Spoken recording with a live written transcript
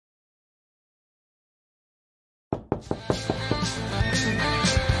Okay,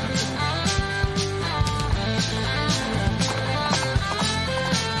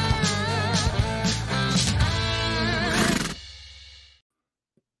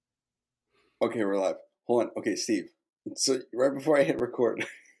 we're live. Hold on. Okay, Steve. So right before I hit record,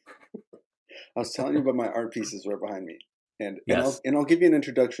 I was telling you about my art pieces right behind me, and Yes. I'll give you an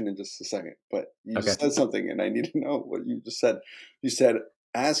introduction in just a second. But you Okay. just said something, and I need to know what you just said. You said,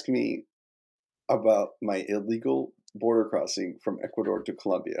 "Ask me about my illegal border crossing from Ecuador to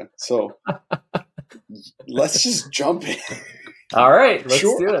Colombia." So let's just jump in. All right, let's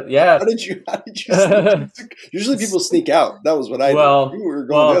Sure. do it. Yeah. How did you sneak in? Usually people sneak out. That was what I did. Well, You were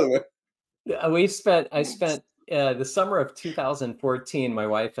going the other well, way. I spent the summer of 2014, my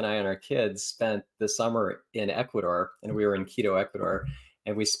wife and I and our kids spent the summer in Ecuador, and we were in Quito, Ecuador,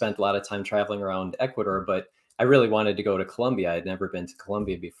 and we spent a lot of time traveling around Ecuador, but I really wanted to go to Colombia. I'd never been to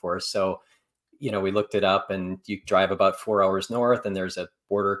Colombia before. So we looked it up, and you drive about 4 hours north and there's a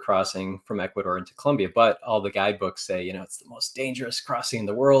border crossing from Ecuador into Colombia. But all the guidebooks say, it's the most dangerous crossing in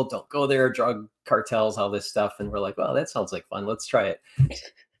the world. Don't go there, drug cartels, all this stuff. And we're like, well, that sounds like fun. Let's try it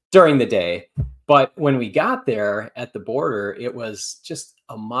during the day. But when we got there at the border, it was just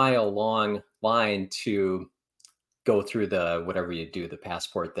a mile long line to go through the whatever you do, the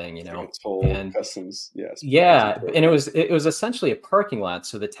passport thing, It's like a toll, and customs, yes, yeah, passport. and it was essentially a parking lot.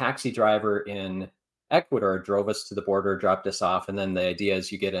 So the taxi driver in Ecuador drove us to the border, dropped us off, and then the idea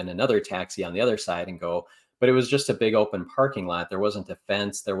is you get in another taxi on the other side and go. But it was just a big open parking lot. There wasn't a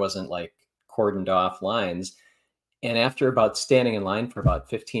fence. There wasn't like cordoned off lines. And after about standing in line for about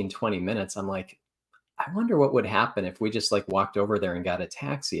 15, 20 minutes, I'm like, I wonder what would happen if we just like walked over there and got a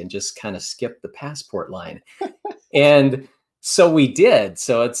taxi and just kind of skipped the passport line. And so we did.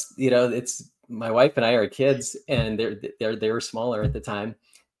 So it's my wife and I are kids, and they were smaller at the time.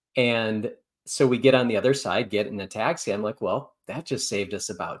 And so we get on the other side, get in a taxi. I'm like, well, that just saved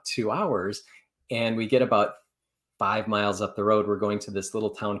us about 2 hours. And we get about 5 miles up the road. We're going to this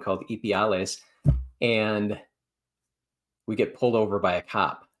little town called Ipiales, and we get pulled over by a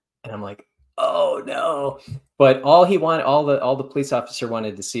cop. And I'm like, oh no. But all the police officer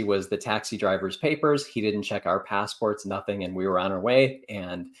wanted to see was the taxi driver's papers. He didn't check our passports, nothing, and we were on our way.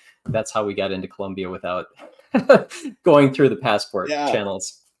 And that's how we got into Colombia without going through the passport Yeah,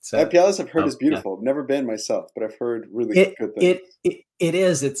 channels. So Pialis I've heard is yeah. beautiful. I've never been myself, but I've heard really It good things. it it it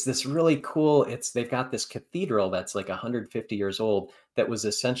is. It's this really cool. They've got this cathedral that's like 150 years old that was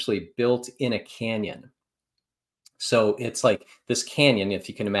essentially built in a canyon. So it's like this canyon, if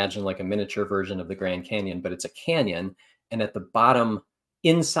you can imagine like a miniature version of the Grand Canyon, but it's a canyon. And at the bottom,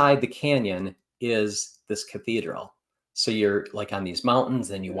 inside the canyon, is this cathedral. So you're like on these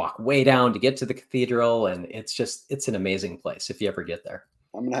mountains, and you walk way down to get to the cathedral. And it's an amazing place if you ever get there.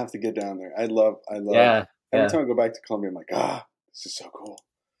 I'm gonna have to get down there. I love. Yeah. Every Yeah. time I go back to Colombia, I'm like, this is so cool.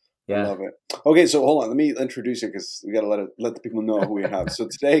 I Yeah. love it. Okay, so hold on. Let me introduce you because we gotta let the people know who we have. So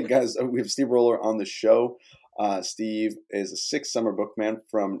today, guys, we have Steve Roller on the show. Steve is a six summer bookman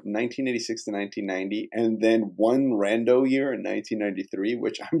from 1986 to 1990, and then one rando year in 1993,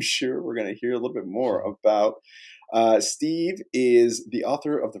 which I'm sure we're gonna hear a little bit more about. Steve is the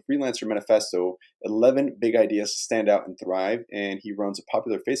author of the Freelancer Manifesto, 11 Big Ideas to Stand Out and Thrive, and he runs a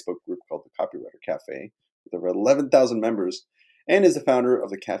popular Facebook group called the Copywriter Cafe with over 11,000 members, and is the founder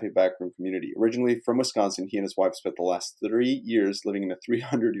of the Cafe Backroom community. Originally from Wisconsin, he and his wife spent the last 3 years living in a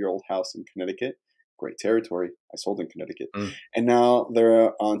 300-year-old house in Connecticut. Great territory. I sold in Connecticut. Mm. And now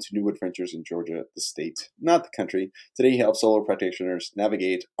they're on to new adventures in Georgia, the state, not the country. Today he helps solo practitioners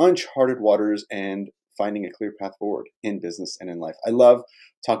navigate uncharted waters and finding a clear path forward in business and in life. I love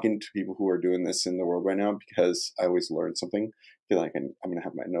talking to people who are doing this in the world right now because I always learn something. I feel like I'm going to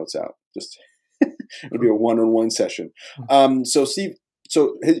have my notes out. Just it'll be a one-on-one session. So Steve,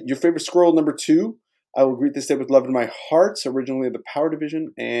 your favorite scroll number 2. I will greet this day with love in my heart. Originally of the Power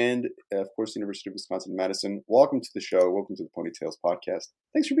Division and, of course, the University of Wisconsin-Madison. Welcome to the show. Welcome to the Ponytails podcast.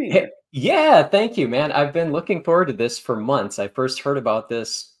 Thanks for being here. Yeah, thank you, man. I've been looking forward to this for months. I first heard about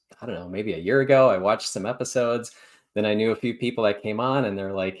this, I don't know, maybe a year ago. I watched some episodes. Then I knew a few people that came on, and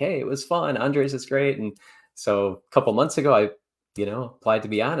they're like, hey, it was fun. Andres is great. And so a couple months ago, I applied to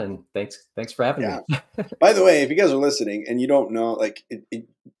be on, and thanks for having me. By the way, if you guys are listening and you don't know, like,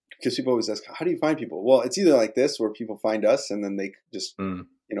 because people always ask, how do you find people? Well, it's either like this where people find us and then they just,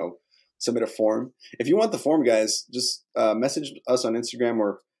 submit a form. If you want the form, guys, just message us on Instagram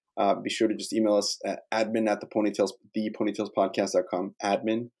or be sure to just email us at theponytailspodcast.com,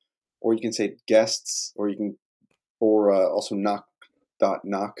 admin, or you can say guests, or also knock at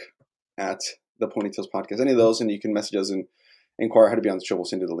the Ponytails podcast, any of those, and you can message us and inquire how to be on the show, we'll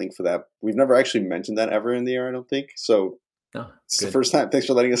send you the link for that. We've never actually mentioned that ever in the air, I don't think. So Oh, it's the good. first time. Thanks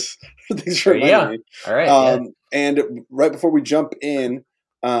for letting us. Thanks for reminding Yeah. me. All right. Yeah. And right before we jump in,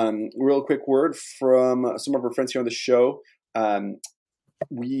 real quick word from some of our friends here on the show.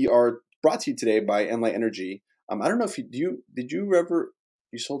 We are brought to you today by Enlight Energy. I don't know if did you ever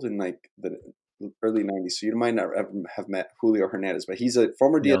you sold in like the early '90s, so you might not ever have met Julio Hernandez, but he's a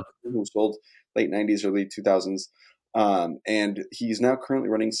former DSP No. who sold late '90s, early 2000s, and he's now currently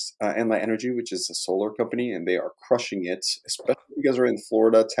running Enlight Energy, which is a solar company, and they are crushing it. Especially if you guys are in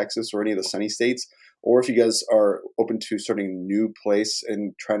Florida, Texas, or any of the sunny states, or if you guys are open to starting a new place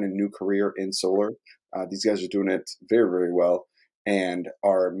and trying a new career in solar. These guys are doing it very, very well and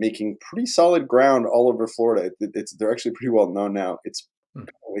are making pretty solid ground all over Florida. They're actually pretty well known now. It's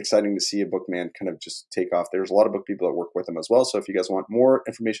exciting to see a bookman kind of just take off. There's a lot of book people that work with them as well. So if you guys want more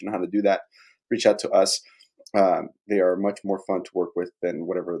information on how to do that, reach out to us. They are much more fun to work with than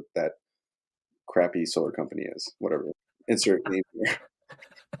whatever that crappy solar company is. Whatever. Insert name here.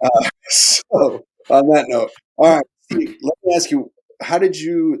 So on that note, all right, Steve, let me ask you, how did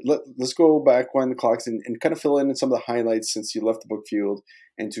let's go back, wind the clocks, and kind of fill in some of the highlights since you left the book field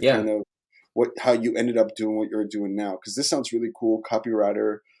and to Yeah. kind of how you ended up doing what you're doing now, because this sounds really cool.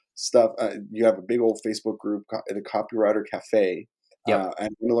 Copywriter stuff. You have a big old Facebook group, the Copywriter Cafe. Yep. And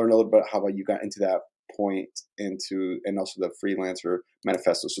I'm going to learn a little bit how about you got into that point and also the freelancer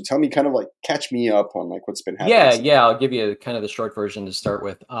manifesto. So tell me, kind of like catch me up on like what's been happening. Yeah. I'll give you kind of the short version to start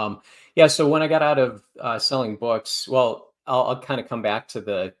with. Yeah. So when I got out of selling books, well, I'll kind of come back to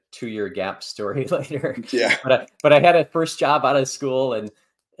the 2-year gap story later. Yeah. But I had a first job out of school, and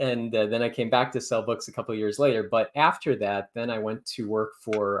then I came back to sell books a couple of years later. But after that, then I went to work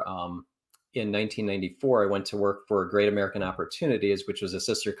for in 1994. I went to work for Great American Opportunities, which was a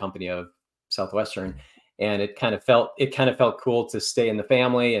sister company of Southwestern, and it kind of felt cool to stay in the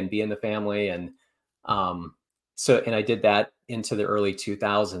family and be in the family. And and I did that into the early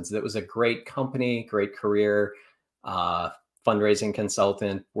 2000s. That was a great company, great career, fundraising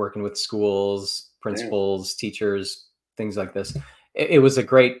consultant, working with schools, principals, teachers, things like this. It was a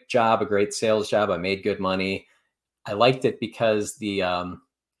great job, a great sales job. I made good money. I liked it because the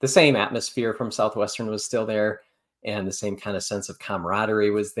same atmosphere from Southwestern was still there, and the same kind of sense of camaraderie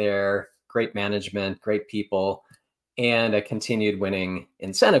was there. Great management, great people. And I continued winning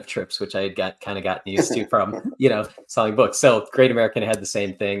incentive trips, which I had gotten used to from, selling books. So Great American had the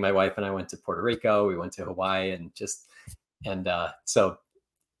same thing. My wife and I went to Puerto Rico, we went to Hawaii, and so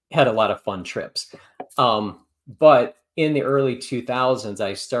had a lot of fun trips. But in the early 2000s,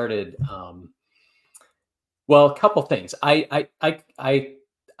 I started, a couple things. I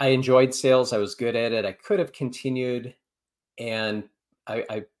enjoyed sales. I was good at it. I could have continued, and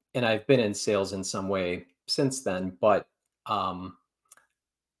I've been in sales in some way since then, but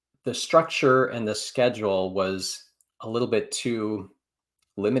the structure and the schedule was a little bit too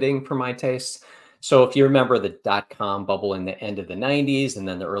limiting for my tastes. So if you remember the dot-com bubble in the end of the 90s and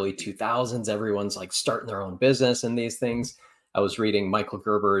then the early 2000s, everyone's like starting their own business and these things. I was reading Michael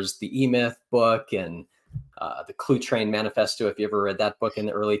Gerber's The E-Myth book and the Clue Train Manifesto, if you ever read that book in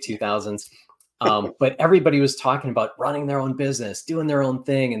the early 2000s. But everybody was talking about running their own business, doing their own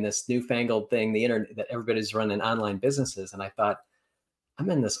thing, and this newfangled thing, the internet, that everybody's running online businesses. And I thought, I'm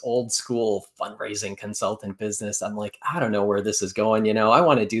in this old school fundraising consultant business. I'm like, I don't know where this is going. I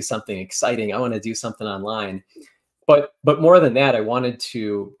want to do something exciting. I want to do something online. But more than that,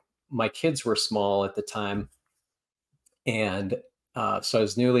 my kids were small at the time. And so I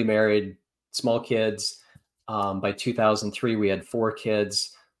was newly married, small kids. By 2003, we had 4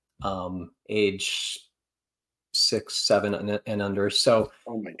 kids, age 6, 7 and under. So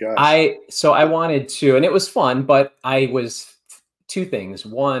Oh my gosh. I wanted to, and it was fun, but I was 2 things.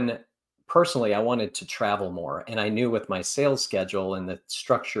 One, personally, I wanted to travel more. And I knew with my sales schedule and the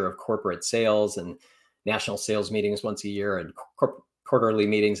structure of corporate sales and national sales meetings once a year and quarterly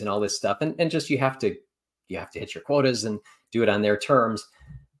meetings and all this stuff. And just, you have to hit your quotas and do it on their terms,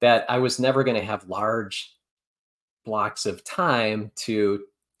 that I was never going to have large blocks of time to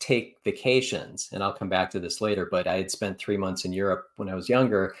take vacations. And I'll come back to this later, but I had spent 3 months in Europe when I was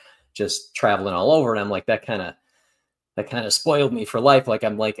younger, just traveling all over. And I'm like, that kind of spoiled me for life. Like,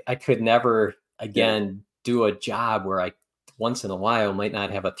 I'm like, I could never again do a job where I once in a while might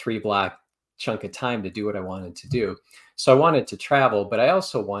not have a 3-block chunk of time to do what I wanted to do. So I wanted to travel, but I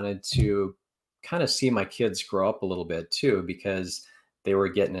also wanted to kind of see my kids grow up a little bit too, because they were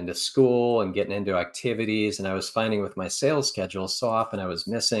getting into school and getting into activities. And I was finding with my sales schedule, so often I was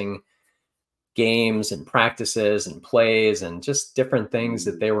missing games and practices and plays and just different things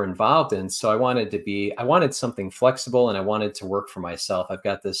that they were involved in. So I wanted something flexible, and I wanted to work for myself. I've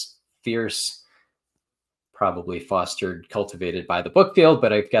got this fierce, probably fostered, cultivated by the book field,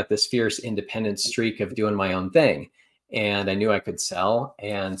 but I've got this fierce independent streak of doing my own thing. And I knew I could sell.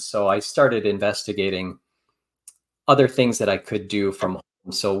 And so I started investigating other things that I could do from home.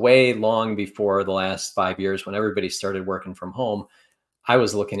 So way long before the last 5 years, when everybody started working from home, I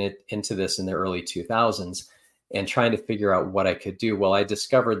was looking into this in the early 2000s and trying to figure out what I could do. Well, I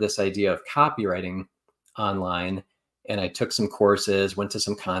discovered this idea of copywriting online, and I took some courses, went to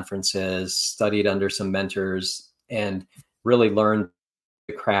some conferences, studied under some mentors, and really learned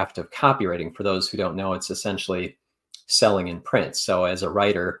the craft of copywriting. For those who don't know, it's essentially selling in print. So as a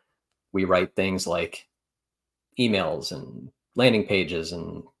writer, we write things like emails and landing pages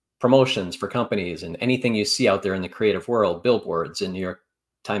and promotions for companies, and anything you see out there in the creative world, billboards in New York,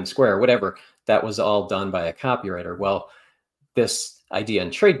 Times Square, whatever, that was all done by a copywriter. Well, this idea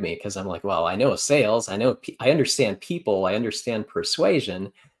intrigued me because I'm like, well, I know sales, I understand people, I understand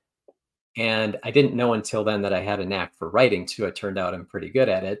persuasion. And I didn't know until then that I had a knack for writing too. It turned out I'm pretty good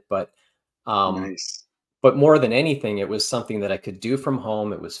at it, Nice. but more than anything, it was something that I could do from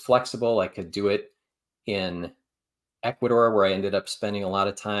home. It was flexible. I could do it in Ecuador, where I ended up spending a lot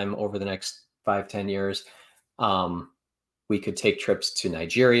of time over the next 5-10 years. We could take trips to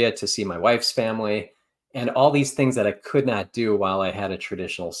Nigeria to see my wife's family, and all these things that I could not do while I had a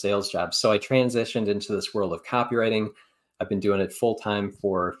traditional sales job. So I transitioned into this world of copywriting. I've been doing it full time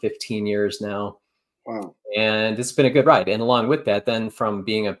for 15 years now. Wow. And it's been a good ride. And along with that, then from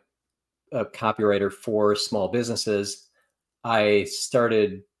being a copywriter for small businesses, I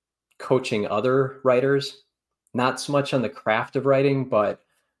started coaching other writers, not so much on the craft of writing, but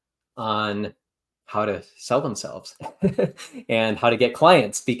on how to sell themselves and how to get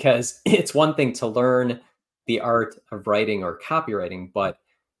clients. Because it's one thing to learn the art of writing or copywriting, but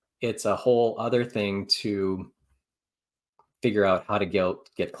it's a whole other thing to figure out how to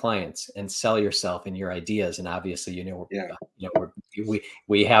get clients and sell yourself and your ideas. And obviously, Yeah.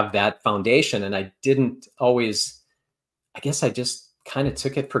 we have that foundation. And I didn't always, I guess I just kind of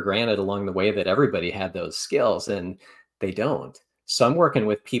took it for granted along the way that everybody had those skills, and they don't. So I'm working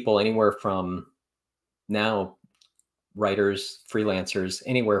with people anywhere from now, writers, freelancers,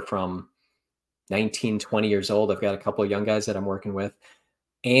 anywhere from 19, 20 years old. I've got a couple of young guys that I'm working with,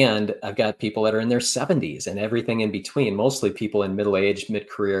 and I've got people that are in their 70s and everything in between, mostly people in middle age,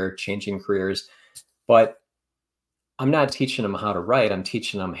 mid-career, changing careers. But I'm not teaching them how to write. I'm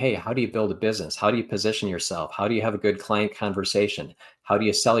teaching them, hey, how do you build a business? How do you position yourself? How do you have a good client conversation? How do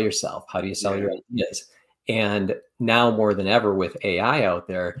you sell yourself? How do you sell your ideas? And now more than ever, with AI out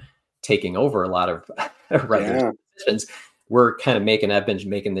there taking over a lot of writers' positions, I've been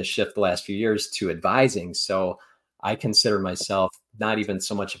making this shift the last few years to advising. So I consider myself not even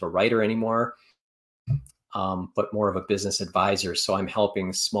so much of a writer anymore, but more of a business advisor. So I'm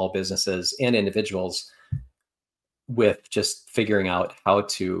helping small businesses and individuals with just figuring out how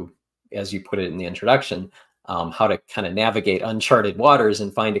to, as you put it in the introduction, how to kind of navigate uncharted waters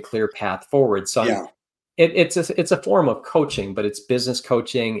and find a clear path forward. So it's a form of coaching, but it's business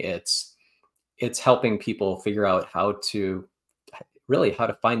coaching. It's helping people figure out how to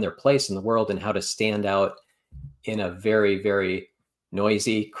find their place in the world and how to stand out in a very, very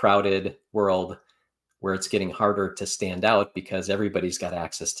noisy, crowded world where it's getting harder to stand out because everybody's got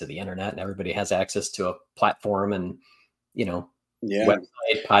access to the internet and everybody has access to a platform and,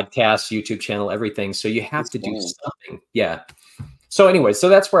 website, podcasts, YouTube channel, everything. So you have to do something. Yeah. So anyway, so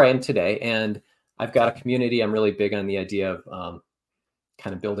that's where I am today. And I've got a community. I'm really big on the idea of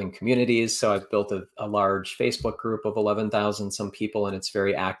kind of building communities. So I've built a large Facebook group of 11,000 some people, and it's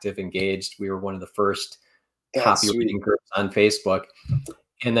very active, engaged. We were one of the first copywriting groups on Facebook.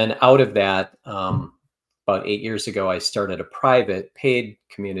 And then out of that, about 8 years ago, I started a private paid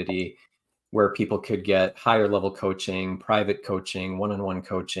community where people could get higher level coaching, private coaching, one-on-one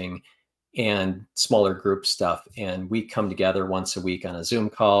coaching, and smaller group stuff. And we come together once a week on a Zoom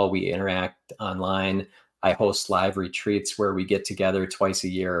call. We interact online. I host live retreats where we get together twice a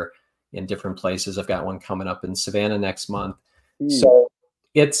year in different places. I've got one coming up in Savannah next month. So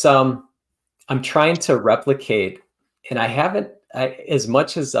it's, I'm trying to replicate, and as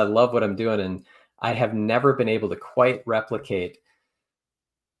much as I love what I'm doing, and I have never been able to quite replicate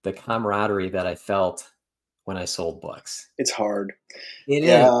the camaraderie that I felt when I sold books. It's hard. It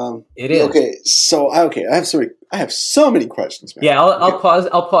is. It is. Okay. So I have so many questions, man. Yeah. I'll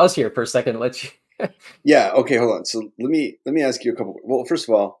pause here for a second. Let you. Yeah. Okay. Hold on. So let me ask you a couple. Well, first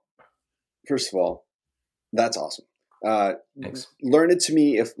of all, that's awesome. Uh, Thanks. learn it to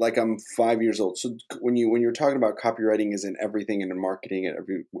me if like I'm 5 years old. So when you're talking about copywriting is in everything and in marketing and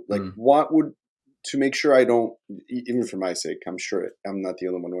every like Mm. what would to make sure I don't even for my sake, I'm sure I'm not the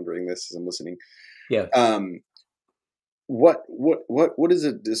only one wondering this as I'm listening. Yeah. Um, what is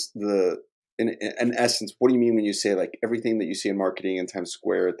it this the in essence, what do you mean when you say like everything that you see in marketing in Times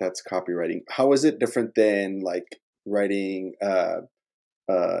Square, that's copywriting? How is it different than like writing uh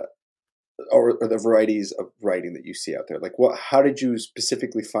or the varieties of writing that you see out there? Like what how did you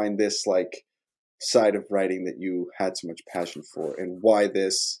specifically find this like side of writing that you had so much passion for and why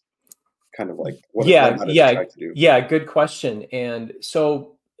this kind of like what Yeah, about it yeah, attracted you? yeah, good question. And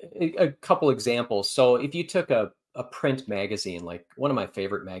so a couple examples. So if you took a print magazine, like one of my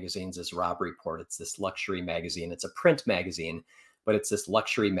favorite magazines is Rob Report. It's this luxury magazine. It's a print magazine, but it's this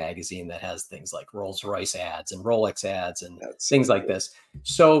luxury magazine that has things like Rolls-Royce ads and Rolex ads and That's so things like cool. this.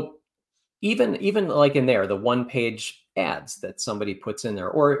 So even like in there, the one page ads that somebody puts in there,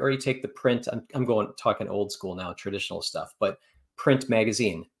 or you take the print. I'm going talking old school now, traditional stuff, but print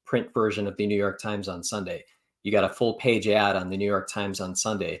magazine, print version of the New York Times on Sunday. You got a full page ad on the New York Times on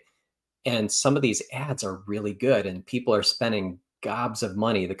Sunday, and some of these ads are really good, and people are spending gobs of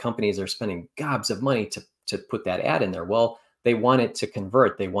money. The companies are spending gobs of money to put that ad in there. Well, they want it to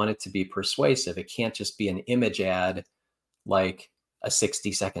convert. They want it to be persuasive. It can't just be an image ad like a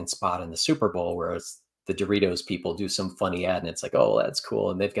 60-second spot in the Super Bowl where it's the Doritos people do some funny ad and it's like, oh, that's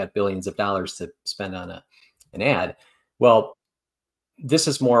cool. And they've got billions of dollars to spend on an ad. Well, this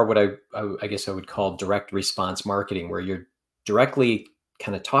is more what I guess I would call direct response marketing, where you're directly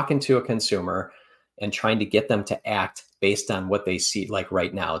kind of talking to a consumer and trying to get them to act based on what they see like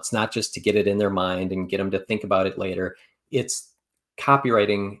right now. It's not just to get it in their mind and get them to think about it later. It's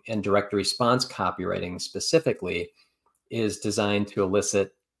copywriting, and direct response copywriting specifically is designed to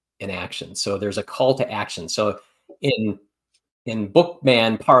elicit an action. So there's a call to action. So in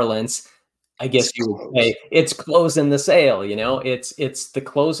bookman parlance, I It's guess you would say close. it's closing the sale. It's the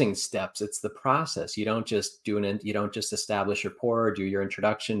closing steps. It's the process. You don't just establish rapport, do your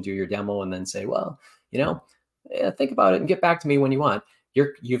introduction, do your demo, and then say, well, think about it and get back to me when you want.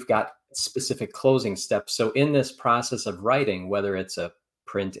 You've got specific closing steps. So in this process of writing, whether it's a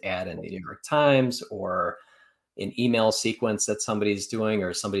print ad in the New York Times or an email sequence that somebody's doing,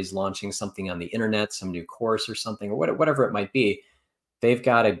 or somebody's launching something on the internet, some new course or something, or whatever it might be, they've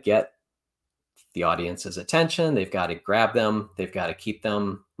got to get the audience's attention. They've got to grab them. They've got to keep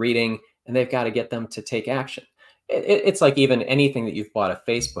them reading, and they've got to get them to take action. It's like even anything that you've bought a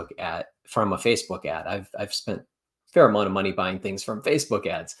Facebook ad from a Facebook ad. I've spent a fair amount of money buying things from Facebook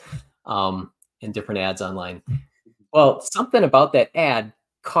ads, and different ads online. Well, something about that ad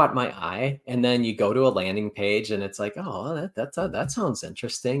caught my eye, and then you go to a landing page, and it's like, oh, that sounds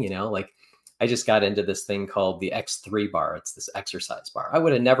interesting. Like I just got into this thing called the X3 bar. It's this exercise bar. I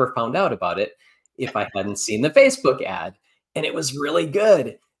would have never found out about it if I hadn't seen the Facebook ad, and it was really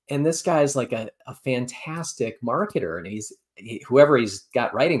good. And this guy's like a fantastic marketer, and whoever he's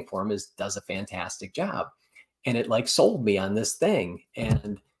got writing for him does a fantastic job. And it like sold me on this thing,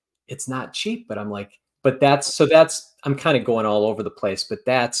 and it's not cheap, but I'm like, but that's I'm kind of going all over the place, but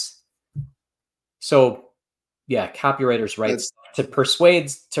that's so yeah, copywriters write That's to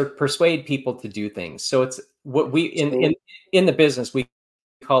persuade people to do things. So it's what we so in the business we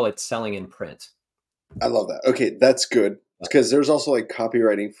call it selling in print. I love that. Okay, that's good because there's also like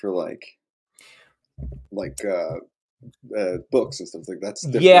copywriting for like books and stuff like that's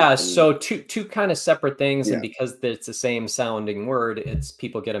different Yeah, than so two kind of separate things, and yeah. because it's the same sounding word, it's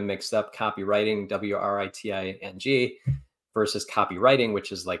people get them mixed up. Copywriting, WRITING, versus copywriting,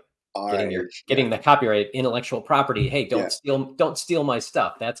 which is like RH, yeah. getting the copyright, intellectual property. Hey, Yeah. don't steal my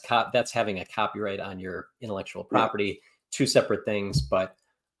stuff. That's having a copyright on your intellectual Yeah. property. Two separate things, but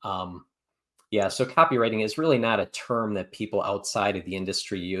um, yeah, so copywriting is really not a term that people outside of the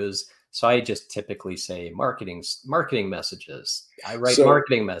industry use. So I just typically say marketing messages. I write So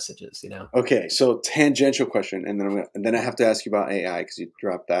marketing messages. okay, so tangential question, and then I have to ask you about AI because you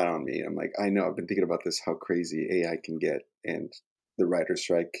dropped that on me. I'm like, I know I've been thinking about this, how crazy AI can get, and the writer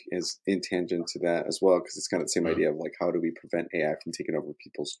strike is in tangent to that as well because it's kind of the same Mm, idea of like how do we prevent AI from taking over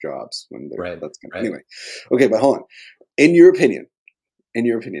people's jobs when they're right, that's kind of right. anyway. Okay, but hold on. In your opinion, in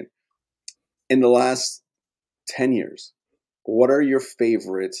your opinion, in the last 10 years, what are your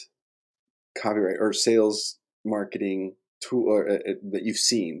favorite copyright or sales marketing tool or, that you've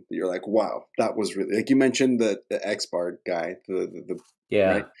seen that you're like, wow, that was really like you mentioned the XBAR guy, the right,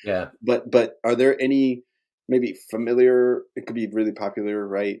 Yeah, yeah. but are there any maybe familiar? It could be really popular,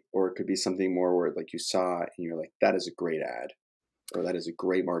 right, or it could be something more where like you saw and you're like, that is a great ad or that is a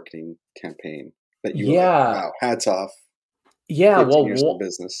great marketing campaign. that you were like, Yeah. wow, hats off, Yeah. 15 Well, years in the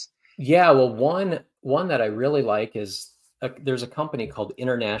business? yeah. Well, one that I really like is there's a company called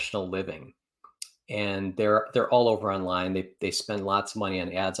International Living, and they're all over online. They spend lots of money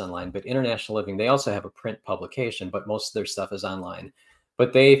on ads online. But International Living, they also have a print publication, but most of their stuff is online.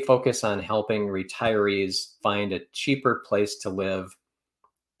 But they focus on helping retirees find a cheaper place to live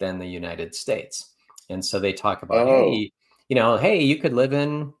than the United States. And so they talk about, Oh, hey, hey, you could live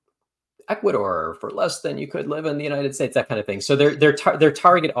in Ecuador for less than you could live in the United States, that kind of thing. So their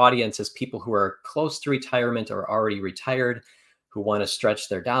target audience is people who are close to retirement or already retired, who want to stretch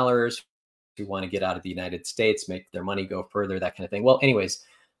their dollars, who want to get out of the United States, make their money go further, that kind of thing. Well, anyways,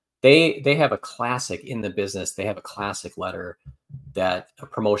 they have a classic in the business. They have a classic letter, that a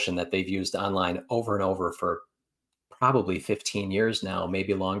promotion that they've used online over and over for probably 15 years now,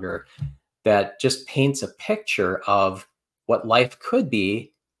 maybe longer, that just paints a picture of what life could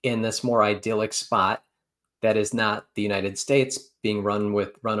be in this more idyllic spot that is not the United States, being run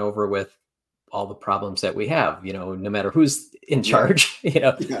over with all the problems that we have, no matter who's in yeah, charge,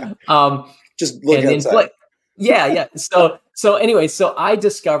 yeah. um, Just look and the outside. yeah. So anyway, so I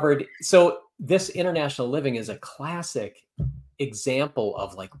discovered, so this International Living is a classic example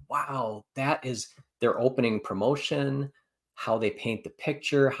of like, wow, that is their opening promotion, how they paint the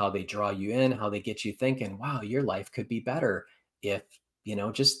picture, how they draw you in, how they get you thinking, wow, your life could be better if,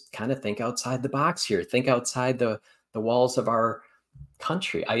 just kind of think outside the box here, think outside the walls of our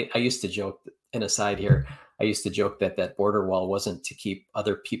country. I used to joke, an aside here, I used to joke that that border wall wasn't to keep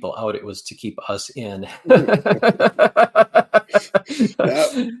other people out, it was to keep us in. Yeah,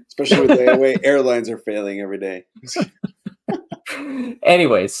 especially with the way airlines are failing every day.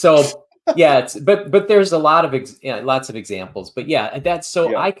 Anyway, so yeah, but there's a lot of lots of examples. But yeah, that's so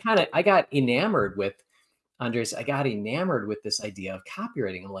Yeah, I got enamored with Andres. I got enamored with this idea of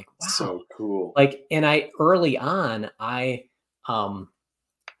copywriting. I'm like, wow, so cool. like, and I early on, um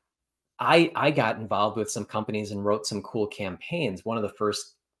I got involved with some companies and wrote some cool campaigns. One of the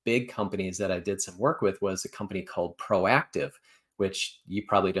first big companies that I did some work with was a company called Proactive, which you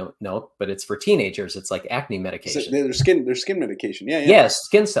probably don't know, but it's for teenagers. It's like acne So medication. their skin medication. Yeah, yeah. Yes,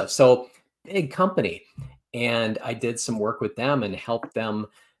 skin stuff. So big company. And I did some work with them and helped them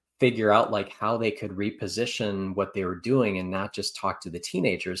figure out like how they could reposition what they were doing and not just talk to the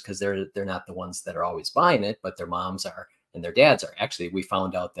teenagers, because they're not the ones that are always buying it, but their moms are and their dads are. Actually, we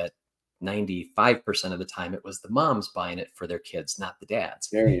found out that 95% of the time it was the moms buying it for their kids, not the dads.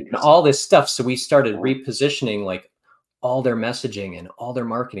 Very And interesting. all this stuff. So we started Wow. repositioning like all their messaging and all their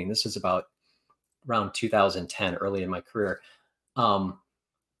marketing. This was about around 2010, early in my career. Um,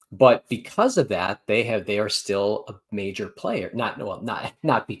 but because of that, they are still a major player. Not well,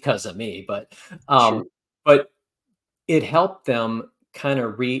 not because of me, Sure. but it helped them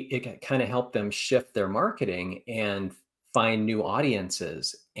it kind of helped them shift their marketing and find new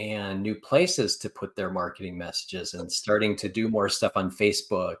audiences and new places to put their marketing messages, and starting to do more stuff on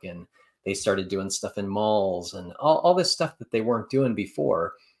Facebook, and they started doing stuff in malls and all this stuff that they weren't doing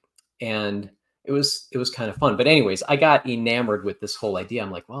before. And it was kind of fun. But anyways, I got enamored with this whole idea.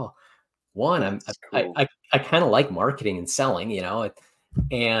 I'm like, well, one, That's cool. I kind of like marketing and selling,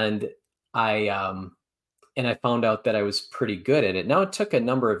 and I and I found out that I was pretty good at it. Now it took a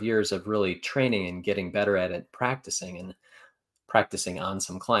number of years of really training and getting better at it, practicing on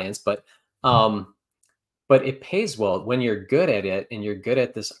some clients, um but it pays well when you're good at it, and you're good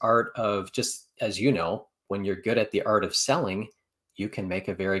at this art of, just as when you're good at the art of selling, you can make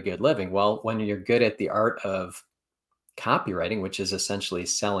a very good living. Well, when you're good at the art of copywriting, which is essentially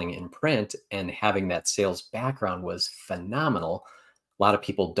selling in print, and having that sales background was phenomenal. A lot of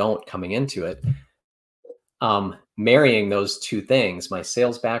people don't coming into it. Marrying those two things, my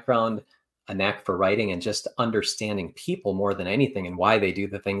sales background, a knack for writing, and just understanding people more than anything and why they do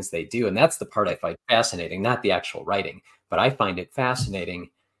the things they do. And that's the part I find fascinating, not the actual writing, but I find it fascinating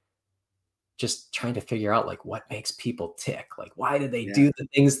just trying to figure out like what makes people tick. Like, why do they Yeah. do the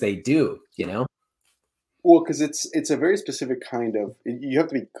things they do? Well, because it's a very specific kind of, you have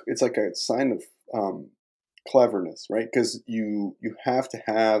to be, it's like a sign of cleverness, right? Because you have to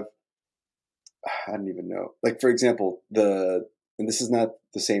have, I don't even know. Like for example, and this is not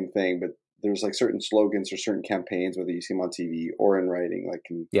the same thing, but there's like certain slogans or certain campaigns, whether you see them on TV or in writing, like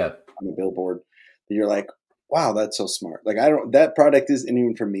Yeah. on the billboard, that you're like, wow, that's so smart. Like I don't, that product isn't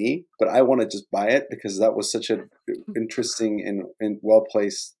even for me, but I want to just buy it because that was such an interesting and well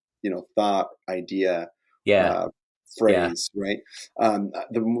placed, thought, idea, Yeah. uh, Yeah. phrase, right?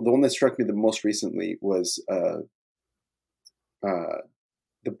 The one that struck me the most recently was uh,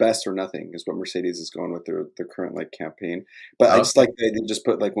 the best or nothing is what Mercedes is going with their current like campaign. But I just Okay. like they just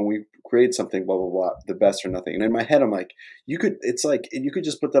put like when we create something, blah blah blah, the best or nothing. And in my head, I'm like, it's like you could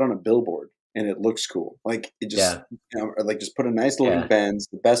just put that on a billboard and it looks cool. Like it just Yeah. or like just put a nice looking Yeah. Benz,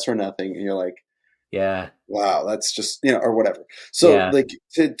 the best or nothing, and you're like, Yeah. wow, that's just or whatever. So Yeah. like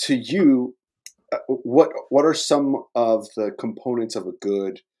to you, what are some of the components of a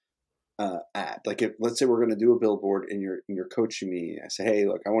good ad? Like if let's say we're going to do a billboard and you're coaching me, I say, hey,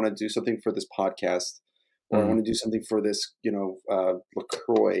 look, I want to do something for this podcast, or I Mm. want to do something for this,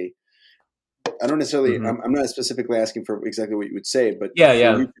 Lacroix. I don't necessarily. Hmm. I'm not specifically asking for exactly what you would say, but Yeah. for you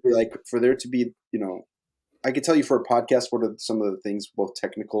Yeah. to be like, for there to be, I could tell you for a podcast what are some of the things both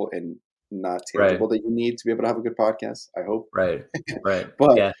technical and not Right. tangible that you need to be able to have a good podcast. I hope. Right. Right.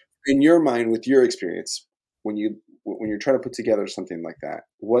 But Yeah. in your mind, with your experience, when you're trying to put together something like that,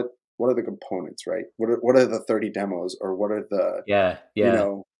 what are the components, right? What are the 30 demos, or what are the Yeah. you Yeah.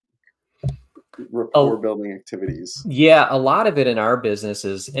 know rapport Oh, building activities? yeah. A lot of it in our business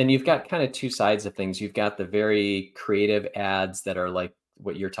is, and you've got kind of two sides of things. You've got the very creative ads that are like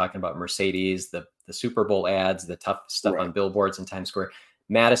what you're talking about, Mercedes, the Super Bowl ads, the tough stuff Right. on billboards in Times Square,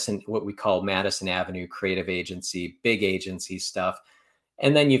 Madison, what we call Madison Avenue creative agency, big agency stuff.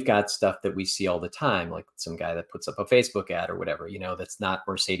 And then you've got stuff that we see all the time, like some guy that puts up a Facebook ad or whatever, that's not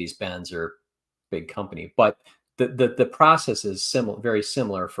Mercedes Benz or big company. But the process is similar, very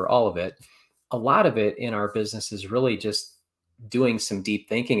similar for all of it. A lot of it in our business is really just doing some deep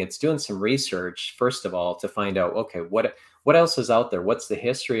thinking. It's doing some research, first of all, to find out, okay, what else is out there? What's the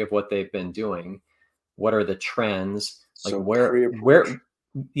history of what they've been doing? What are the trends? Like So where pre-approach.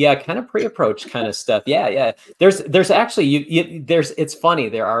 yeah, kind of pre-approach kind of stuff. Yeah, yeah. There's actually there's it's funny.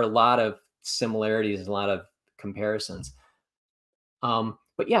 There are a lot of similarities and a lot of comparisons.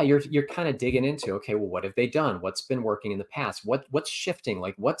 But yeah, you're kind of digging into, okay, well, what have they done? What's been working in the past? What's shifting?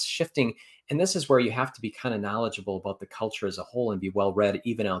 Like what's shifting? And this is where you have to be kind of knowledgeable about the culture as a whole and be well read,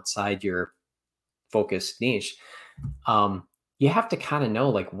 even outside your focused niche. um, you have to kind of know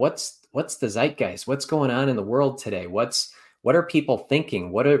like what's the zeitgeist, what's going on in the world today, what are people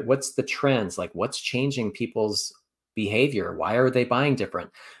thinking, what's the trends, like what's changing people's behavior, why are they buying different,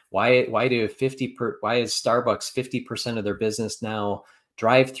 why is Starbucks 50% of their business now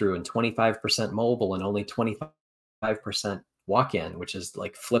drive through and 25% mobile and only 25% walk in, which is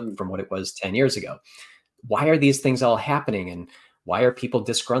like flipped Mm, from what it was 10 years ago. Why are these things all happening, and why are people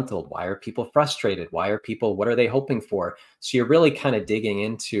disgruntled, why are people frustrated, what are they hoping for? So you're really kind of digging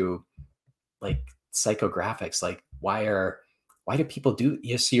into like psychographics, like why do people do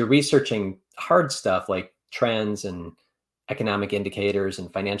you so you're researching hard stuff like trends and economic indicators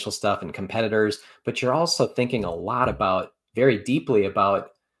and financial stuff and competitors, but you're also thinking a lot about, very deeply about,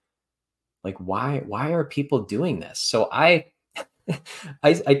 like why are people doing this. So I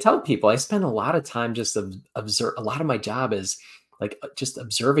tell people I spend a lot of time just observe. A lot of my job is like just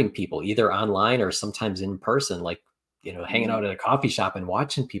observing people, either online or sometimes in person, like hanging mm. out at a coffee shop and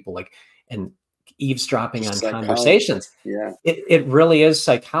watching people, like, and eavesdropping Just on psychology. conversations. Yeah. It really is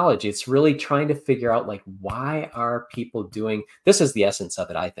psychology. It's really trying to figure out like why are people doing this, is the essence of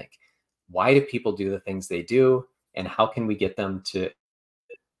it, I think. Why do people do the things they do, and how can we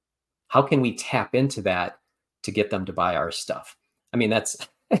tap into that to get them to buy our stuff? I mean, that's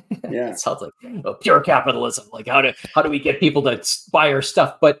Yeah. it sounds like pure capitalism. Like how do we get people to buy our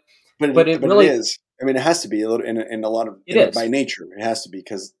stuff? But it But it really is. I mean, it has to be a little in a lot of it by is. nature. It has to be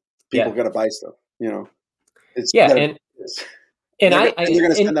because people Yeah. got to buy stuff. It's Yeah. gotta be. And And they're gonna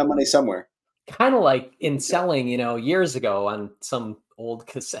and spend that money somewhere. kind of like in selling, years ago on some old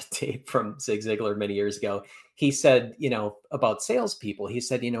cassette tape from Zig Ziglar many years ago, he said, about salespeople, he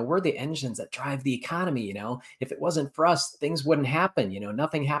said, we're the engines that drive the economy. If it wasn't for us, things wouldn't happen.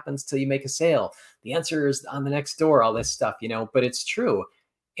 Nothing happens till you make a sale. The answer is on the next door, all this stuff, but it's true.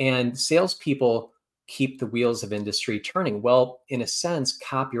 And salespeople keep the wheels of industry turning. Well, in a sense,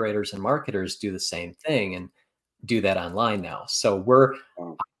 copywriters and marketers do the same thing and do that online now. So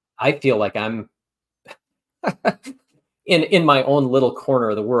Um, I feel like I'm in my own little corner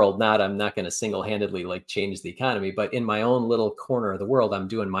of the world. I'm not going to single-handedly like change the economy, but in my own little corner of the world, I'm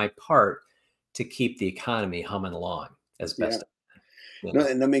doing my part to keep the economy humming along as yeah. best I can, No,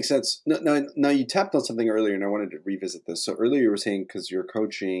 and that makes sense. No, no, no. You tapped on something earlier, and I wanted to revisit this. So earlier, you were saying because you're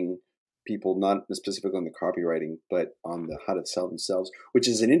coaching people, not specifically on the copywriting, but on the how to sell themselves, which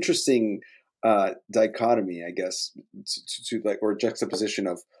is an interesting dichotomy, I guess, to like or juxtaposition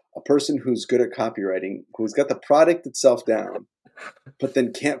of a person who's good at copywriting, who's got the product itself down, but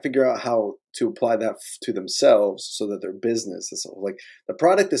then can't figure out how to apply that to themselves so that their business is like the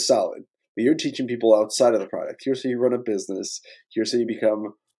product is solid. but you're teaching people outside of the product. Here's how you run a business. Here's how you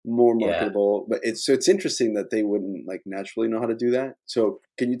become more Yeah. marketable. But it's interesting that they wouldn't like naturally know how to do that. So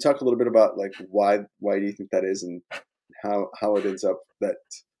can you talk a little bit about like why do you think that is, and how it ends up that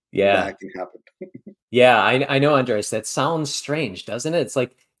Yeah. can happen? Yeah, I know, Andres. That sounds strange, doesn't it? It's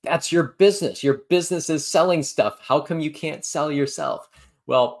like that's your business. Your business is selling stuff. How come you can't sell yourself?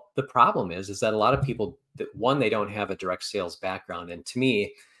 Well, the problem is that a lot of people that one, they don't have a direct sales background. And to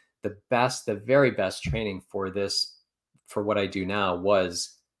me, the very best training for this, for what I do now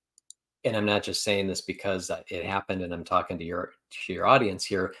was, and I'm not just saying this because it happened and I'm talking to your audience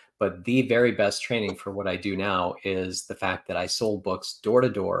here, but the very best training for what I do now is the fact that I sold books door to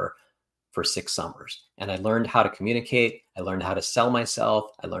door for 6 summers. And I learned how to communicate. I learned how to sell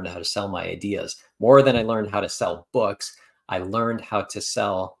myself. I learned how to sell my ideas. More than I learned how to sell books, I learned how to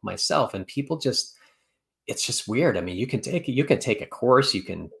sell myself. And people just, it's just weird. I mean, you can take a course, you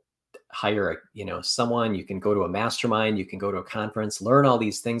can hire someone, you can go to a mastermind, you can go to a conference, learn all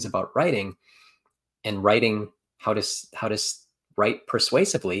these things about writing and writing, how to write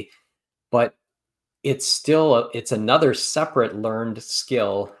persuasively, but it's another separate learned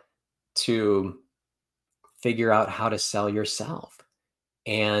skill to figure out how to sell yourself.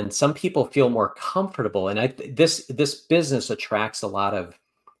 And some people feel more comfortable. And this business attracts a lot of,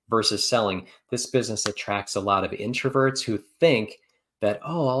 versus selling, this business attracts a lot of introverts who think that,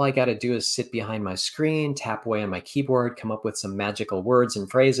 oh, all I got to do is sit behind my screen, tap away on my keyboard, come up with some magical words and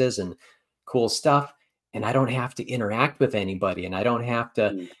phrases and cool stuff. And I don't have to interact with anybody. And I don't have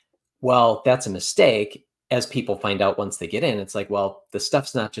to, Mm. well, that's a mistake. As people find out once they get in, it's like, well, the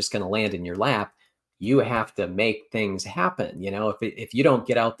stuff's not just going to land in your lap. You have to make things happen. If you don't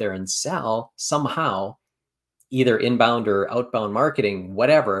get out there and sell somehow, either inbound or outbound marketing,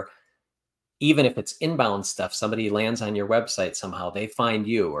 whatever, even if it's inbound stuff, somebody lands on your website somehow, they find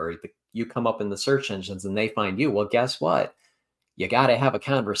you, or you come up in the search engines and they find you. Well, guess what? You got to have a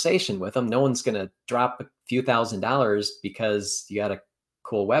conversation with them. No one's going to drop a few $1,000s because you got a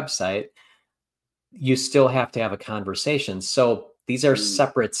cool website. You still have to have a conversation. So these are Mm.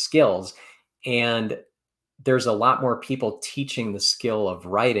 separate skills. And there's a lot more people teaching the skill of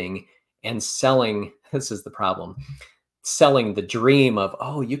writing and selling. This is the problem, selling the dream of,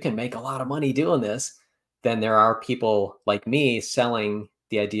 oh, you can make a lot of money doing this, than there are people like me selling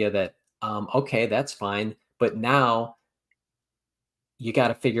the idea that, okay, that's fine. But now you got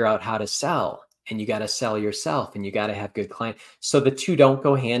to figure out how to sell, and you got to sell yourself, and you got to have good clients. So the two don't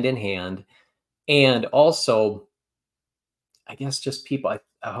go hand in hand. And also, I guess just people,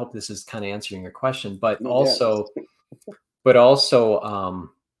 I hope this is kind of answering your question, but No, yeah, also, but also,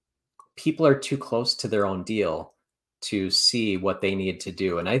 people are too close to their own deal to see what they need to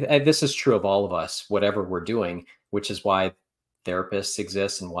do. And this is true of all of us, whatever we're doing, which is why therapists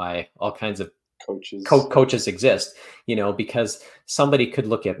exist and why all kinds of coaches. coaches exist, because somebody could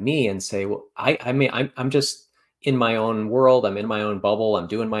look at me and say, well, I mean, I'm just in my own world. I'm in my own bubble. I'm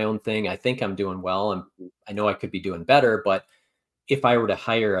doing my own thing. I think I'm doing well. I know I could be doing better, but if I were to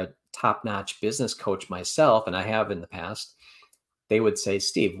hire a top-notch business coach myself, and I have in the past, they would say,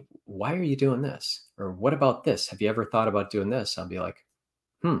 Steve, why are you doing this? Or what about this? Have you ever thought about doing this? I'll be like,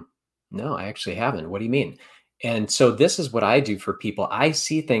 no, I actually haven't. What do you mean? And so this is what I do for people. I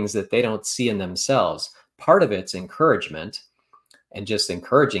see things that they don't see in themselves. Part of it's encouragement and just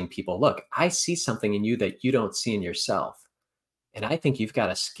encouraging people. Look, I see something in you that you don't see in yourself. And I think you've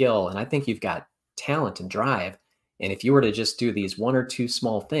got a skill, and I think you've got talent and drive. And if you were to just do these one or two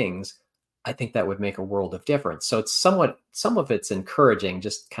small things, I think that would make a world of difference. So it's some of it's encouraging,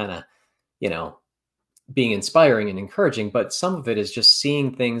 just kind of, you know, being inspiring and encouraging, but some of it is just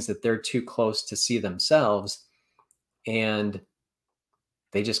seeing things that they're too close to see themselves. And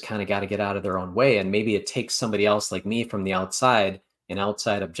they just kind of got to get out of their own way. And maybe it takes somebody else like me from the outside, an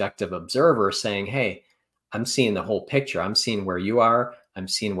outside objective observer, saying, hey, I'm seeing the whole picture. I'm seeing where you are. I'm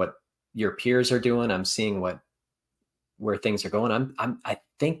seeing what your peers are doing. I'm seeing where things are going. I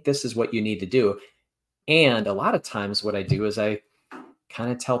think this is what you need to do. And a lot of times what I do is I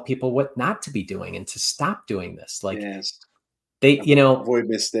kind of tell people what not to be doing and to stop doing this. Like Yes. they, Avoid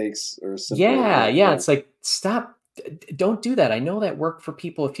mistakes or simple. yeah, it's like, stop. Don't do that. I know that worked for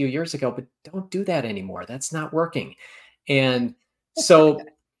people a few years ago, but don't do that anymore. That's not working. And so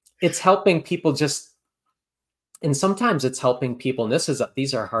it's helping people just, and sometimes it's helping people. And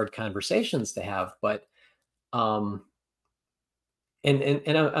these are hard conversations to have, but, and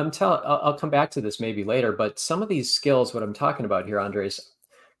I'll come back to this maybe later, but some of these skills, what I'm talking about here, Andres,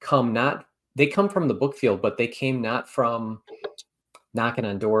 they come from the book field, but they came not from knocking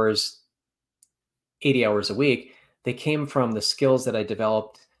on doors 80 hours a week. They came from the skills that I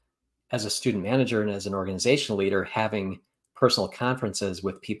developed as a student manager and as an organizational leader, having personal conferences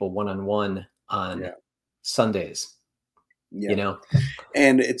with people one-on-one on Yeah. Sundays, Yeah. you know?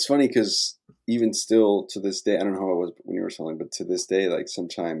 And it's funny because even still to this day, I don't know how it was when you were selling, but to this day, like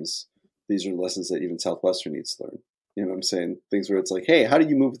sometimes these are lessons that even Southwestern needs to learn. You know what I'm saying? Things where it's like, hey, how do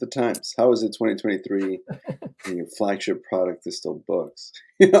you move with the times? How is it 2023 and your flagship product is still books?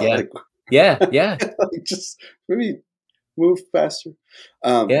 You know, Yeah. like, Yeah. Yeah. like just maybe move faster.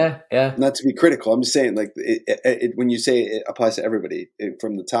 Um, Yeah. Yeah. Not to be critical, I'm just saying, like, when you say it applies to everybody,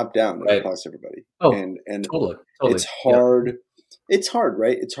 from the top down, it Right. applies to everybody, Oh, and totally. it's Totally. Yep. hard. It's hard,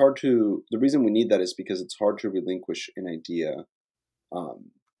 right? It's hard to. The reason we need that is because it's hard to relinquish an idea.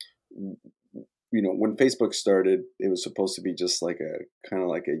 Um, when Facebook started, it was supposed to be just like a kind of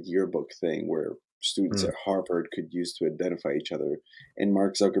like a yearbook thing where students Mm. at Harvard could use to identify each other. And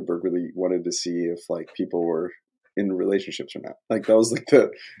Mark Zuckerberg really wanted to see if like people were in relationships or not. Like that was like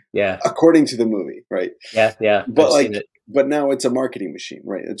the Yeah. according to the movie, right? Yeah. Yeah. But I've seen like, it. but now it's a marketing machine,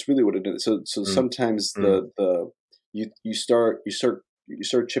 right? It's really what it is. So Mm. sometimes Mm. you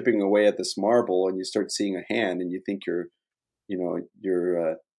start chipping away at this marble, and you start seeing a hand, and you think you're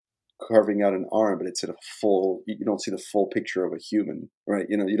carving out an arm, but it's in a full. You don't see the full picture of a human, right?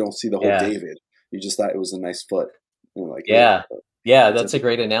 You don't see the whole Yeah. David. You just thought it was a nice foot. Like, hey, Yeah. Yeah. it's That's a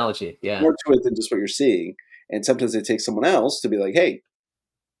great analogy. Yeah. more to it than just what you're seeing. And sometimes it takes someone else to be like, hey,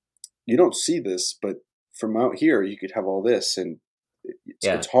 you don't see this, but from out here, you could have all this, and it's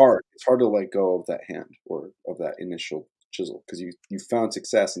Yeah. it's hard. It's hard to let go of that hand or of that initial chisel because you found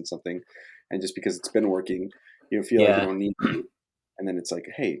success in something, and just because it's been working, you feel like you Yeah. don't need to, and then it's like,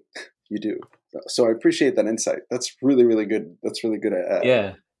 hey, you do. So I appreciate that insight. That's really really good. That's really good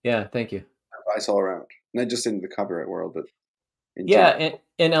Yeah. Yeah. Thank you. advice all around, not just in the copyright world, but in Yeah, general.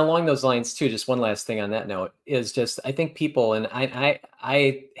 and along those lines too, just one last thing on that note is just I think people and I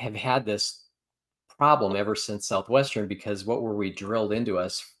have had this problem ever since Southwestern because what were we drilled into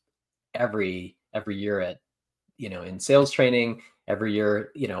us every year at in sales training, every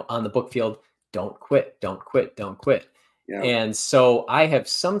year, on the book field, don't quit, don't quit, don't quit. Yeah, And so I have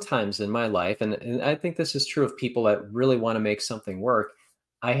sometimes in my life, and I think this is true of people that really want to make something work.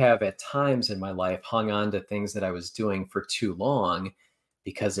 I have at times in my life hung on to things that I was doing for too long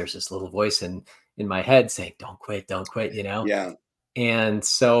because there's this little voice in my head saying, don't quit, don't quit. yeah, And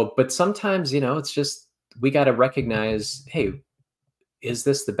so, but sometimes, it's just we got to recognize, hey, is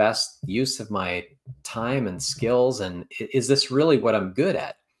this the best use of my time and skills? And is this really what I'm good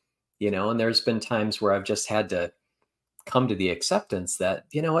at? And there's been times where I've just had to come to the acceptance that,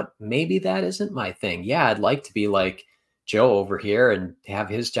 you know what, maybe that isn't my thing. Yeah, I'd like to be like Joe over here and have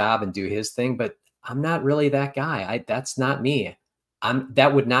his job and do his thing, but I'm not really that guy. That's not me.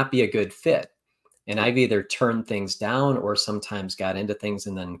 That would not be a good fit. And I've either turned things down or sometimes got into things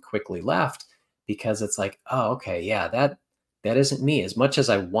and then quickly left because it's like, oh, okay, yeah, that isn't me. As much as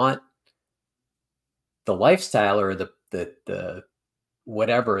I want the lifestyle or the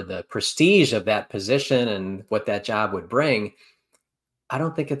whatever the prestige of that position and what that job would bring, I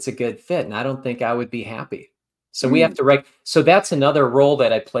don't think it's a good fit, and I don't think I would be happy. So we have mm, to so that's another role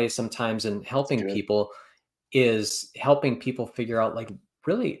that I play sometimes in that's helping good. people is helping people figure out like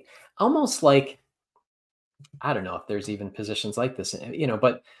really almost like I don't know if there's even positions like this,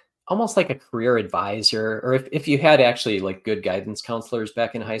 but almost like a career advisor, or if you had actually like good guidance counselors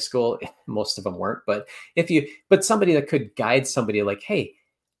back in high school, most of them weren't, but but somebody that could guide somebody like, hey,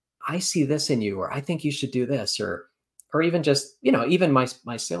 I see this in you, or I think you should do this, or even just, even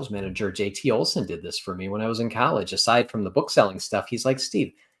my sales manager, JT Olson, did this for me when I was in college. Aside from the book selling stuff, he's like,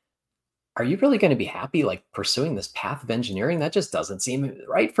 Steve, are you really going to be happy like pursuing this path of engineering? That just doesn't seem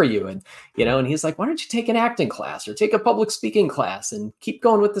right for you. And he's like, why don't you take an acting class or take a public speaking class and keep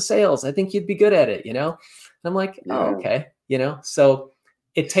going with the sales? I think you'd be good at it. And I'm like, oh, Yeah, okay. So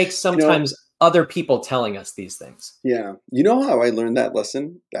it takes you know, sometimes other people telling us these things. yeah. You know how I learned that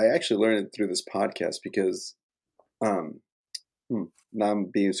lesson? I actually learned it through this podcast because um, Hmm. Now I'm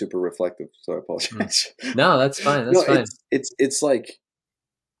being super reflective, so I Mm. apologize. No, that's fine. No, That's fine. it's like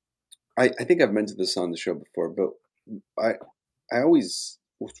I think I've mentioned this on the show before, but I I always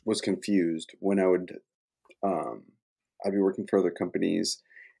was confused when um I'd be working for other companies,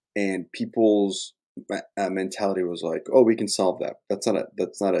 and people's mentality was like, "Oh, we can solve that. That's not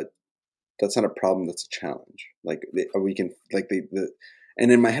a problem. That's a challenge. Like we can like the."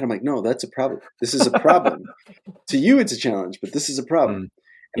 And in my head, I'm like, "No, that's a problem. This is a problem. To you, it's a challenge, but this is a problem." Mm.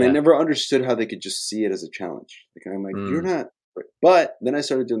 And I Yeah. never understood how they could just see it as a challenge. Like I'm like, you're Mm. not. Right. But then I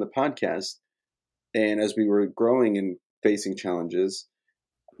started doing the podcast, and as we were growing and facing challenges,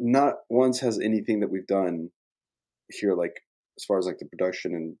 not once has anything that we've done here like as far as like the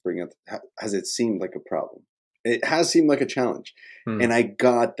production and bringing up, has it seemed like a problem? It has seemed like a challenge. Hmm. And I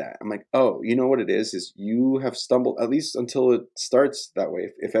got that. I'm like, oh, you know what it is you have stumbled, at least until it starts that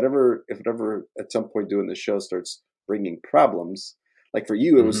way. If it ever at some point doing the show starts bringing problems, like for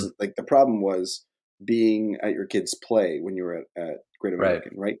you, it was like the problem was being at your kid's play when you were at Great Right.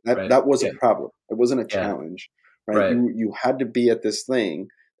 American, right? Right. That was Yeah. a problem. It wasn't a Yeah. challenge, right? Right. You had to be at this thing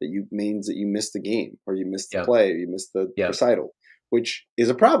that you means that you missed the game or you missed the Yep. play or you missed the Yep. recital, which is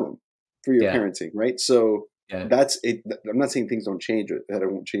a problem for your Yeah. parenting, right? So Yeah. that's it. I'm not saying things don't change or that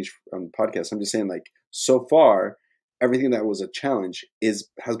it won't change on the podcast. I'm just saying, like, so far, everything that was a challenge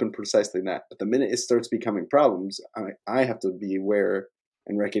has been precisely that. But the minute it starts becoming problems, I have to be aware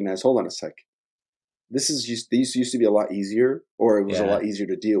and recognize, hold on a sec. These used to be a lot easier, or it was a Yeah. lot easier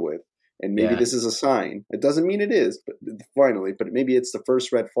to deal with. And maybe Yeah. this is a sign. It doesn't mean it is, but finally, but maybe it's the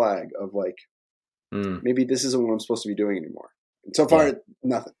first red flag of like, Mm. maybe this isn't what I'm supposed to be doing anymore. And so far, Yeah.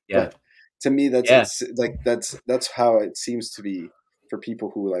 nothing. Yeah. But to me, that's Yeah. it's like that's how it seems to be for people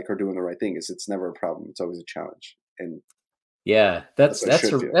who like are doing the right thing. Is it's never a problem. It's always a challenge, and Yeah, that's what I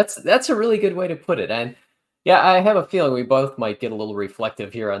should feel. that's a really good way to put it. And yeah, I have a feeling we both might get a little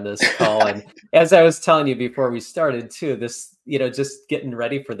reflective here on this call. And as I was telling you before we started too, this, just getting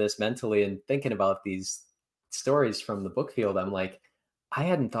ready for this mentally and thinking about these stories from the book field, I'm like, I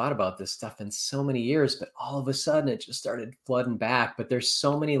hadn't thought about this stuff in so many years, but all of a sudden it just started flooding back. But there's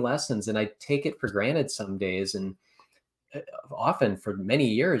so many lessons, and I take it for granted some days, and often for many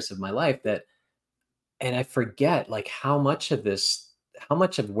years of my life and I forget like how much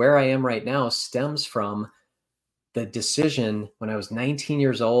of where I am right now stems from the decision when I was 19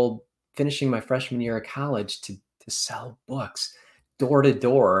 years old, finishing my freshman year of college to sell books door to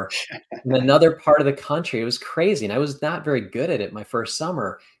door in another part of the country. It was crazy. And I was not very good at it my first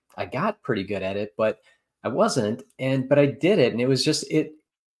summer. I got pretty good at it, but I wasn't. But I did it. And it was just,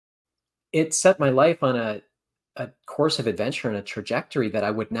 it set my life on a course of adventure and a trajectory that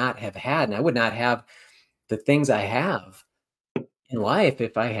I would not have had. And I would not have the things I have in life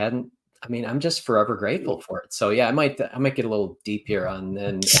if I hadn't. I mean, I'm just forever grateful for it. So yeah, I might get a little deep here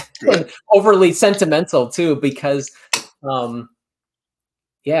and overly sentimental too, because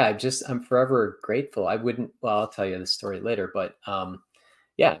yeah, I'm forever grateful. I'll tell you the story later, but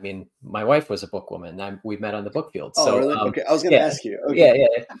yeah, I mean, my wife was a bookwoman and we met on the book field. Oh, So really? Okay, I was going to yeah, ask you. Okay,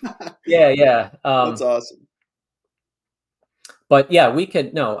 yeah. that's awesome. But yeah, we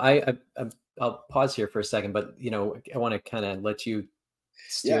could. No, I'll pause here for a second, but I want to kind of let you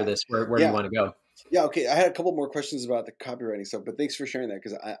steer this. Where do you want to go? Yeah, okay. I had a couple more questions about the copywriting stuff, but thanks for sharing that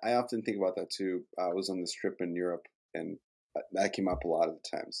because I often think about that too. I was on this trip in Europe, and that came up a lot of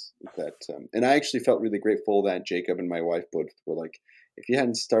the times. And I actually felt really grateful that Jacob and my wife both were like, if you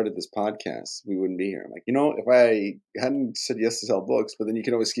hadn't started this podcast, we wouldn't be here. I'm like, if I hadn't said yes to sell books, but then you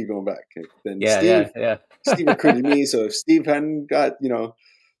can always keep going back. Then Steve recruited me. So if Steve hadn't got,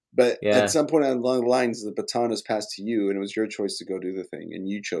 but at some point along the lines, the baton was passed to you and it was your choice to go do the thing and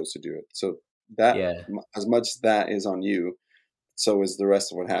you chose to do it. So that, as much as that is on you, so is the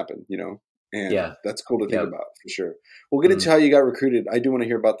rest of what happened, and that's cool to think about for sure. We'll get into how you got recruited. I do want to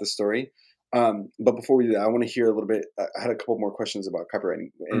hear about the story. But before we do that, I want to hear a little bit. I had a couple more questions about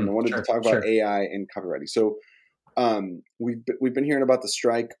copywriting, and I wanted to talk about AI and copywriting. So, we've been hearing about the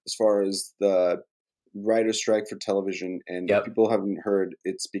strike as far as the writer strike for television, and if people haven't heard,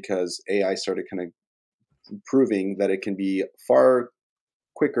 it's because AI started kind of proving that it can be far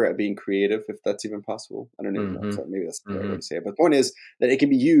quicker at being creative, if that's even possible. I don't even know if maybe that's the right way to say it. But the point is that it can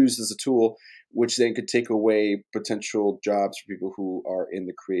be used as a tool, which then could take away potential jobs for people who are in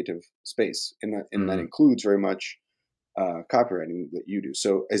the creative space, and that includes very much copywriting that you do.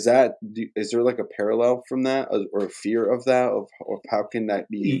 So is there like a parallel from that, or a fear of that, of how can that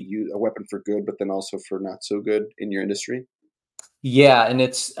be a weapon for good, but then also for not so good in your industry? Yeah, and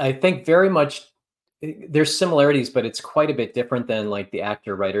I think very much there's similarities, but it's quite a bit different than like the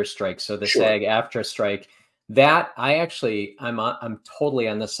actor-writer strike. So the SAG-AFTRA strike, that I'm totally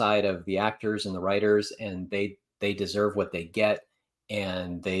on the side of the actors and the writers, and they deserve what they get,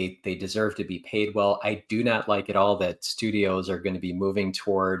 and they deserve to be paid well. I do not like at all that studios are going to be moving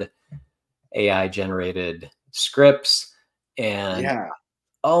toward AI generated scripts, and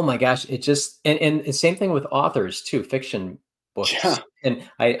oh my gosh, it just and the same thing with authors too, fiction books. And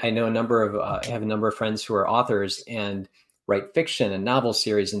I know I have a number of friends who are authors and write fiction and novel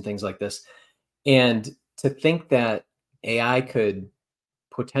series and things like this. And to think that AI could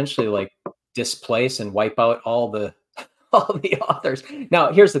potentially like displace and wipe out all the authors.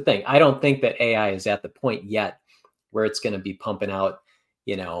 Now, here's the thing. I don't think that AI is at the point yet where it's going to be pumping out,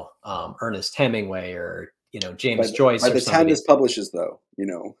 Ernest Hemingway or James Joyce by or the time somebody. this publishes, though,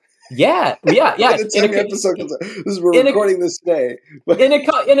 Yeah. by Yeah. the time the episode comes out, we're recording this today, but in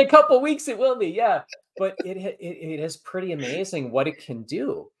a couple of weeks it will be. Yeah. But it is pretty amazing what it can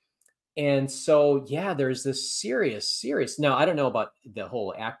do. And so, yeah, there's this serious. Now, I don't know about the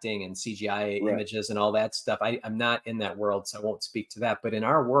whole acting and CGI right, images and all that stuff. I'm not in that world, so I won't speak to that. But in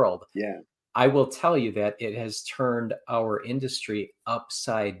our world, yeah, I will tell you that it has turned our industry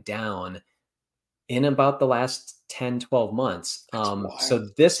upside down in about the last 10, 12 months. that's wild. So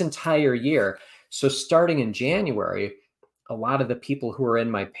this entire year, so starting in January, a lot of the people who are in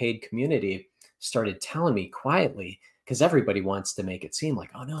my paid community started telling me quietly, because everybody wants to make it seem like,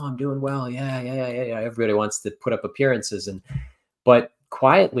 oh no, I'm doing well. Yeah. Everybody wants to put up appearances. But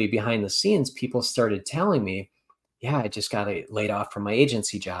quietly behind the scenes, people started telling me, yeah, I just got laid off from my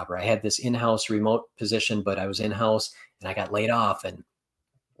agency job, or I had this in-house remote position, but I was in-house and I got laid off. And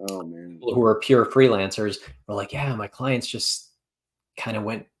Oh man, people who are pure freelancers were like, yeah, my clients just kind of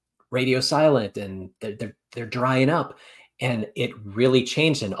went radio silent and they're drying up. And it really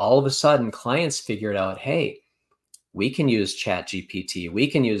changed. And all of a sudden, clients figured out, hey, we can use Chat GPT, we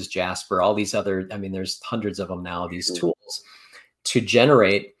can use Jasper, all these other, I mean, there's hundreds of them now, these sure. tools to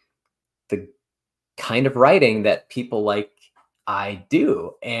generate the kind of writing that people like I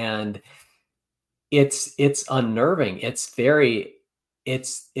do. And it's unnerving. It's very,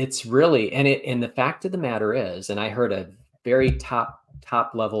 it's really, and the fact of the matter is, and I heard a very top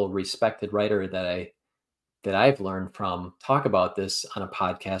level respected writer that I've learned from talk about this on a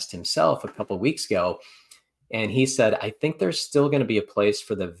podcast himself a couple of weeks ago. And he said, I think there's still going to be a place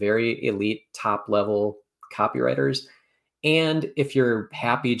for the very elite top level copywriters. And if you're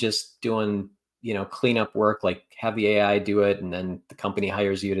happy just doing, cleanup work, like have the AI do it, and then the company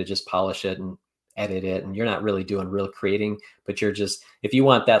hires you to just polish it and edit it, and you're not really doing real creating, but you're just, if you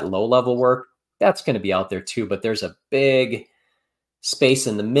want that low level work, that's going to be out there too. But there's a big space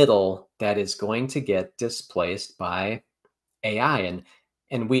in the middle that is going to get displaced by AI.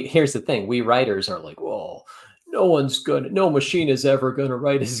 And here's the thing, we writers are like, whoa, no machine is ever gonna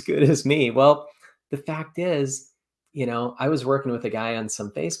write as good as me. Well, the fact is, I was working with a guy on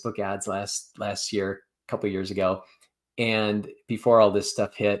some Facebook ads last year, a couple of years ago, and before all this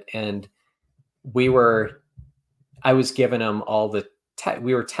stuff hit, and I was giving him all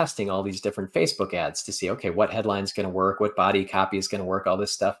we were testing all these different Facebook ads to see, okay, what headline's going to work, what body copy is going to work, all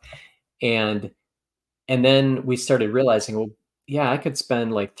this stuff. And then we started realizing, well, yeah, I could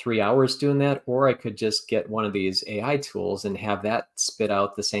spend like 3 hours doing that, or I could just get one of these AI tools and have that spit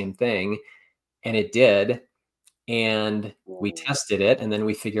out the same thing. And it did. And we tested it, and then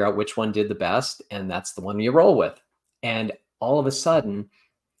we figure out which one did the best, and that's the one you roll with. And all of a sudden,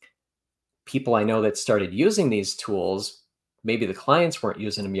 people I know that started using these tools, maybe the clients weren't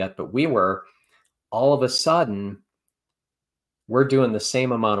using them yet, but we were, all of a sudden, we're doing the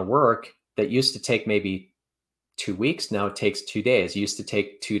same amount of work that used to take maybe 2 weeks. Now it takes 2 days. Used to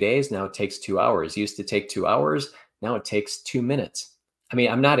take 2 days. Now it takes 2 hours. Used to take 2 hours. Now it takes 2 minutes. I mean,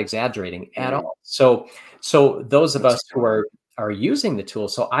 I'm not exaggerating at all. So those of us who are using the tool,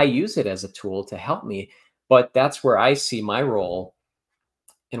 so I use it as a tool to help me, but that's where I see my role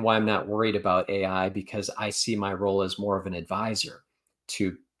and why I'm not worried about AI, because I see my role as more of an advisor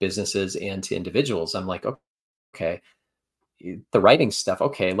to businesses and to individuals. I'm like, okay, the writing stuff,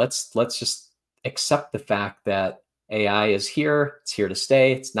 okay, let's just accept the fact that AI is here, it's here to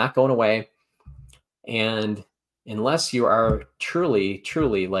stay, it's not going away. And unless you are truly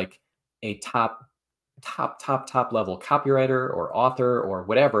like a top level copywriter or author or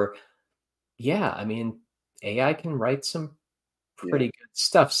whatever, yeah, I mean, AI can write some pretty good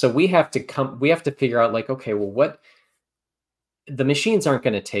stuff. So we have to figure out, like, okay, well, what, the machines aren't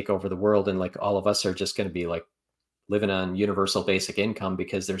going to take over the world and like all of us are just going to be like living on universal basic income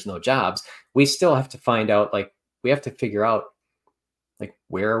because there's no jobs. We still have to find out, like, we have to figure out, like,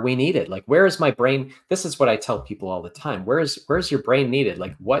 where are we needed? Like, where is my brain? This is what I tell people all the time. Where's your brain needed?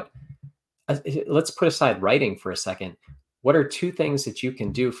 Like, what, let's put aside writing for a second. What are 2 things that you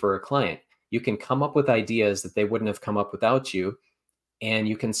can do for a client? You can come up with ideas that they wouldn't have come up without you. And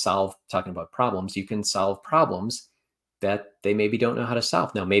you can solve, talking about problems, you can solve problems that they maybe don't know how to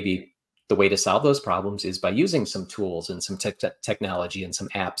solve. Now, maybe the way to solve those problems is by using some tools and some technology and some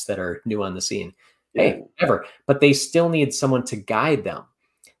apps that are new on the scene. Hey, whatever, but they still need someone to guide them.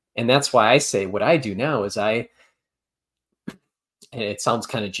 And that's why I say what I do now is and it sounds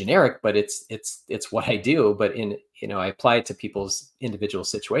kind of generic, but it's what I do. But I apply it to people's individual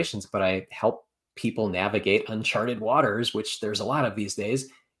situations, but I help people navigate uncharted waters, which there's a lot of these days,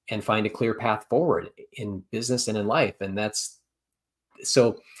 and find a clear path forward in business and in life. And that's,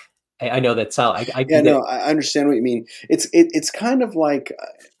 so I know that sound. I Yeah, can get. no, I understand what you mean. It's kind of like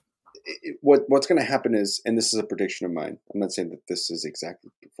what's going to happen is, and this is a prediction of mine. I'm not saying that this is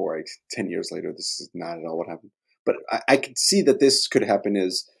exactly before 10 years later. This is not at all what happened, but I could see that this could happen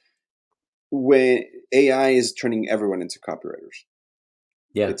is when AI is turning everyone into copywriters.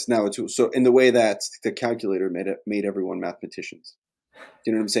 Yeah. It's now a tool. So in the way that the calculator made everyone mathematicians. Do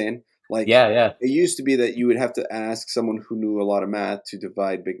you know what I'm saying? Like Yeah. Yeah. it used to be that you would have to ask someone who knew a lot of math to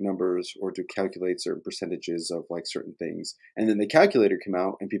divide big numbers or to calculate certain percentages of like certain things. And then the calculator came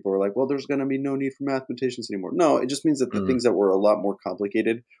out and people were like, well, there's going to be no need for mathematicians anymore. No, it just means that the Mm, things that were a lot more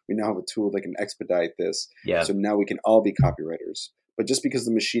complicated, we now have a tool that can expedite this. yeah. So now we can all be copywriters. But just because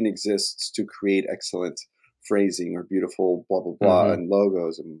the machine exists to create excellent phrasing or beautiful blah, blah, blah, Hmm. and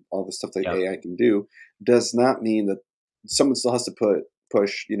logos and all the stuff that Yeah. AI can do does not mean that someone still has to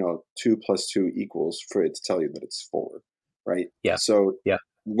push 2 + 2 = for it to tell you that it's 4, right? Yeah. So Yeah.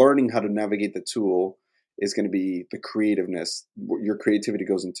 learning how to navigate the tool is going to be the creativeness. Your creativity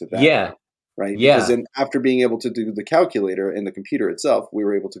goes into that Yeah. now, right? Because Yeah. then after being able to do the calculator and the computer itself, we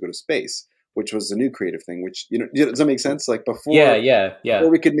were able to go to space, which was a new creative thing. Which does that make sense? Like Yeah. before Yeah. Yeah.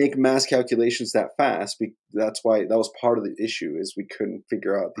 we could make mass calculations that fast, that's why that was part of the issue is we couldn't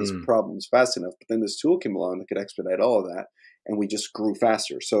figure out these Mm, problems fast enough. But then this tool came along that could expedite all of that, and we just grew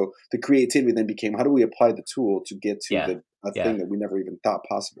faster. So the creativity then became how do we apply the tool to get to yeah. a Yeah. thing that we never even thought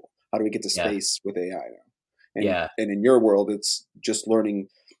possible? How do we get to Yeah. space with AI now? Yeah. And in your world, it's just learning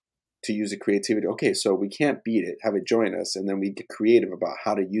to use the creativity. Okay, so we can't beat it, have it join us, and then we get creative about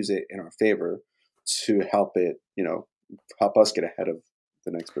how to use it in our favor to help it, help us get ahead of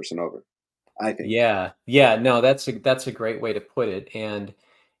the next person over. I think. Yeah. Yeah. No, that's a great way to put it. And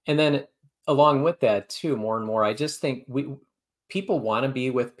then along with that too, more and more, I just think people want to be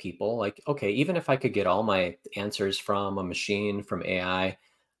with people. Like, okay, even if I could get all my answers from a machine, from I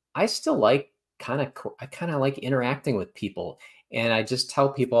still like I kind of like interacting with people. And I just tell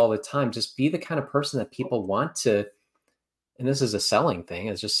people all the time, just be the kind of person that people want to, and this is a selling thing,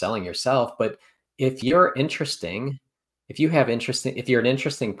 it's just selling yourself. But if you're interesting, if you're an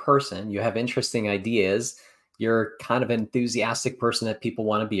interesting person, you have interesting ideas, you're kind of an enthusiastic person that people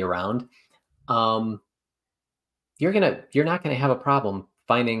want to be around, um, you're not gonna have a problem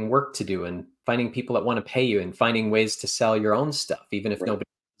finding work to do and finding people that want to pay you and finding ways to sell your own stuff, even if Right. nobody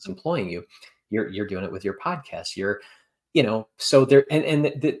is employing you. You're doing it with your podcast. So there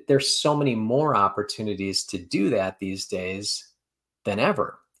there's so many more opportunities to do that these days than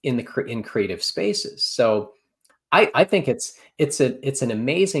ever in creative spaces. So I think it's an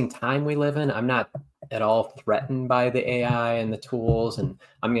amazing time we live in. I'm not at all threatened by the AI and the tools, and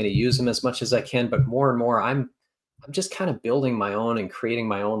I'm going to use them as much as I can. But more and more, I'm just kind of building my own and creating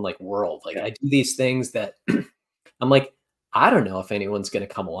my own like world. Like Yeah. I do these things that I'm like, I don't know if anyone's going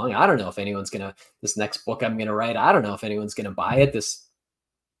to come along. I don't know if anyone's going to this next book I'm going to write. I don't know if anyone's going to buy it. This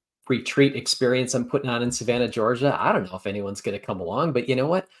retreat experience I'm putting on in Savannah, Georgia. I don't know if anyone's going to come along, but you know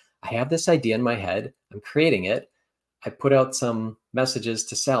what? I have this idea in my head. I'm creating it. I put out some messages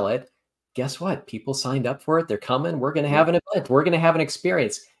to sell it. Guess what? People signed up for it. They're coming. We're going to Yeah. have an event. We're going to have an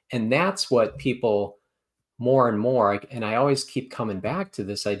experience. And that's what people more and more, and I always keep coming back to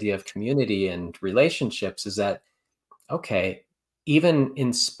this idea of community and relationships is that, okay, even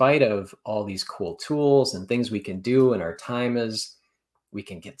in spite of all these cool tools and things we can do, and our time is, we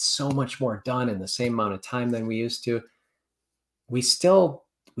can get so much more done in the same amount of time than we used to. We still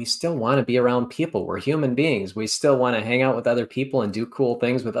we still want to be around people. We're human beings. We still want to hang out with other people and do cool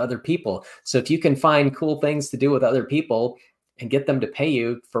things with other people. So if you can find cool things to do with other people and get them to pay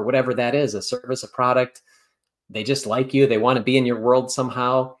you for whatever that is, a service, a product, they just like you, they want to be in your world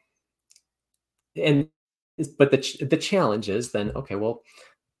somehow. And but the challenge is then, okay, well,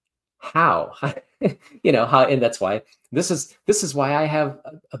 how? How, and that's why this is why I have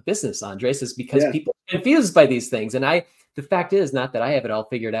a business, Andres, is because Yeah. people are confused by these things. And the fact is not that I have it all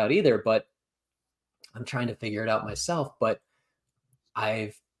figured out either, but I'm trying to figure it out myself. But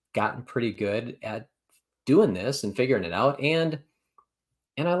I've gotten pretty good at doing this and figuring it out. And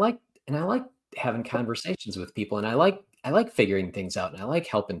I like having conversations with people, and I like figuring things out, and I like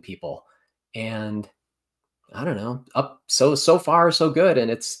helping people. And I don't know, up so far so good. And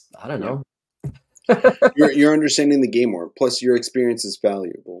it's, I don't Yeah. know. You're understanding the game more. Plus, your experience is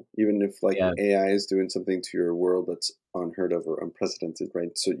valuable, even if like Yeah. AI is doing something to your world that's unheard of or unprecedented,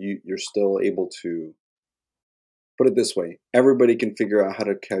 right? So you're still able to put it this way: everybody can figure out how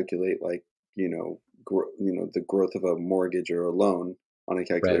to calculate, like the growth of a mortgage or a loan on a Right.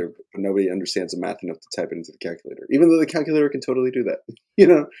 calculator, but nobody understands the math enough to type it into the calculator, even though the calculator can totally do that, you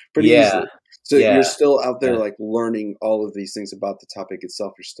know, pretty Yeah. easily. So Yeah. you're still out there Yeah. like learning all of these things about the topic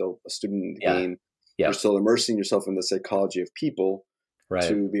itself. You're still a student in the Yeah. game. You're Yep. still immersing yourself in the psychology of people Right.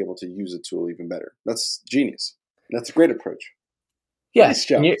 to be able to use a tool even better. That's genius. That's a great approach. Yeah. Nice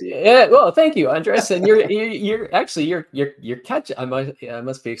And job, you, Steve. yeah. Well, thank you, Andres. And you're actually you're catch. I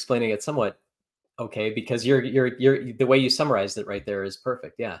must be explaining it somewhat okay because you're the way you summarized it right there is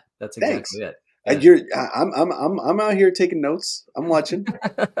perfect. Yeah, that's exactly Thanks. it. Yeah. I'm out here taking notes. I'm watching.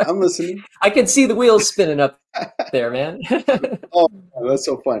 I'm listening. I can see the wheels spinning up there, man. Oh, that's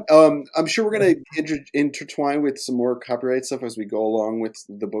so fun. I'm sure we're gonna intertwine with some more copyright stuff as we go along with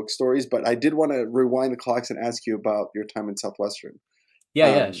the book stories. But I did want to rewind the clocks and ask you about your time in Southwestern,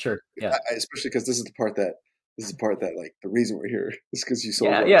 Yeah, yeah, sure. Yeah. especially because this is the part that like the reason we're here is because you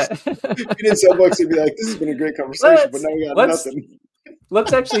sold Yeah, books. yeah. If you didn't sell books, it'd be like this has been a great conversation, but let's now we got let's nothing.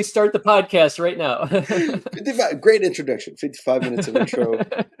 let's actually start the podcast right now. 55, great introduction. 55 minutes of intro.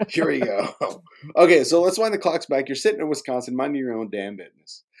 Here we go. Okay, so let's wind the clocks back. You're sitting in Wisconsin, minding your own damn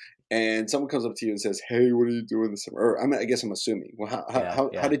business, and someone comes up to you and says, "Hey, what are you doing this summer?" Or I guess I'm assuming. Well, Yeah, how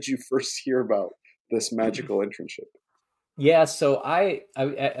yeah. did you first hear about this magical internship? Yeah, so at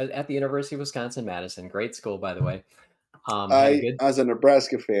the University of Wisconsin Madison, great school by the way. Had a I, good as a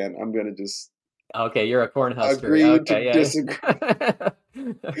Nebraska fan, I'm gonna just Okay, you're a Cornhusker. agree to Okay, disagree.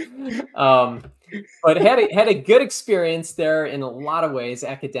 yeah. um, but had a good experience there in a lot of ways,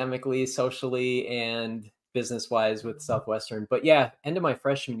 academically, socially, and business wise with Southwestern. But yeah, end of my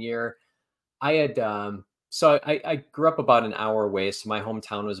freshman year, I had so I grew up about an hour away. So my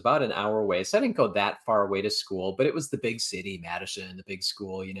hometown was about an hour away. So I didn't go that far away to school, but it was the big city, Madison, the big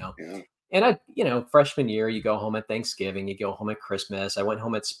school, you know. Yeah. And freshman year, you go home at Thanksgiving, you go home at Christmas. I went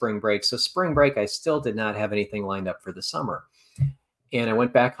home at spring break. So spring break, I still did not have anything lined up for the summer. And I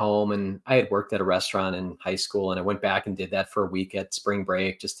went back home and I had worked at a restaurant in high school and I went back and did that for a week at spring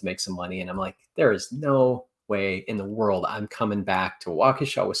break just to make some money. And I'm like, there is no way in the world I'm coming back to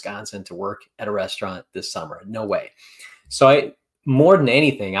Waukesha, Wisconsin to work at a restaurant this summer. No way. So more than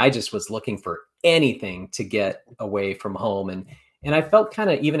anything, I just was looking for anything to get away from home. And I felt kind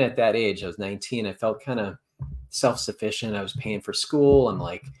of, even at that age, I was 19, I felt kind of self-sufficient. I was paying for school. I'm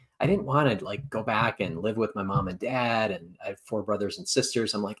like, I didn't want to like go back and live with my mom and dad. And I have 4 brothers and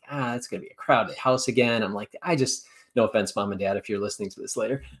sisters. I'm like, it's going to be a crowded house again. I'm like, no offense, mom and dad, if you're listening to this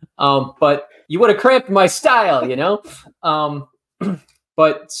later. But you would have cramped my style, you know?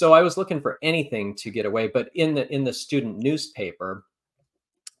 But so I was looking for anything to get away. But in the student newspaper,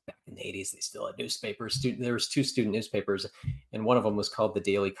 back in the 80s, they still had newspapers. There was 2 student newspapers, and one of them was called the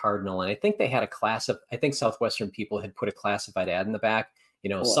Daily Cardinal. And I think they had I think Southwestern people had put a classified ad in the back,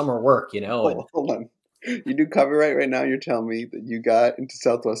 summer work, and Hold on. You do copyright right now. You're telling me that you got into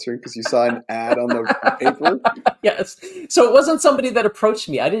Southwestern because you saw an ad on the paper? Yes. So it wasn't somebody that approached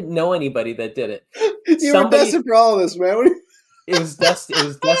me. I didn't know anybody that did it. You were destined for all of this, man. It was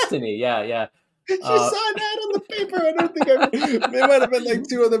destiny. Yeah, yeah. You saw an ad on the paper. I don't think there might have been like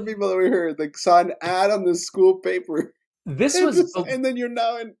 2 other people that we heard like saw an ad on the school paper. And then you're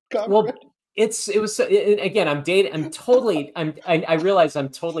now in copyright. Well, again, I realize I'm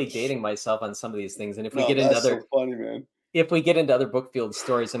totally dating myself on some of these things. And if we get into so funny, man. If we get into other Bookfield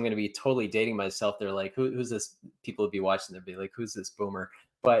stories, I'm going to be totally dating myself. They're like, who's this? People would be watching. They'd be like, who's this boomer?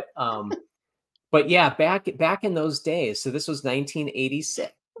 But yeah, back in those days. So this was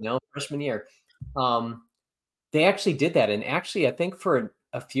 1986, freshman year. They actually did that. And actually, I think for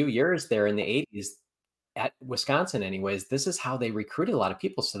a few years there in the 80s, at Wisconsin anyways, this is how they recruited a lot of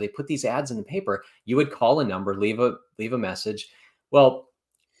people. So they put these ads in the paper. You would call a number, leave a message. Well,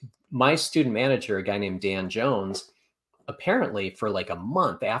 my student manager, a guy named Dan Jones, apparently for like a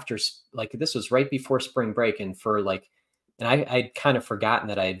month after, like this was right before spring break, and I'd kind of forgotten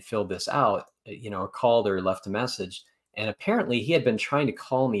that I had filled this out, or called or left a message. And apparently he had been trying to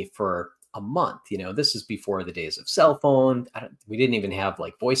call me for a month. This is before the days of cell phone. We didn't even have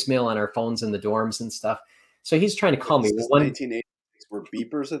like voicemail on our phones in the dorms and stuff. So he's trying to call me. 1986, were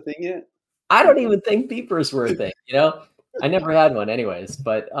beepers a thing yet? I don't even think beepers were a thing. I never had one anyways.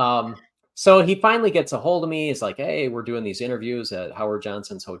 But so he finally gets a hold of me. He's like, hey, we're doing these interviews at Howard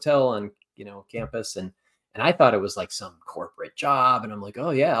Johnson's hotel on, campus. And I thought it was like some corporate job. And I'm like,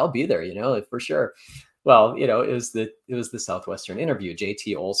 oh yeah, I'll be there, for sure. Well, it was the Southwestern interview.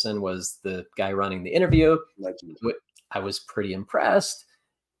 JT Olson was the guy running the interview. Legend. I was pretty impressed.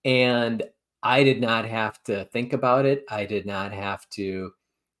 And I did not have to think about it. I did not have to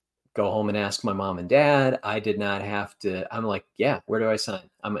go home and ask my mom and dad. I did not have to. I'm like, yeah, where do I sign?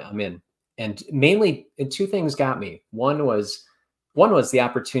 I'm in. And mainly, 2 things got me. One was one was the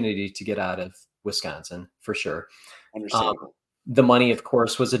opportunity to get out of Wisconsin for sure. Understandable. The money, of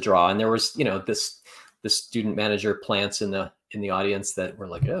course, was a draw, and there was, the student manager plants in the audience that were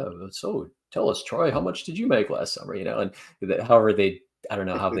like, "Oh, so tell us, Troy, how much did you make last summer?" And however I don't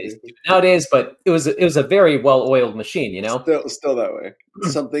know how they do it nowadays, but it was a very well-oiled machine, Still that way.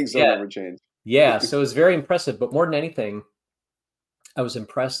 Some things don't ever change. Yeah, so it was very impressive. But more than anything, I was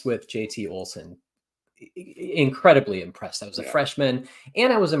impressed with JT Olson. Incredibly impressed. I was a freshman,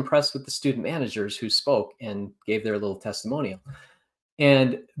 and I was impressed with the student managers who spoke and gave their little testimonial.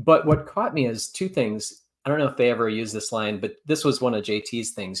 But what caught me is two things. I don't know if they ever used this line, but this was one of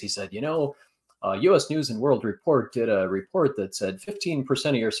JT's things. He said, U.S. News and World Report did a report that said 15%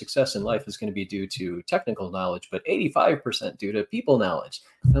 of your success in life is going to be due to technical knowledge, but 85% due to people knowledge.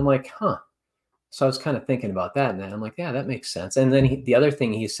 And I'm like, huh. So I was kind of thinking about that, and then I'm like, yeah, that makes sense. And then the other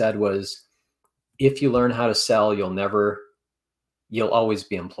thing he said was, if you learn how to sell, you'll always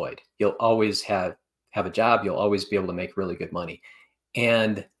be employed. You'll always have a job. You'll always be able to make really good money.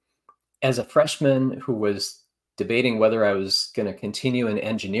 And as a freshman who was debating whether I was going to continue in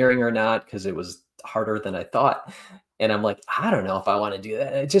engineering or not, because it was harder than I thought, and I'm like, I don't know if I want to do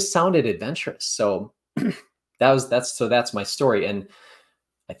that. It just sounded adventurous. So that's my story. And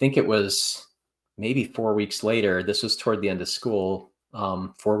I think it was maybe 4 weeks later. This was toward the end of school.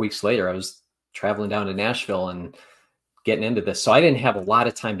 4 weeks later, I was traveling down to Nashville and getting into this. So I didn't have a lot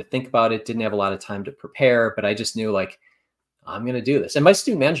of time to think about it, didn't have a lot of time to prepare, but I just knew, like, I'm going to do this. And my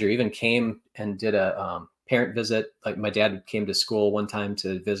student manager even came and did a parent visit. Like, my dad came to school one time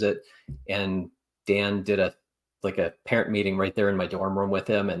to visit, and Dan did a parent meeting right there in my dorm room with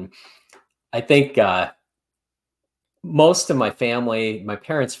him. And I think most of my family, my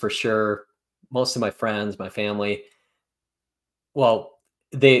parents for sure, most of my friends, my family, well,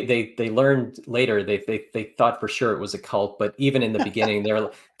 they learned later, they thought for sure it was a cult, but even in the beginning,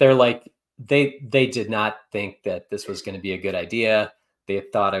 they're like, they did not think that this was going to be a good idea. They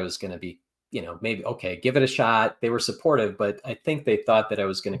thought I was going to be, maybe, okay, give it a shot. They were supportive, but I think they thought that I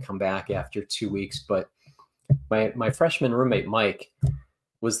was going to come back after 2 weeks. But my freshman roommate, Mike,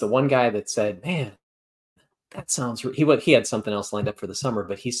 was the one guy that said, man, that sounds, he had something else lined up for the summer,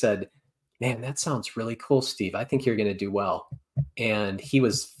 but he said, man, that sounds really cool, Steve. I think you're going to do well. And he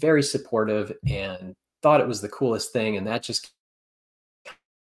was very supportive and thought it was the coolest thing. And that just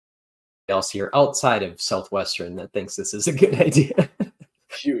else here outside of Southwestern that thinks this is a good idea.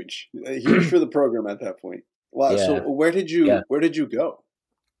 Huge for the program at that point. Wow. Yeah. So where did you go?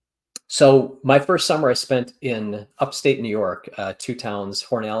 So my first summer I spent in upstate New York, 2 towns,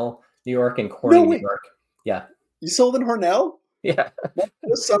 Hornell, New York, and Corning, New York. Yeah. You sold in Hornell? Yeah.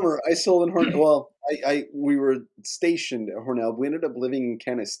 This summer I sold in Hornell. Well, we were stationed at Hornell. We ended up living in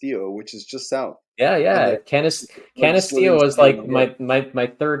Canisteo, which is just south. Yeah. Canisteo was like my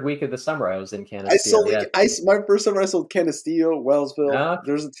third week of the summer. I was in Canisteo. My first summer I sold Canisteo, Wellsville.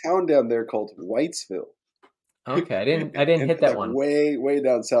 There's a town down there called Whitesville. Okay, I didn't hit that one. Way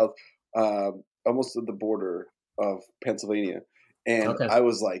down south, almost at the border of Pennsylvania. And I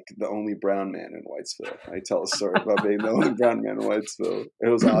was like the only brown man in Whitesville. I tell a story about being the only brown man in Whitesville. It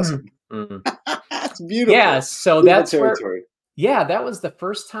was awesome. It's beautiful. Yeah, so that's territory. That was the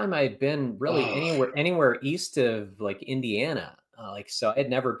first time I had been really anywhere east of like Indiana. So I had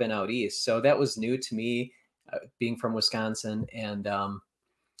never been out east. So that was new to me, being from Wisconsin. And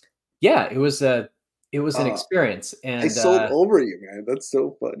it was an experience. And I sold over you, man. That's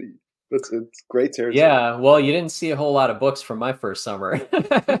so funny. It's great territory. Yeah, well, you didn't see a whole lot of books from my first summer.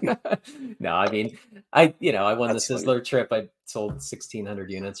 No, I mean, I won the Sizzler trip. I sold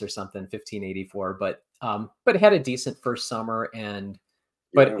 1,600 units or something, 1,584. But it had a decent first summer,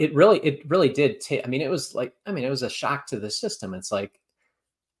 but it really did. It was a shock to the system. It's like,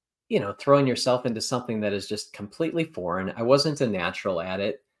 throwing yourself into something that is just completely foreign. I wasn't a natural at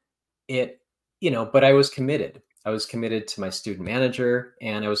it. But I was committed. I was committed to my student manager,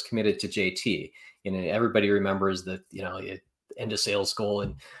 and I was committed to JT. Everybody remembers that, end of sales goal,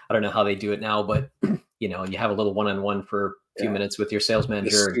 and I don't know how they do it now, but you have a little one-on-one for a few minutes with your sales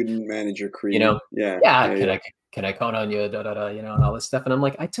manager. The student manager creed. Can I count on you? And all this stuff. And I'm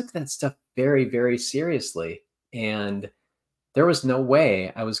like, I took that stuff very, very seriously, and there was no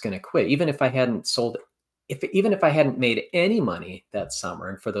way I was going to quit, even if I hadn't sold. Even if I hadn't made any money that summer.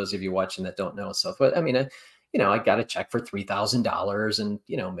 And for those of you watching that don't know, I got a check for $3,000 and,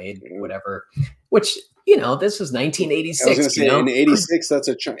 made Yeah. whatever, which, this was I was 1986, gonna say in '86, that's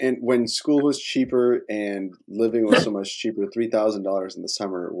and when school was cheaper and living was so much cheaper, $3,000 in the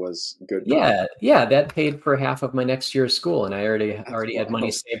summer was good money. Yeah, yeah, that paid for half of my next year's school, and I already That's already had money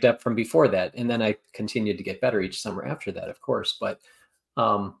wild. saved up from before that, and then I continued to get better each summer after that, of course.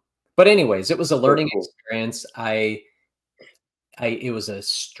 Um, but anyways, it was a So learning cool. experience. It was a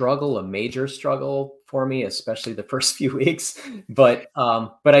struggle, a major struggle for me, especially the first few weeks. But I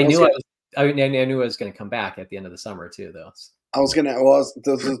I was knew gonna I knew I was going to come back at the end of the summer too, though. I was gonna. Well,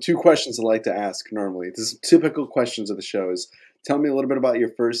 those are the two questions I like to ask normally. This is typical questions of the show. Is tell me a little bit about your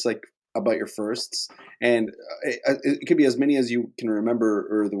first, like about your firsts, and it could be as many as you can remember,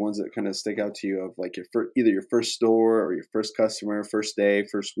 or the ones that kind of stick out to you of like your either your first store or your first customer, first day,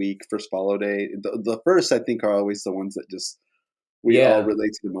 first week, first follow day. The first I think are always the ones that just we all Yeah,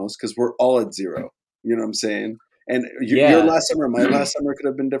 relate to the most because we're all at zero. You know what I'm saying? And your yeah. last summer, my last summer could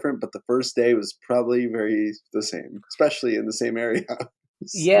have been different, but the first day was probably very the same, especially in the same area.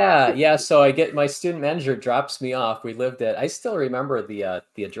 Yeah, yeah. So I get my student manager drops me off. I still remember the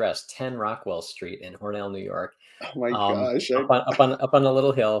address, 10 Rockwell Street in Hornell, New York. Oh my gosh! Up on a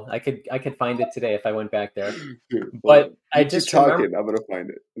little hill. I could find it today if I went back there. Here, hold But on. I You keep just remember talking. I'm gonna find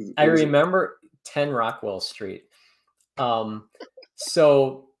it. I What is it? remember 10 Rockwell Street. Um,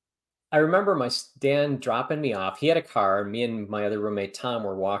 so I remember my Dan dropping me off. He had a car. Me and my other roommate Tom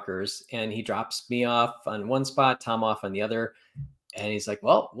were walkers, and he drops me off on one spot, Tom off on the other. And he's like,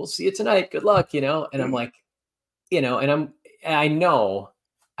 "Well, we'll see you tonight. Good luck," And I'm like, I know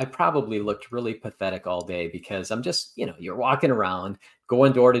I probably looked really pathetic all day because I'm just, you're walking around,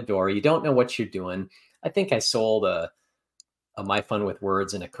 going door to door. You don't know what you're doing. I think I sold a My Fun with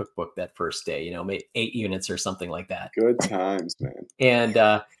Words and a cookbook that first day, maybe 8 units or something like that. Good times, man. And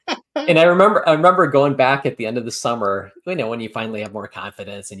I remember going back at the end of the summer, when you finally have more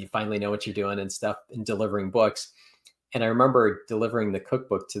confidence and you finally know what you're doing and stuff and delivering books. And I remember delivering the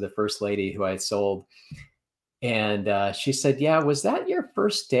cookbook to the first lady who I had sold. And she said, "Yeah, was that your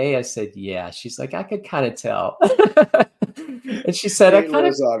first day?" I said, "Yeah." She's like, "I could kind of tell." and she said, "I It kind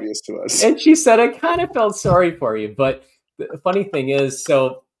of," was obvious to us. and she said, "I kind of felt sorry for you." But the funny thing is,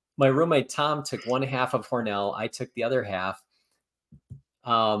 so my roommate Tom took one half of Hornell. I took the other half.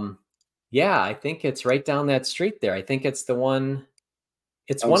 Um, yeah, I think it's right down that street there. I think it's the one.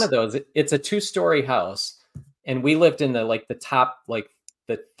 It's I'm one of those. It's a 2-story house, and we lived in the top,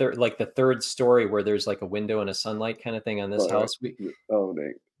 the third story where there's like a window and a sunlight kind of thing on this sorry. house. We Oh,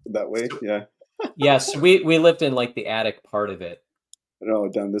 dang. That way? so, Yeah. yes, we lived in like the attic part of it, No,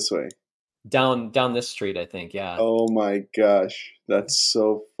 down this way. down this street, I think. Yeah. Oh my gosh, that's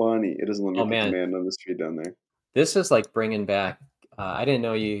so funny. It doesn't let me Oh put the man, man on the street down there. this is like bringing back. I didn't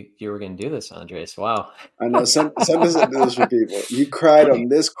know you were going to do this, Andres. Wow. I know. Send us this for people. You cried on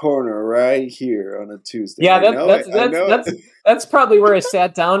this corner right here on a Tuesday. Yeah, I know it. I that's know that's it. that's probably where I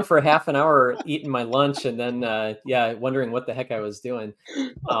sat down for half an hour eating my lunch and then yeah, wondering what the heck I was doing.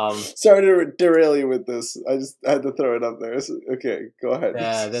 Um, Sorry to derail you with this. I just had to throw it up there. Okay, go ahead.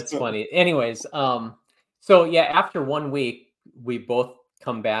 yeah, that's funny. Anyways, so yeah, after 1 week, we both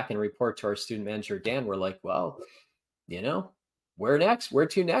come back and report to our student manager Dan. We're like, well, you know, where next? Where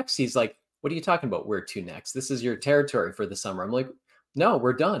to next? He's like, what are you talking about? Where to next? This is your territory for the summer. I'm like, no,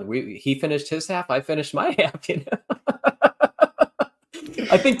 we're done. He finished his half. I finished my half.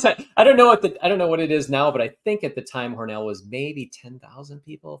 I think I don't know what it is now, but I think at the time Hornell was maybe 10,000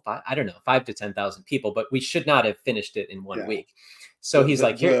 people. I don't know, 5 to 10,000 people, but we should not have finished it in one Yeah. week. So he's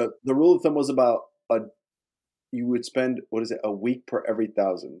like, here. The rule of thumb was about you would spend what is it, a week per every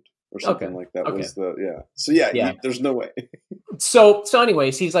 1,000 or something Okay, like that okay, was the yeah. So yeah, yeah. there's no way. So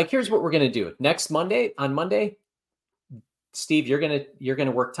anyways, he's like, here's what we're gonna do next Monday. On Monday, Steve, you're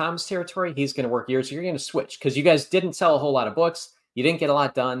gonna work Tom's territory. He's gonna work yours. You're gonna switch because you guys didn't sell a whole lot of books. You didn't get a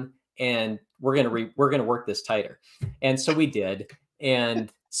lot done, and we're gonna work this tighter. And so we did.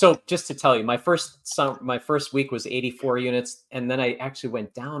 And so just to tell you, my first week was 84 units, and then I actually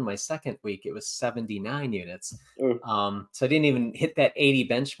went down. My second week it was 79 units. So I didn't even hit that 80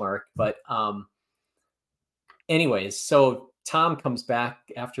 benchmark. But anyways, so Tom comes back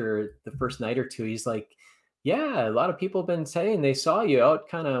after the first night or two. He's like, yeah, a lot of people have been saying they saw you out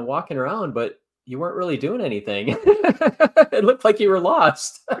kind of walking around, but you weren't really doing anything. It looked like you were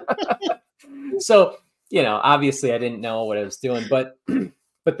lost. So, obviously I didn't know what I was doing, but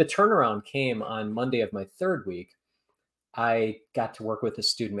the turnaround came on Monday of my third week. I got to work with a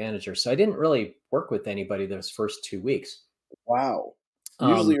student manager. So I didn't really work with anybody those first 2 weeks. Wow.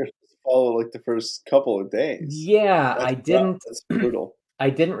 Usually Um, you're supposed to follow like the first couple of days. yeah, That's I rough. didn't That's brutal. I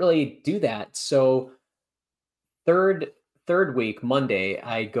didn't really do that. So third third week, Monday,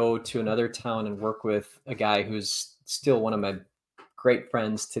 I go to another town and work with a guy who's still one of my great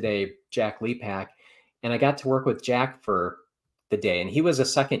friends today, Jack Leapak. And I got to work with Jack for the day. And he was a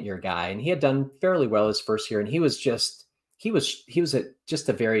second year guy and he had done fairly well his first year. And he was just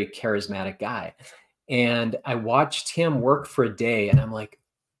a very charismatic guy. And I watched him work for a day and I'm like,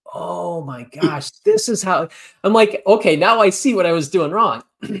 oh my gosh, this is how I'm like, okay, now I see what I was doing wrong.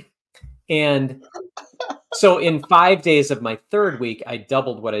 And so in 5 days of my third week, I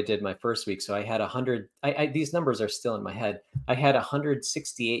doubled what I did my first week. So I had 100. These numbers are still in my head. I had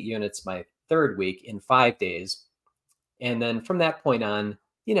 168 units my third week in 5 days. And then from that point on,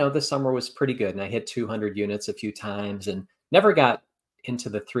 the summer was pretty good. And I hit 200 units a few times and never got into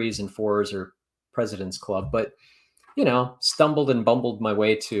the 3s and 4s or President's Club, but, stumbled and bumbled my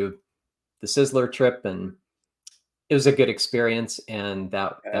way to the Sizzler trip. And it was a good experience. And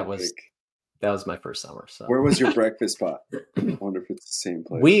that was my first summer. So where was your breakfast spot? I wonder if it's the same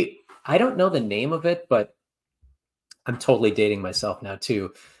place. I don't know the name of it, but I'm totally dating myself now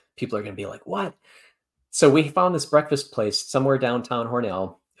too. People are going to be like, what? So we found this breakfast place somewhere downtown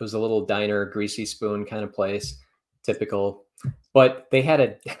Hornell. It was a little diner, greasy spoon kind of place, typical, but they had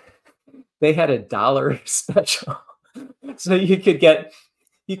a $1 special. So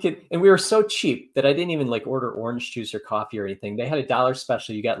and we were so cheap that I didn't even like order orange juice or coffee or anything. They had a $1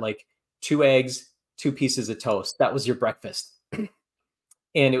 special. You got like 2 eggs, 2 pieces of toast. That was your breakfast. And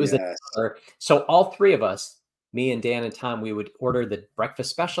it was Yes. so all three of us, me and Dan and Tom, we would order the breakfast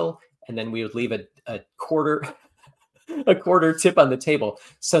special and then we would leave a quarter tip on the table.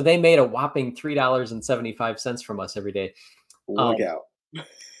 So they made a whopping $3.75 from us every day. Look out.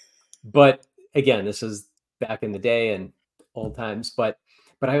 But again, this is back in the day and old times, but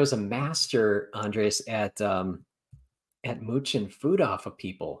I was a master, Andres, at mooching food off of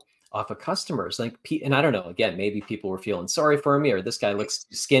people, off of customers. And I don't know, again, maybe people were feeling sorry for me or this guy looks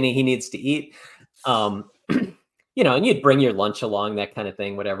skinny, he needs to eat. And you'd bring your lunch along, that kind of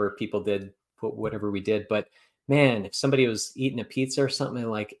thing, whatever people did, whatever we did. But man, if somebody was eating a pizza or something,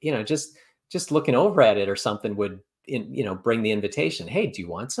 like, just looking over at it or something would, bring the invitation. Hey, do you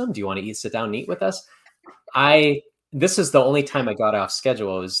want some? Do you want to sit down and eat with us? This is the only time I got off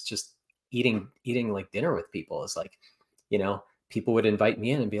schedule. It was just eating like dinner with people. It's like, people would invite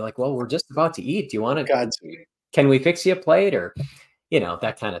me in and be like, well, we're just about to eat. Do you want to, can we fix you a plate or,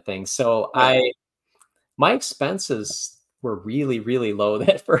 that kind of thing. So my expenses were really, really low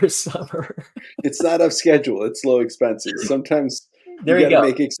that first summer. It's not off schedule. It's low expenses. Sometimes you got to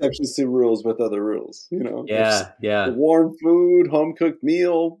make exceptions to rules with other rules. Yeah. Warm food, home cooked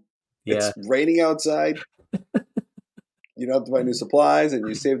meal. Yeah. It's raining outside. You don't have to buy new supplies, and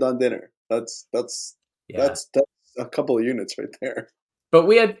you saved on dinner. That's a couple of units right there. But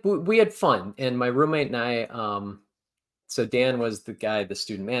we had fun, and my roommate and I. So Dan was the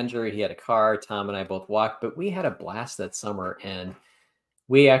student manager. He had a car. Tom and I both walked, but we had a blast that summer, and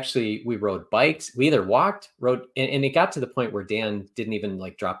we rode bikes. We either walked, rode, and it got to the point where Dan didn't even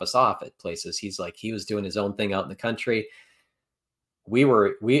like drop us off at places. He was doing his own thing out in the country.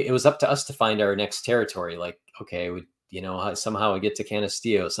 It was up to us to find our next territory. Like, okay, somehow I get to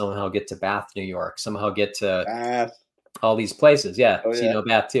Canastillo, somehow get to Bath, New York, somehow get to Bath. All these places. Yeah. Oh, yeah. So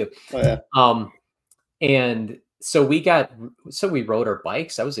Bath too. Oh, yeah. And so we rode our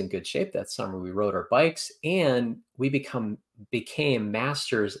bikes. I was in good shape that summer. We rode our bikes and we became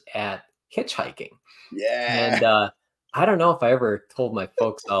masters at hitchhiking. Yeah. And I don't know if I ever told my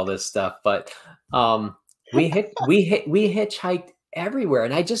folks all this stuff, but we hitchhiked everywhere,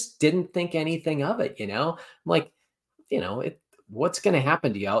 and I just didn't think anything of it. I'm like, what's going to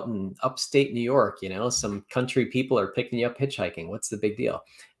happen to you out in upstate New York? Some country people are picking you up hitchhiking. What's the big deal?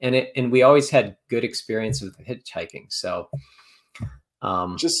 And we always had good experience with hitchhiking. So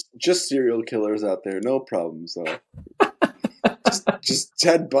just serial killers out there, no problems though. just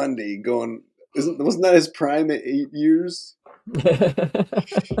Ted Bundy going. Wasn't that his prime at 8 years?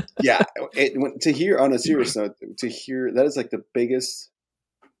 Yeah. To hear, on a serious note, that is like the biggest.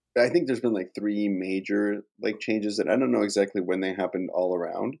 I think there's been like 3 major like changes that I don't know exactly when they happened all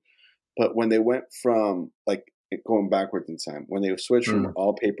around, but when they went from like going backwards in time, when they switched from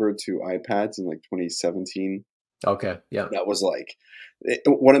all paper to iPads in like 2017. Okay. Yeah. That was like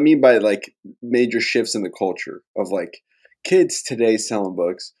what I mean by like major shifts in the culture of like kids today selling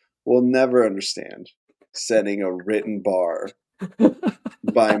books will never understand setting a written bar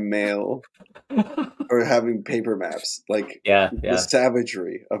by mail or having paper maps, like the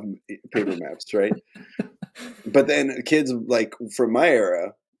savagery of paper maps, right? But then kids like from my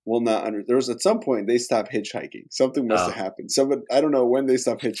era will not there was at some point they stopped hitchhiking. Something must have happened. I don't know when they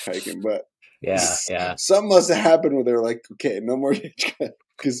stopped hitchhiking, but Yeah. Something must have happened where they're like, okay, no more hitchhike.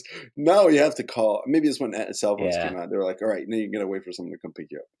 Because now you have to call. Maybe it's when cell phones came Yeah. out. They were like, all right, now you gotta wait for someone to come pick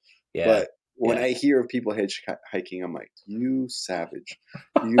you up. Yeah. But when I hear of people hitchhiking, I'm like, you savage,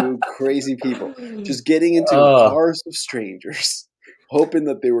 you crazy people, just getting into Oh, cars of strangers, hoping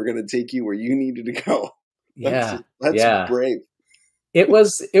that they were gonna take you where you needed to go. yeah. That's Yeah. brave. It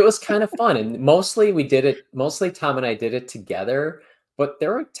was kind of fun, and mostly Tom and I did it together, but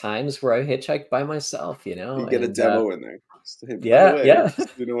there were times where I hitchhiked by myself, You get a and demo in there. Just, hey, by the yeah, way, yeah, just so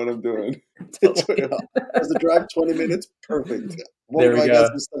you know what I'm doing. totally. Does the drive 20 minutes? Perfect. There we I got go.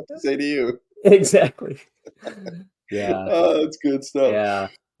 some stuff to say to you. Exactly. Yeah, Oh, that's good stuff. yeah.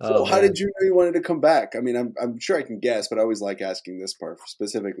 Oh So, how man. did you know you wanted to come back? I mean, I'm sure I can guess, but I always like asking this part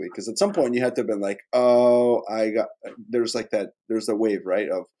specifically because at some point you had to have been like, oh, there's like that, there's a wave, right?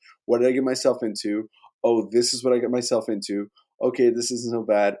 Of what did I get myself into? Oh, this is what I got myself into. Okay, this isn't so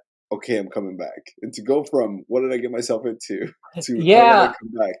bad. Okay, I'm coming back. And to go from what did I get myself into to how did I Yeah,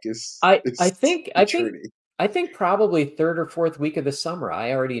 come back is I is think a I think journey. I think probably third or fourth week of the summer,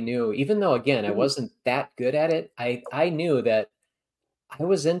 I already knew, even though again I Ooh, wasn't that good at it, I knew that I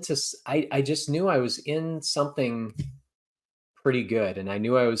was into I just knew I was in something pretty good, and I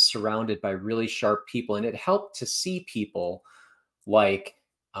knew I was surrounded by really sharp people, and it helped to see people like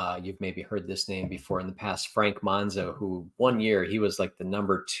you've maybe heard this name before in the past, Frank Monzo, who one year he was like the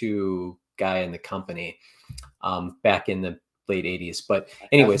number 2 guy in the company back in the late 80s. But I have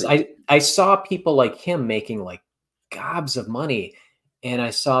anyways, heard I saw people like him making like gobs of money, and I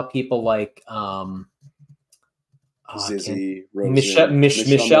saw people like I can't Zizzy, Rosen, Michelle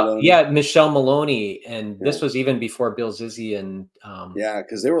Michelle, Maloney. yeah, Michelle Maloney, and Yeah. this was even before Bill Zizzy and Yeah,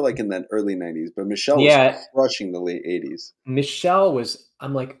 because they were like in that early '90s, but Michelle was yeah, crushing the late '80s. Michelle was.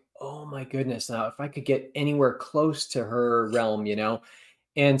 I'm like, oh my goodness! Now, if I could get anywhere close to her realm,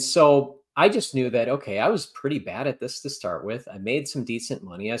 and so I just knew that okay, I was pretty bad at this to start with. I made some decent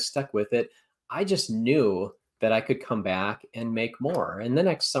money. I stuck with it. I just knew that I could come back and make more. And the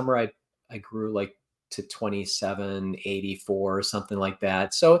next summer, I grew like to 2784 or something like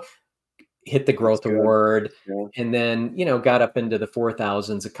that. So hit the That's growth good. award, Yeah, and then got up into the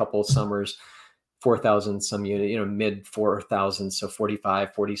 4000s a couple of summers, 4000 some unit, mid 4000s, so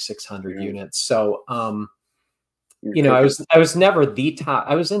 45, 4600 yeah. units. So You're I cooking. was never the top.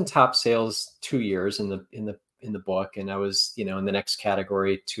 I was in top sales 2 years in the book, and I was in the next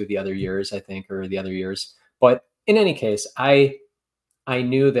category 2 the other years, I think, or the other years. But in any case, I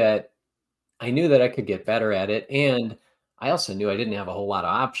knew that I could get better at it, and I also knew I didn't have a whole lot of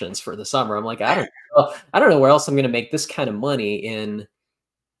options for the summer. I'm like, I don't know where else I'm going to make this kind of money in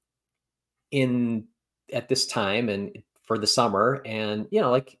at this time and for the summer. And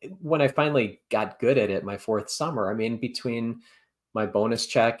like when I finally got good at it my fourth summer, I mean, between my bonus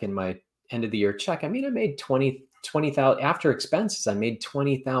check and my end of the year check, I mean, I made 20,000 after expenses. I made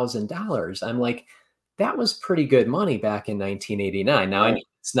 $20,000. I'm like, that was pretty good money back in 1989. Now I know Right.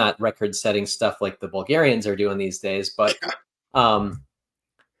 it's not record setting stuff like the Bulgarians are doing these days, but um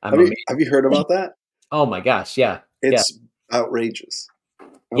I'm amazed. Have you heard about that? Oh my gosh, yeah. Yeah. It's outrageous.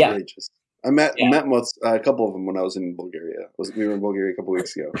 Yeah. Outrageous. I met Yeah. most a couple of them when I was in Bulgaria. We were in Bulgaria a couple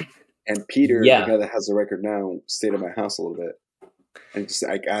weeks ago, and Peter, the Yeah. guy that has the record now, stayed at my house a little bit, and just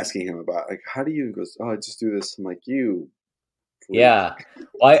like asking him about like how do you? He goes, oh, I just do this. I'm like, you freak. Yeah.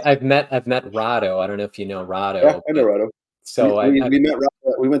 Well, I've met Rado. I don't know if you know Yeah, Rado, I know but Rado. so We met.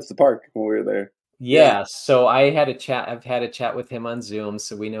 We went to the park when we were there. Yeah, yeah, so I've had a chat with him on Zoom,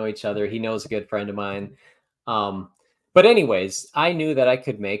 so we know each other. He knows a good friend of mine. Um, but anyways, I knew that I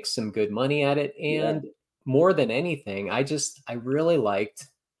could make some good money at it, yeah. and more than anything, I really liked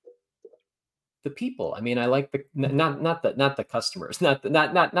the people. I mean, I like not the customers, not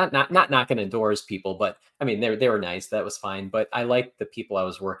knocking on doors people, but I mean they were nice. That was fine. But I liked the people I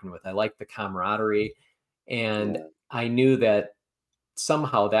was working with. I liked the camaraderie, and Yeah. I knew that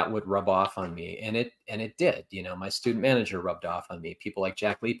somehow that would rub off on me, and it did. My student manager rubbed off on me. People like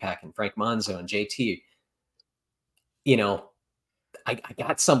Jack Lepak and Frank Monzo and JT. You know, I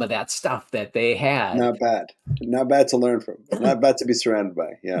got some of that stuff that they had. Not bad. Not bad to learn from. Not bad to be surrounded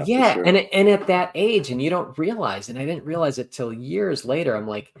by. Yeah, for Yeah, sure. and at that age, and you don't realize, and I didn't realize it till years later. I'm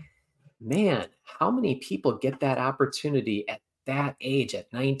like, man, how many people get that opportunity at that age,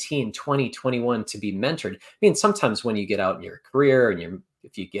 at 19, 20, 21, to be mentored? I mean, sometimes when you get out in your career and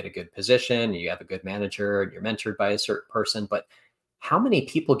if you get a good position, you have a good manager and you're mentored by a certain person, but how many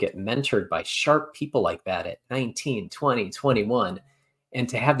people get mentored by sharp people like that at 19, 20, 21, and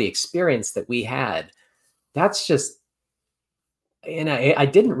to have the experience that we had? That's just, and I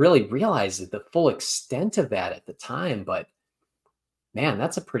didn't really realize the full extent of that at the time, but Man,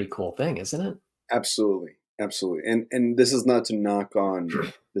 that's a pretty cool thing, isn't it? Absolutely, absolutely. And this is not to knock on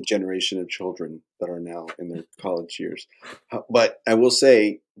the generation of children that are now in their college years, but I will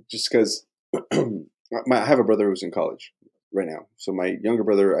say, just because I have a brother who's in college right now. So my younger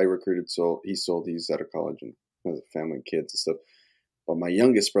brother I recruited, so he's out of college and has a family and kids and stuff. But my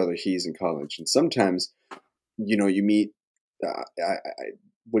youngest brother, he's in college, and sometimes, you meet.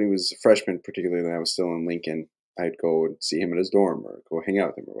 When he was a freshman, particularly when I was still in Lincoln, I'd go and see him in his dorm or go hang out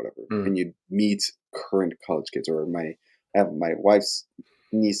with him or whatever. Mm. And you'd meet current college kids, or I have my wife's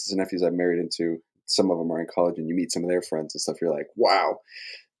nieces and nephews I've married into. Some of them are in college, and you meet some of their friends and stuff. You're like, wow,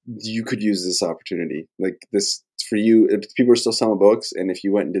 you could use this opportunity. Like this for you. If people are still selling books, and if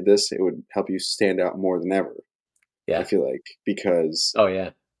you went and did this, it would help you stand out more than ever. I Yeah. feel like Oh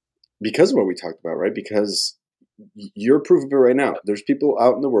yeah. because of what we talked about, right? Because you're proof of it right now. There's people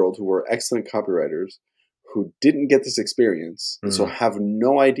out in the world who are excellent copywriters who didn't get this experience and so Mm. have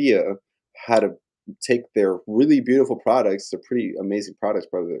no idea how to take their really beautiful products, they're pretty amazing products,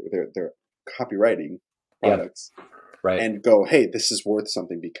 probably their copywriting Yeah. products, Right. and go, hey, this is worth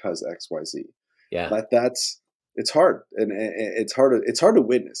something because XYZ. Yeah. But it's hard, and it's hard to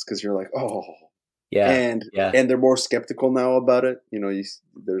witness because you're like, oh, Yeah. and Yeah. and they're more skeptical now about it.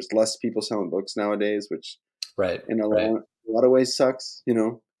 There's less people selling books nowadays, which Right. in a Right. lot of ways sucks.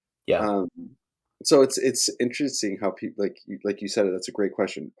 Yeah. Um, so it's interesting how people like you said, that's a great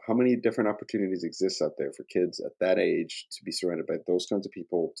question. How many different opportunities exist out there for kids at that age to be surrounded by those kinds of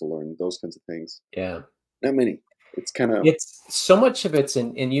people to learn those kinds of things? Yeah. Not many. It's kind of It's so much of it's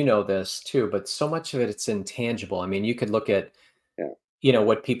in, and you know this too, but so much of it's intangible. I mean, you could look at, yeah,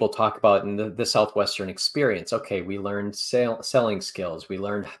 what people talk about in the Southwestern experience. Okay, we learned selling skills, we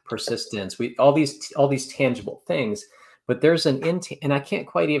learned persistence, we all these tangible things, but there's and I can't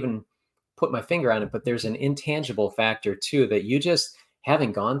quite even put my finger on it, but there's an intangible factor too that you just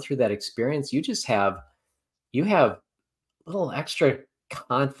having gone through that experience, you have a little extra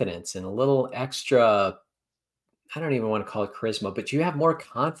confidence and a little extra, I don't even want to call it charisma, but you have more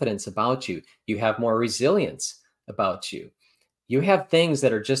confidence about you. You have more resilience about you. You have things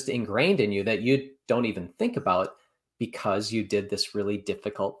that are just ingrained in you that you don't even think about because you did this really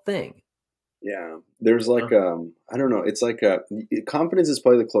difficult thing. yeah. There's You know? like I don't know. It's like confidence is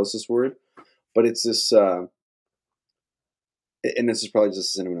probably the closest word, but it's this. And this is probably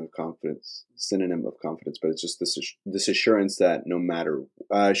just a synonym of confidence, but it's just this assurance that no matter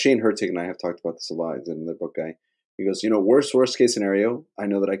Shane Hertig and I have talked about this a lot. He's another book guy. He goes, worst case scenario, I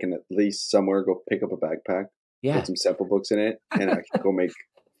know that I can at least somewhere go pick up a backpack, put Yeah. some sample books in it, and I can go make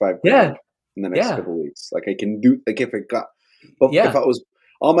 5 grand Yeah. in the next Yeah. couple of weeks. Like I can do, like if it got, but if Yeah. I was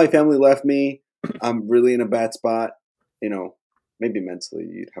all my family left me, I'm really in a bad spot. You know, maybe mentally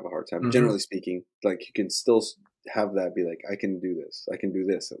you'd have a hard time. But Hmm. generally speaking, like you can still have that be like, I can do this. I can do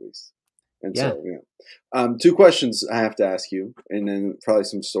this at least. And Yeah. so, two questions I have to ask you, and then probably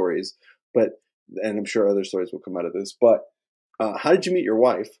some stories. And I'm sure other stories will come out of this. But how did you meet your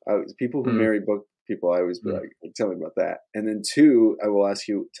wife? People who Mm, marry book people, I always be mm. like, tell me about that. And then two, I will ask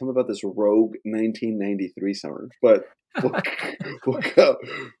you, tell me about this rogue 1993 summer. But we'll, we'll go,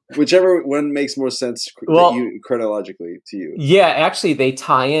 whichever one makes more sense that Well, you chronologically to you. yeah, actually they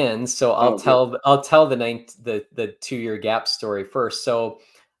tie in. So I'll Oh, good. tell I'll tell the 2-year gap story first. So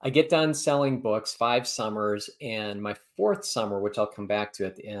I get done selling books 5 summers, and my 4th summer, which I'll come back to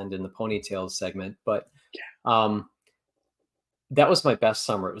at the end in the ponytails segment, but um that was my best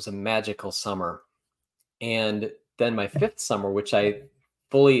summer. It was a magical summer. And then my 5th summer, which I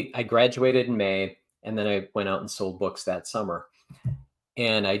graduated in May, and then I went out and sold books that summer.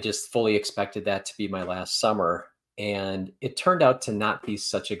 And I just fully expected that to be my last summer, and it turned out to not be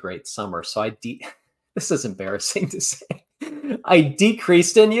such a great summer. So this is embarrassing to say. I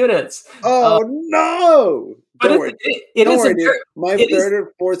decreased in units. Uh, Oh no! but Don't worry. it Don't is worry, dude. My it is third and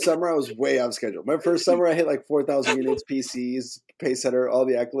fourth summer, I was way off schedule. My first summer, I hit like 4,000 units, PCs, pace setter, all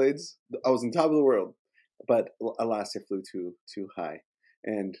the accolades. I was on top of the world, but alas, I flew too high,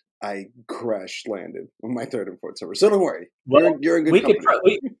 and I crash landed on my third and fourth summer. So don't worry, well, you're in good we could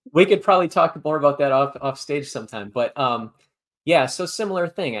company. we could probably talk more about that off stage sometime. But yeah, so similar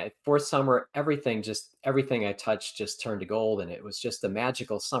thing. 4th summer, everything I touched just turned to gold, and it was just a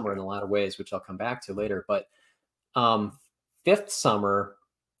magical summer in a lot of ways, which I'll come back to later. But um, 5th summer,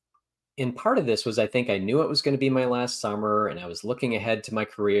 in part of this was I think I knew it was going to be my last summer, and I was looking ahead to my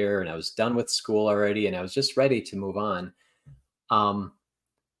career, and I was done with school already, and I was just ready to move on. Um,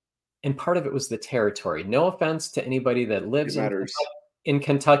 and part of it was the territory. No offense to anybody that It lives matters. in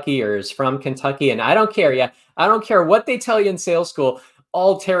Kentucky or is from Kentucky, and I don't care. Yeah, I don't care what they tell you in sales school.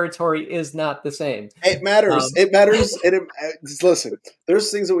 all territory is not the same. It matters. It matters. Just listen,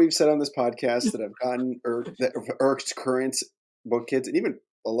 there's things that we've said on this podcast that have gotten that have irked current book kids and even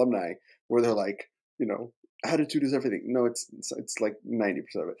alumni, where they're like, attitude is everything. No, it's like 90%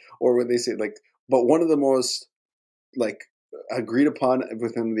 of it. Or when they say like, but one of the most like agreed upon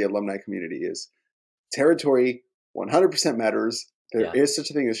within the alumni community is territory 100% matters. There is such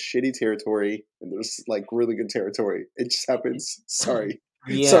a thing as shitty territory, and there's like really good territory. It just happens. Sorry,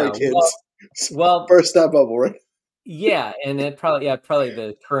 sorry, kids. Well, burst that bubble, right? Yeah, and it probably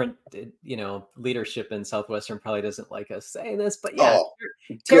the current leadership in Southwestern probably doesn't like us saying this, but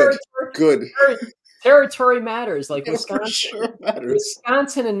territory matters. Like Wisconsin,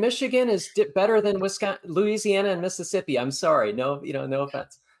 Wisconsin and Michigan is better than Louisiana and Mississippi. I'm sorry, no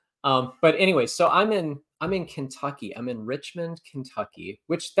offense. But anyway, so I'm in Kentucky. I'm in Richmond, Kentucky,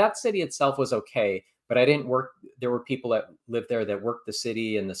 which that city itself was okay, but I didn't work. There were people that lived there that worked the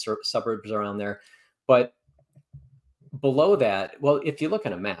city and the suburbs around there. But below that, well, if you look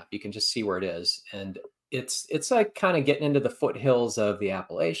on a map, you can just see where it is. And it's like kind of getting into the foothills of the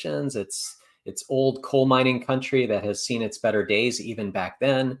Appalachians. It's old coal mining country that has seen its better days even back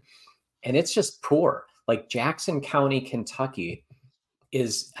then. And it's just poor. Like Jackson County, Kentucky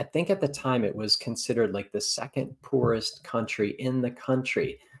is, I think at the time it was considered like the second poorest country in the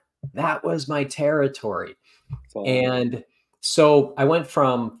country. That was my territory. Wow. And so I went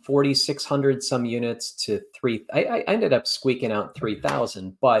from 4,600 some units to I ended up squeaking out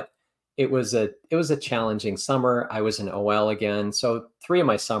 3,000, but it was a challenging summer. I was in OL again. So 3 of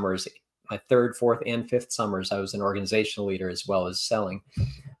my summers, my 3rd, 4th, and 5th summers, I was an organizational leader as well as selling.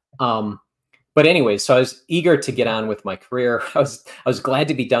 But anyway, so I was eager to get on with my career. I was glad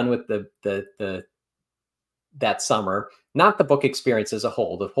to be done with that summer. Not the book experience as a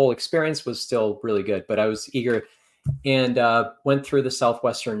whole. The whole experience was still really good, but I was eager and went through the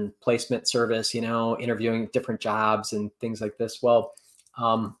Southwestern Placement Service, interviewing different jobs and things like this. Well,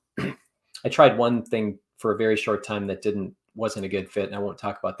 I tried one thing for a very short time that wasn't a good fit, and I won't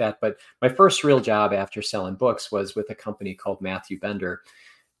talk about that. But my first real job after selling books was with a company called Matthew Bender.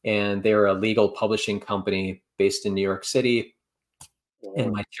 And they were a legal publishing company based in New York City.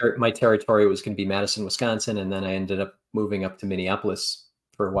 And my territory was going to be Madison, Wisconsin. And then I ended up moving up to Minneapolis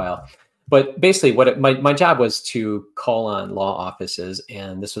for a while. But basically my job was to call on law offices.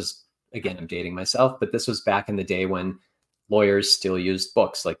 And this was, again, I'm dating myself, but this was back in the day when lawyers still used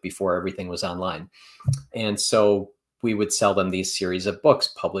books, like before everything was online. And so we would sell them these series of books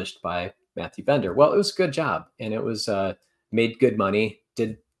published by Matthew Bender. Well, it was a good job, and it was made good money,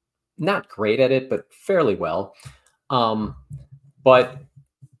 did not great at it, but fairly well. But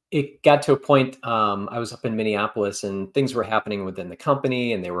it got to a point, I was up in Minneapolis and things were happening within the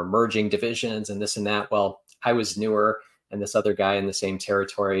company and they were merging divisions and this and that. Well, I was newer, and this other guy in the same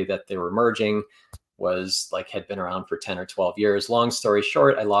territory that they were merging had been around for 10 or 12 years. Long story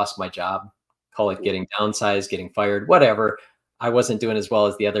short, I lost my job. Call it getting downsized, getting fired, whatever. I wasn't doing as well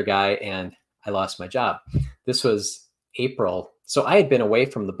as the other guy and I lost my job. This was April. So I had been away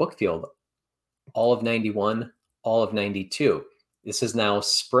from the book field all of 91, all of 92. This is now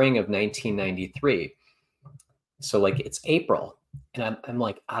spring of 1993. So it's April and I'm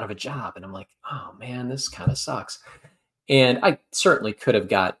like out of a job and I'm like, oh man, this kind of sucks. And I certainly could have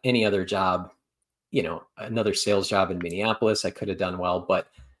got any other job, another sales job in Minneapolis. I could have done well, but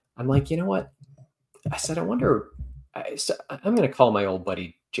I'm like, you know what? I said, I'm going to call my old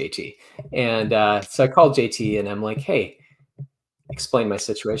buddy JT. And so I called JT and I'm like, hey, explain my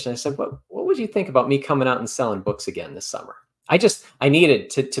situation. I said, what would you think about me coming out and selling books again this summer? I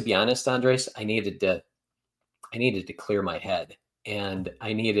needed to be honest, Andres, I needed to clear my head. And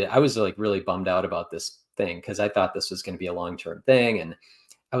I was really bummed out about this thing because I thought this was going to be a long-term thing. And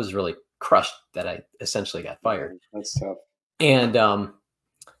I was really crushed that I essentially got fired. That's tough. And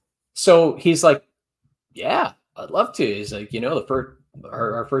so he's like, yeah, I'd love to. He's like,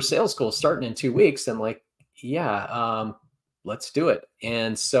 our first sales school is starting in 2 weeks. I'm like, yeah, let's do it.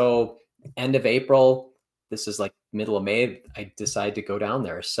 And so end of April, this is like middle of May, I decide to go down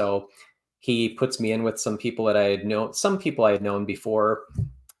there. So he puts me in with some people that I had known before,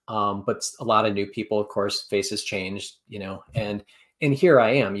 but a lot of new people, of course, faces changed, and here I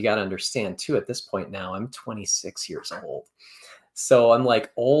am. You got to understand too, at this point now, I'm 26 years old. So I'm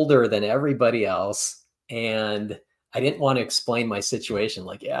like older than everybody else. And I didn't want to explain my situation.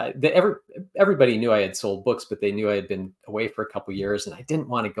 Everybody knew I had sold books, but they knew I had been away for a couple of years and I didn't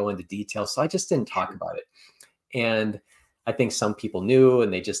want to go into detail. So I just didn't talk about it. And I think some people knew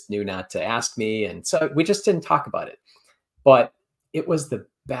and they just knew not to ask me. And so we just didn't talk about it, but it was the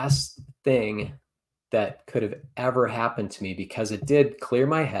best thing that could have ever happened to me, because it did clear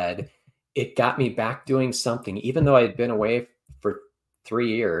my head. It got me back doing something, even though I had been away for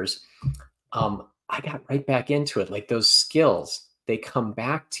 3 years. I got right back into it. Like those skills, they come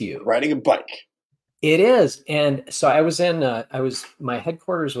back to you. Riding a bike. It is. And so my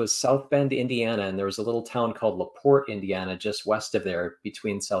headquarters was South Bend, Indiana, and there was a little town called LaPorte, Indiana, just west of there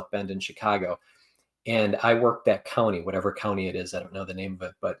between South Bend and Chicago. And I worked that county, whatever county it is. I don't know the name of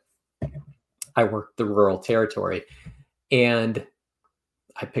it, but I worked the rural territory. And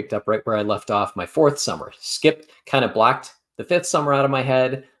I picked up right where I left off my 4th summer, kind of blocked the 5th summer out of my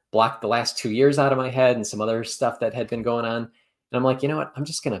head, blocked the last 2 years out of my head and some other stuff that had been going on. And I'm like, you know what? I'm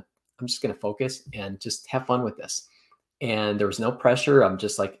just going to focus and just have fun with this. And there was no pressure. I'm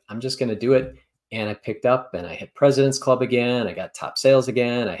just going to do it. And I picked up and I had President's Club again. I got top sales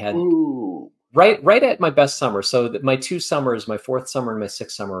again. I had right at my best summer. So my 2 summers, my 4th summer and my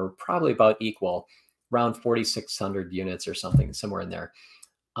 6th summer, were probably about equal, around 4,600 units or something, somewhere in there.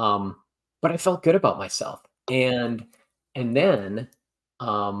 But I felt good about myself. And then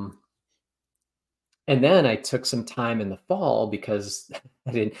I took some time in the fall because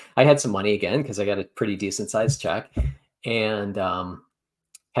I had some money again, because I got a pretty decent sized check, and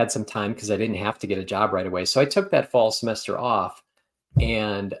had some time because I didn't have to get a job right away. So I took that fall semester off,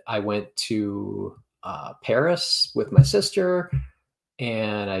 and I went to Paris with my sister,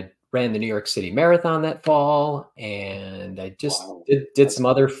 and I ran the New York City Marathon that fall, and I just did some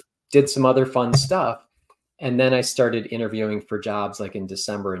other fun stuff. And then I started interviewing for jobs like in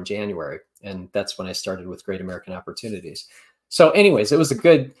December and January. And that's when I started with Great American Opportunities. So anyways, it was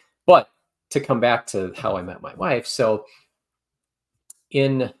but to come back to how I met my wife. So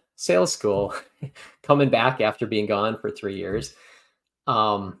in sales school, coming back after being gone for 3 years,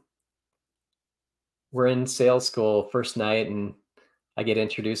 we're in sales school first night, and I get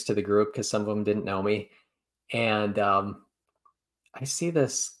introduced to the group because some of them didn't know me. And I see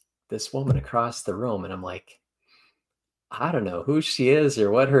this woman across the room, and I'm like, I don't know who she is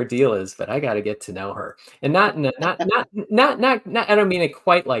or what her deal is, but I got to get to know her. And not, I don't mean it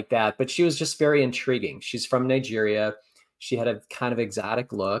quite like that, but she was just very intriguing. She's from Nigeria. She had a kind of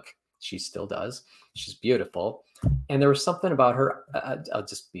exotic look. She still does. She's beautiful. And there was something about her. I'll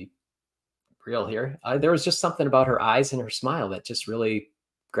just be real here. There was just something about her eyes and her smile that just really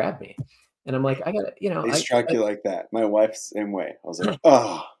grabbed me. And I'm like, I got to, They struck you like that. My wife's the same way. I was like,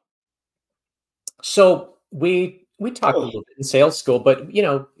 oh. So we talked a little bit in sales school, but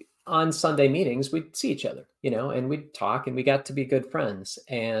on Sunday meetings, we'd see each other, and we'd talk, and we got to be good friends.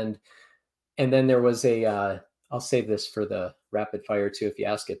 And then there was I'll save this for the rapid fire too, if you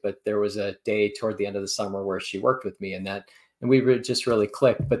ask it, but there was a day toward the end of the summer where she worked with me, and we just really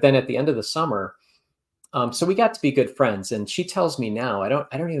clicked. But then at the end of the summer, so we got to be good friends. And she tells me now, I don't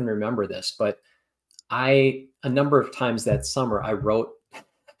even remember this, but a number of times that summer, I wrote,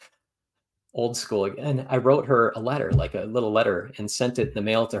 old school again, I wrote her a letter, like a little letter, and sent it in the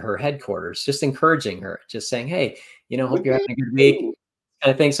mail to her headquarters, just encouraging her, just saying, hey, hope you're having a good week,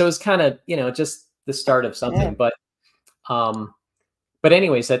 kind of thing. So it was kind of, just the start of something. Yeah. But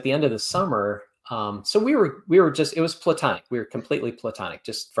anyways, at the end of the summer, so we were just, it was platonic. We were completely platonic,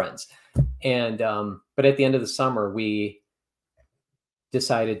 just friends. And, but at the end of the summer, we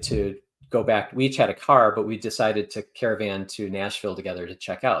decided to go back. We each had a car, but we decided to caravan to Nashville together to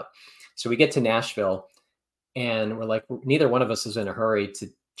check out. So we get to Nashville, and we're like, neither one of us is in a hurry to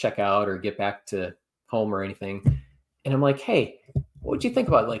check out or get back to home or anything. And I'm like, hey, what would you think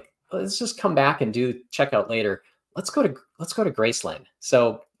about, like, let's just come back and do checkout later. Let's go to Graceland.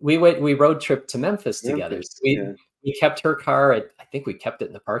 So we road trip to Memphis together. So we kept her car. I think we kept it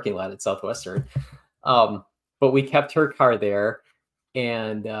in the parking lot at Southwestern. But we kept her car there,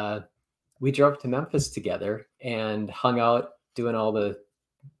 and we drove to Memphis together and hung out doing all the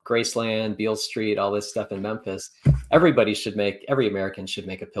Graceland, Beale Street, all this stuff in Memphis. Every American should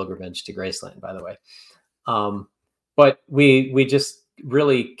make a pilgrimage to Graceland, by the way. But we just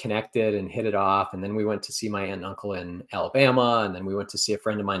really connected and hit it off. And then we went to see my aunt and uncle in Alabama. And then we went to see a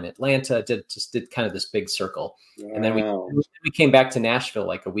friend of mine in Atlanta, did kind of this big circle. Wow. And then we came back to Nashville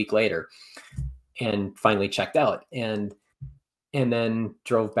like a week later and finally checked out, and then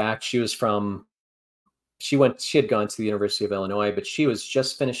drove back. She had gone to the University of Illinois, but she was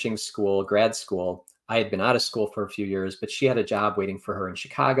just finishing school, grad school. I had been out of school for a few years, but she had a job waiting for her in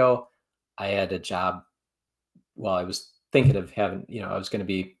Chicago. I had a job, well, I was thinking of having, I was going to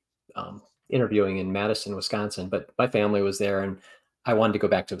be interviewing in Madison, Wisconsin, but my family was there, and I wanted to go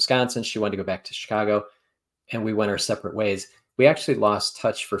back to Wisconsin. She wanted to go back to Chicago, and we went our separate ways. We actually lost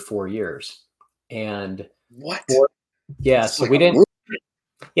touch for 4 years. And what? Yeah. So we didn't,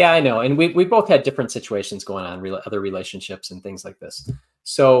 Yeah, I know. And we both had different situations going on, other relationships and things like this.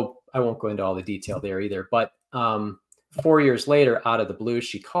 So I won't go into all the detail there either. But 4 years later, out of the blue,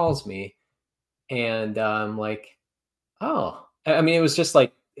 she calls me, and like, oh, I mean, it was just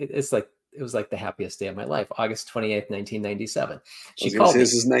like it's like it was like the happiest day of my life. August 28th, 1997. I She was going to say called me.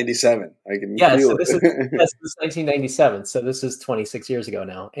 this is 97. I can Yeah, feel so this is it. yes, this is 1997. So this is 26 years ago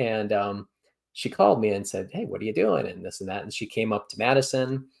now. And she called me and said, "Hey, what are you doing?" And this and that. And she came up to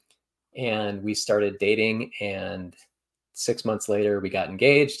Madison, and we started dating. And 6 months later, we got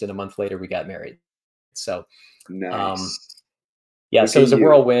engaged, and a month later, we got married. So um, Nice. yeah, Look so it at was a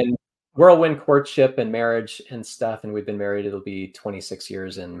you. whirlwind courtship and marriage and stuff. And we've been married. It'll be 26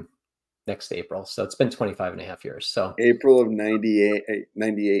 years in next April. So it's been 25 and a half years. So April of 98,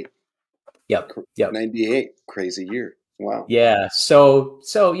 98, yep, yep. 98. Crazy year. Wow. Yeah. So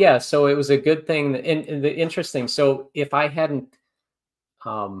yeah. So it was a good thing. And the interesting. So if I hadn't,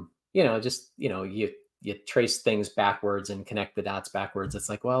 just you trace things backwards and connect the dots backwards. It's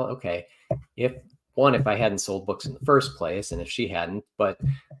like, well, okay, if I hadn't sold books in the first place, and if she hadn't, but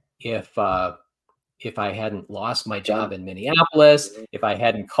if if I hadn't lost my job in Minneapolis, if I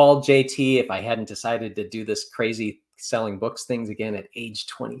hadn't called JT, if I hadn't decided to do this crazy selling books things again at age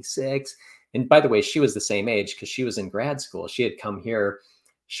 26. And by the way, she was the same age because she was in grad school. She had come here.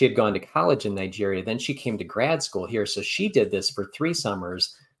 She had gone to college in Nigeria. Then she came to grad school here. So she did this for 3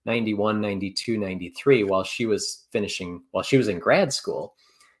 summers, 91, 92, 93, while she was in grad school.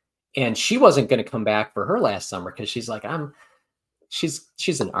 And she wasn't going to come back for her last summer because she's like,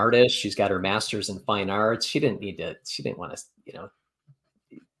 she's an artist. She's got her master's in fine arts. She didn't want to,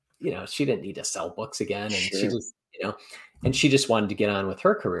 she didn't need to sell books again. And Sure. she just, and she just wanted to get on with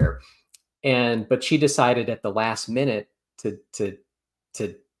her career. But she decided at the last minute to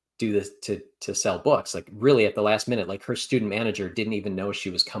do this, to sell books, like really at the last minute. Like her student manager didn't even know she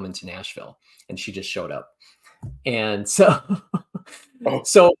was coming to Nashville, and she just showed up. And so, Oh.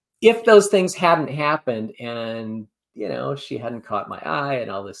 so if those things hadn't happened, and she hadn't caught my eye and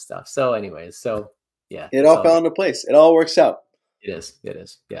all this stuff. So anyways, so yeah, It all fell into place. It all works out. It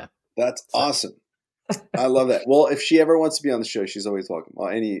is. Yeah. That's awesome. I love that. Well, if she ever wants to be on the show, she's always welcome. Well,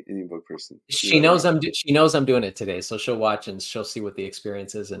 any book person. She knows I'm doing it today, so she'll watch and she'll see what the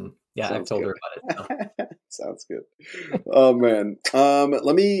experience is. And yeah, Sounds I've told good. her about it. So. Sounds good. Oh man.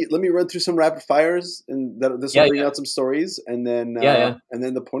 Let me run through some rapid fires, and this will bring out some stories, and then and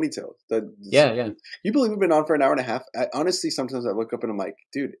then the ponytail. You believe we've been on for an hour and a half? Honestly, sometimes I look up and I'm like,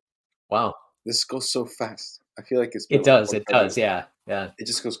 dude, wow, this goes so fast. I feel like it does. Yeah. It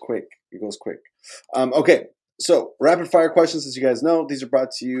just goes quick. It goes quick. Okay, so rapid fire questions. As you guys know, these are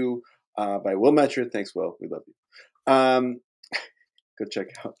brought to you by Will Metcher. Thanks, Will. We love you. Go check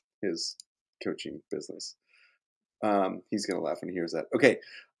out his coaching business. He's gonna laugh when he hears that. Okay,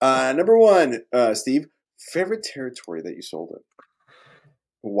 number one, Steve, favorite territory that you sold in.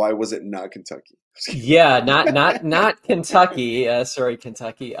 Why was it not Kentucky? Yeah, not Kentucky. Sorry,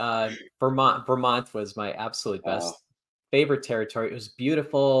 Kentucky. Vermont was my absolute best. Favorite territory. It was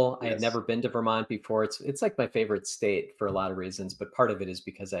beautiful. Yes. I had never been to Vermont before. It's like my favorite state for a lot of reasons, but part of it is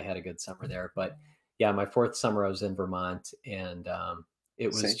because I had a good summer there. But yeah, my 4th summer I was in Vermont, and it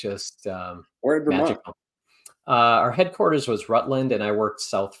was just where in Vermont? Magical. Our headquarters was Rutland, and I worked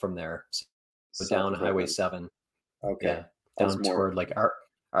south from there, so down Highway 7. Okay. Yeah, down toward like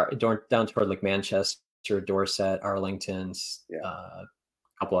down toward like Manchester, Dorset, Arlington, a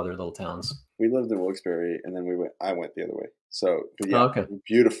couple other little towns. We lived in Wilkes-Barre, and then I went the other way. So yeah, okay.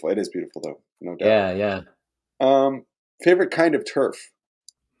 Beautiful. It is beautiful though, no doubt. Yeah. Favorite kind of turf?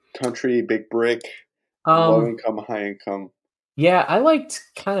 Country, big brick, low income, high income. Yeah, I liked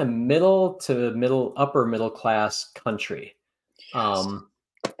kind of middle to upper middle class country. Yes.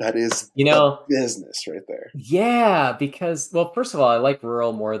 That is business right there. Yeah, because, well, first of all, I like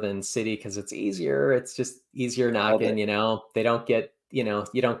rural more than city because it's easier. It's just easier knocking, they don't get, you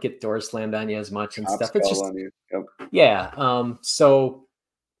don't get doors slammed on you as much and stuff. It's just, on you. Yep. Yeah. So,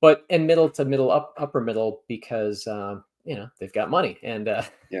 but in middle to upper middle because, they've got money and,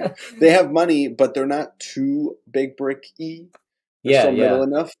 yeah, they have money, but they're not too big brick-y. They're still middle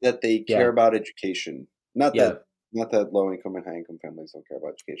enough that they care about education. Not that low income and high income families don't care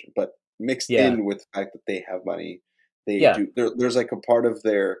about education, but mixed in with the fact that they have money, they do. There's like a part of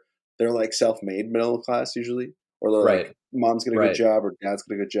they're like self-made middle class usually, or they're like mom's got a good job or dad's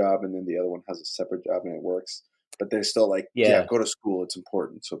got a good job, and then the other one has a separate job and it works. But they're still like, go to school. It's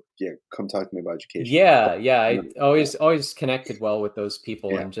important. So come talk to me about education. I always connected well with those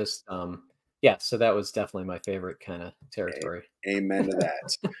people and just so that was definitely my favorite kind of territory. Amen to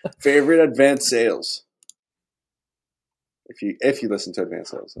that. Favorite advanced sales. If you listen to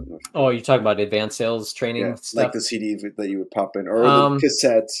Advanced Sales. I don't know if Oh, you're talking about advanced sales training yeah, stuff? like the CD that you would pop in, or the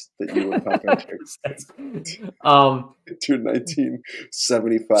cassettes that you would pop into. um, To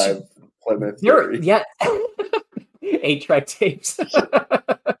 1975 Plymouth there, Fury. yeah, 8-track tapes.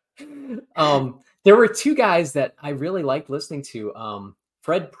 There were two guys that I really liked listening to.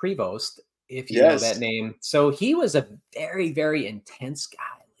 Fred Prevost, if you know that Yes. name. So he was a very, very intense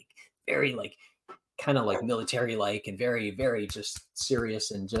guy, like very like kind of like military like and very, very just serious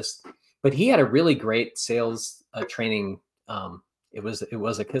and just. But he had a really great sales training. It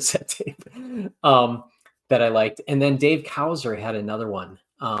was a cassette tape that I liked, and then Dave Cowser had another one.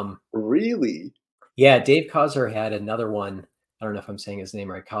 Really? Yeah, Dave Cowser had another one. I don't know if I'm saying his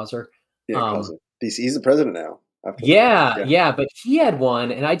name right, Cowser. Yeah, cousin. He's the president now. After Yeah, that. yeah, but he had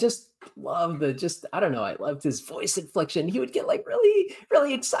one, and I just love I don't know, I loved his voice inflection. He would get like really,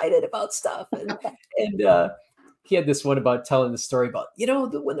 really excited about stuff, and he had this one about telling the story about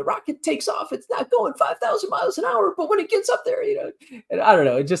when the rocket takes off, it's not going 5,000 miles an hour, but when it gets up there, and I don't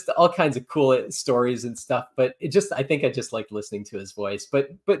know, just all kinds of cool stories and stuff. But I think I just liked listening to his voice, but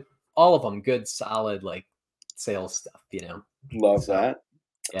all of them good, solid like sales stuff, Love So, that.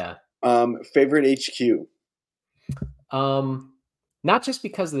 Yeah. Favorite HQ? Not just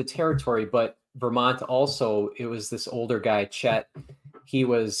because of the territory, but Vermont also, it was this older guy, Chet. He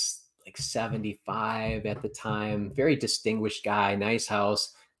was like 75 at the time, very distinguished guy, nice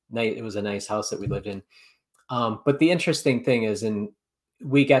house. It was a nice house that we lived in. But the interesting thing is, and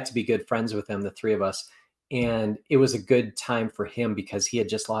we got to be good friends with him, the three of us. And it was a good time for him because he had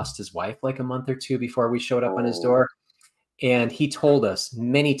just lost his wife like a month or two before we showed up on his door. And he told us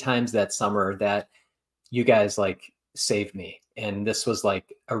many times that summer that you guys like saved me. And this was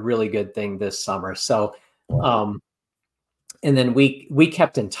like a really good thing this summer. So, and then we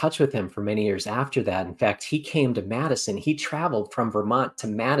kept in touch with him for many years after that. In fact, he came to Madison. He traveled from Vermont to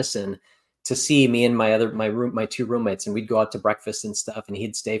Madison to see me and my two roommates, and we'd go out to breakfast and stuff, and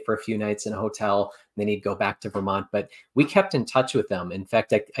he'd stay for a few nights in a hotel, and then he'd go back to Vermont. But we kept in touch with him. In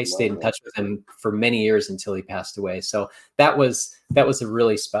fact, I stayed in touch with him for many years until he passed away. So that was a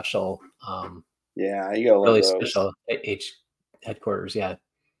really special, yeah, you got really special headquarters. Yeah,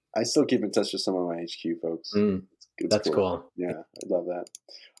 I still keep in touch with some of my HQ folks. That's cool. Yeah, I love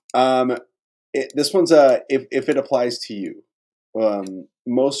that. This one's if it applies to you,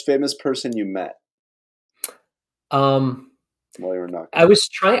 most famous person you met. While you were knocking. I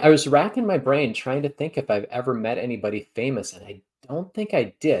was racking my brain trying to think if I've ever met anybody famous, and I don't think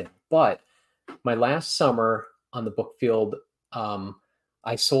I did. But my last summer on the book field,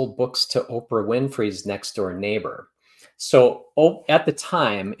 I sold books to Oprah Winfrey's next door neighbor. So at the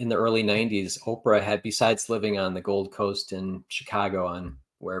time in the early 90s, Oprah had, besides living on the Gold Coast in Chicago, on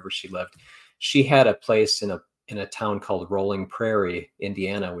wherever she lived, she had a place in a town called Rolling Prairie,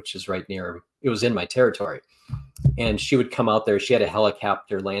 Indiana, which is right near, it was in my territory. And she would come out there. She had a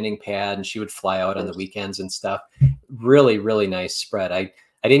helicopter landing pad, and she would fly out on the weekends and stuff. Really, really nice spread. I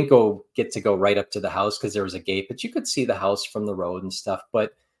didn't get to go right up to the house because there was a gate, but you could see the house from the road and stuff.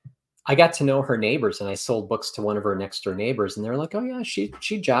 But I got to know her neighbors, and I sold books to one of her next door neighbors, and they're like, "Oh yeah, she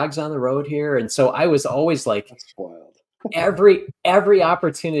jogs on the road here." And so I was always like, that's wild. every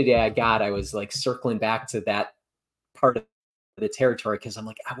opportunity I got, I was like circling back to that part of the territory because I'm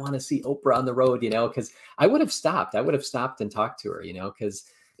like, I want to see Oprah on the road, because I would have stopped and talked to her, because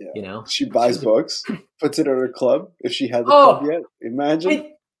she buys books, puts it at her club. If she had the club yet,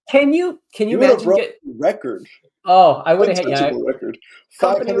 imagine. Can you imagine record? Oh, I would have had record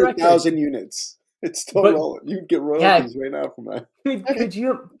 500,000 units. It's still rolling. You'd get royalties right now from that.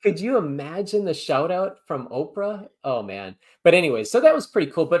 Could you imagine the shout out from Oprah? Oh man. But anyway, so that was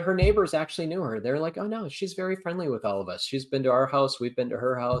pretty cool. But her neighbors actually knew her. They're like, oh no, she's very friendly with all of us. She's been to our house. We've been to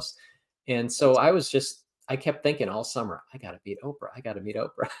her house. And so I kept thinking all summer, I got to meet Oprah. I got to meet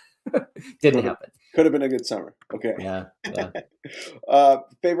Oprah. Didn't happen. Could have been a good summer. Okay. Yeah.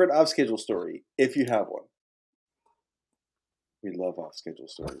 Favorite off schedule story, if you have one. We love off schedule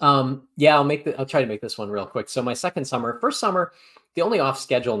stories. Yeah, I'll try to make this one real quick. So my first summer, the only off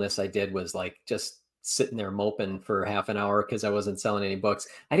scheduleness I did was like just sitting there moping for half an hour because I wasn't selling any books.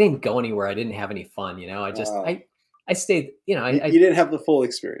 I didn't go anywhere. I didn't have any fun. I stayed. You didn't have the full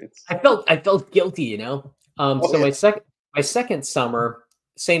experience. I felt guilty. So my second summer,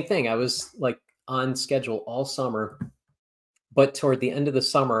 same thing. I was like on schedule all summer, but toward the end of the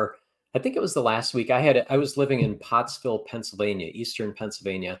summer, I think it was the last week I was living in Pottsville, Pennsylvania, Eastern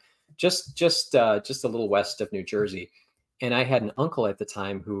Pennsylvania, just a little west of New Jersey. And I had an uncle at the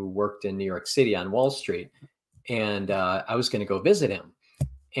time who worked in New York City on Wall Street, and I was going to go visit him.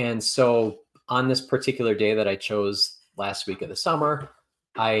 And so on this particular day that I chose last week of the summer.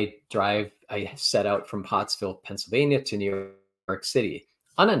 I set out from Pottsville, Pennsylvania to New York City.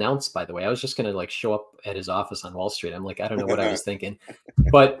 Unannounced, by the way. I was just going to like show up at his office on Wall Street. I'm like, I don't know what I was thinking.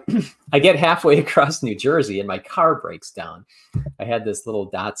 But I get halfway across New Jersey and my car breaks down. I had this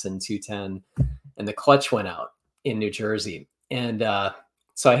little Datsun 210 and the clutch went out in New Jersey. And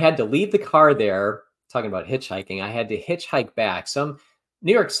so I had to leave the car there, talking about hitchhiking. I had to hitchhike back.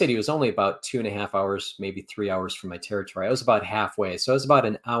 New York City was only about 2.5 hours, maybe 3 hours from my territory. I was about halfway. So I was about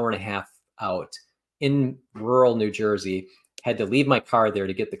an hour and a half out in rural New Jersey. Had to leave my car there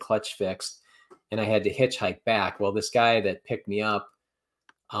to get the clutch fixed. And I had to hitchhike back. Well, this guy that picked me up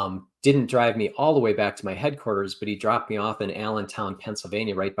didn't drive me all the way back to my headquarters, but he dropped me off in Allentown,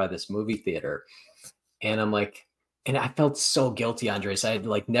 Pennsylvania, right by this movie theater. And I'm like, and I felt so guilty, Andres. I had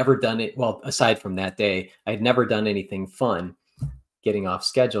like never done it. Well, aside from that day, I had never done anything fun getting off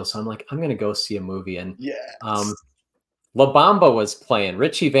schedule. So I'm like, I'm going to go see a movie. And La Bamba was playing.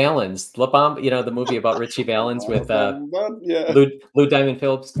 Richie Valens, La Bamba, the movie about Richie Valens with Lou Diamond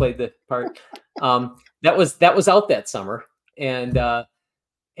Phillips played the part. That was out that summer, and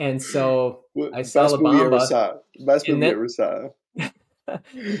so I saw La Bamba. Best movie ever saw.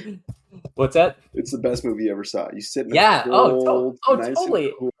 What's that? It's the best movie you ever saw. You sit in a cold, nice totally.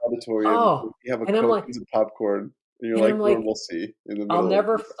 and cool auditorium. You have a Coke and some popcorn. And you're like, normalcy in the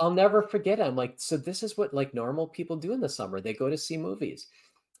middle. I'll never forget it. I'm like, so this is what like normal people do in the summer. They go to see movies.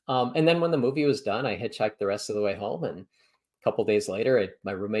 And then when the movie was done, I hitchhiked the rest of the way home. And a couple days later,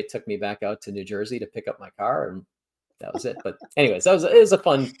 my roommate took me back out to New Jersey to pick up my car, and that was it. But anyways, it was a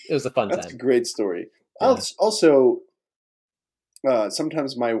fun time. That's a great story. Yeah. Also,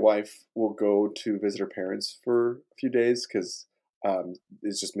 sometimes my wife will go to visit her parents for a few days because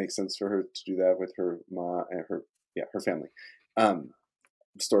it just makes sense for her to do that with her mom and her family.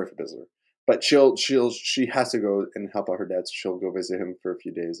 Story for Bizzler. But she has to go and help out her dad, so she'll go visit him for a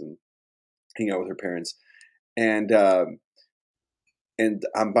few days and hang out with her parents. And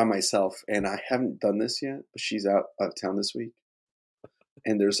I'm by myself, and I haven't done this yet, but she's out of town this week.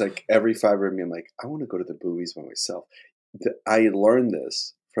 And there's like every fiber of me, I'm like, I want to go to the movies by myself. I learned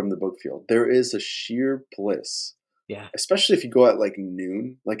this from the book field. There is a sheer bliss. Yeah. Especially if you go at like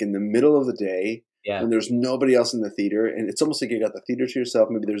noon, like in the middle of the day, when there's nobody else in the theater, and it's almost like you got the theater to yourself.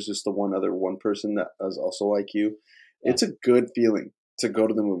 Maybe there's just the one person that is also like you. Yeah. It's a good feeling to go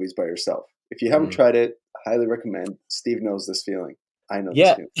to the movies by yourself. If you haven't tried it, I highly recommend. Steve knows this feeling. I know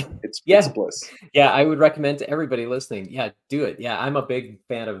this feeling. It's bliss. Yeah, I would recommend to everybody listening. Yeah, do it. Yeah, I'm a big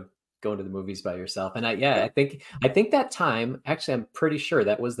fan of going to the movies by yourself. And I think that time, actually, I'm pretty sure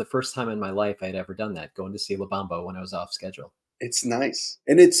that was the first time in my life I'd ever done that, going to see La Bamba when I was off schedule. It's nice.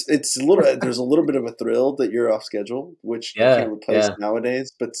 And it's a little, there's a little bit of a thrill that you're off schedule, which you can't replace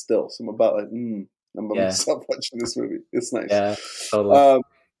nowadays, but still some about like, I'm by myself watching this movie. It's nice. Yeah, totally.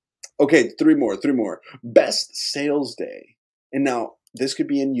 Okay. Three more. Best sales day. And now this could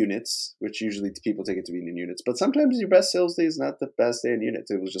be in units, which usually people take it to be in units, but sometimes your best sales day is not the best day in units.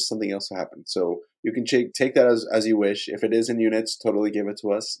 It was just something else that happened. So you can take that as you wish. If it is in units, totally give it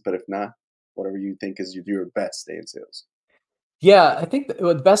to us. But if not, whatever you think is your best day in sales. Yeah, I think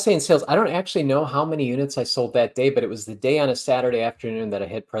the best day in sales, I don't actually know how many units I sold that day, but it was the day on a Saturday afternoon that I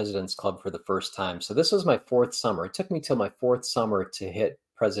hit President's Club for the first time. So this was my fourth summer. It took me till my fourth summer to hit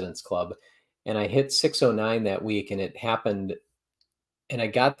President's Club. And I hit 609 that week, and it happened. And I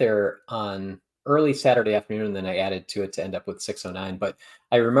got there on early Saturday afternoon, and then I added to it to end up with 609. But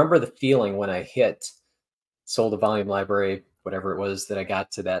I remember the feeling when I sold a volume library, whatever it was that I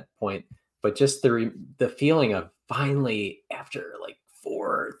got to that point. But just the feeling of finally, after like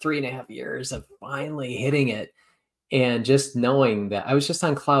 3.5 years of finally hitting it, and just knowing that I was just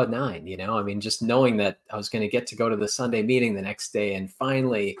on cloud nine, I mean, just knowing that I was going to get to go to the Sunday meeting the next day and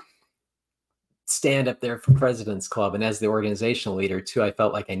finally stand up there for President's Club. And as the organizational leader too, I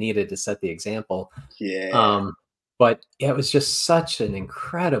felt like I needed to set the example. Yeah. But it was just such an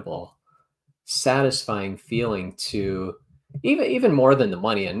incredible, satisfying feeling to even more than the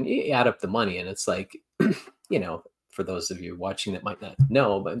money, and you add up the money and it's like, for those of you watching that might not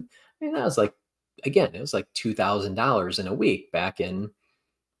know, but I mean, that was like, again, it was like $2,000 in a week back in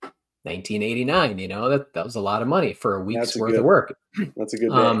 1989, that was a lot of money for a week's worth of work. That's a good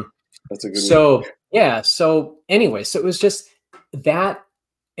day. That's a good week. So anyway, so it was just that.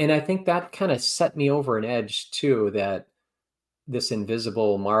 And I think that kind of set me over an edge too, that this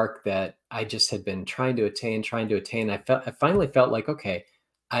invisible mark that I just had been trying to attain. I finally felt like, okay,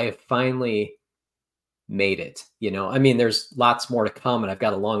 I have finally made it. I mean, there's lots more to come and I've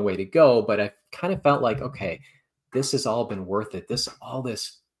got a long way to go, but I kind of felt like, okay, this has all been worth it. All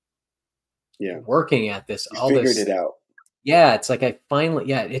this working at this, you figured it out. Yeah, it's like I finally,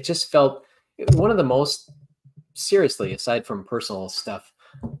 yeah, it just felt one of the most, seriously, aside from personal stuff,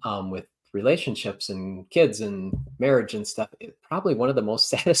 with relationships and kids and marriage and stuff, probably one of the most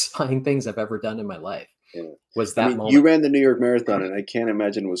satisfying things I've ever done in my life Yeah. was I that mean, you moment. ran the New York Marathon, and I can't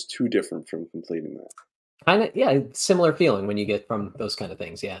imagine it was too different from completing that. Kind of, yeah, similar feeling when you get from those kind of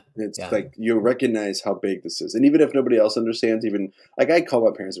things. Yeah, It's yeah, like you recognize how big this is, and even if nobody else understands, even like I call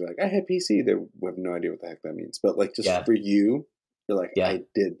my parents and be like, "I had PC," they have no idea what the heck that means. But like, just yeah, for you, you're like, yeah, "I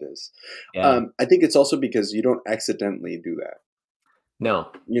did this." yeah. I think it's also because you don't accidentally do that.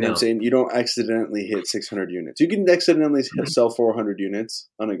 No, You know what I'm no. saying? You don't accidentally hit 600 units. You can accidentally sell 400 units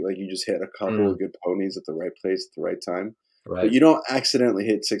on like you just hit a couple Mm, of good ponies at the right place at the right time, but right. you don't accidentally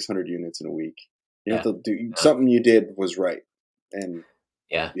hit 600 units in a week. You have Yeah, to do no, something you did was right, and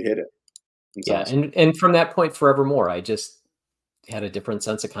yeah, you hit it. It's yeah. awesome. And from that point forevermore, I just had a different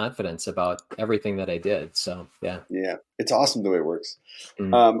sense of confidence about everything that I did. So yeah. Yeah, it's awesome the way it works.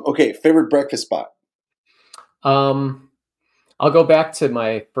 Mm. Okay, favorite breakfast spot. Um, I'll go back to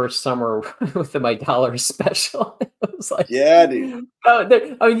my first summer with my dollar special. It was like, Yeah, dude. I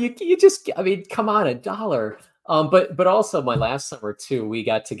mean, you just, I mean, come on, a dollar. But also my last summer too, we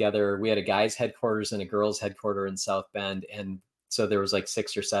got together. We had a guys' headquarters and a girls' headquarters in South Bend, and so there was like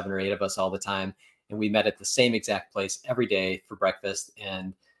 6 or 7 or 8 of us all the time, and we met at the same exact place every day for breakfast.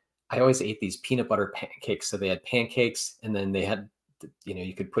 And I always ate these peanut butter pancakes. So they had pancakes, and then they had,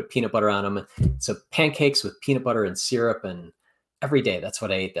 you could put peanut butter on them. So pancakes with peanut butter and syrup, and every day. That's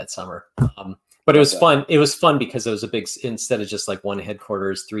what I ate that summer. But it Love was that. fun. It was fun because it was a big, instead of just like one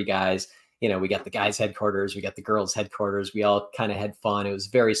headquarters, 3 guys, we got the guys headquarters, we got the girls headquarters. We all kind of had fun. It was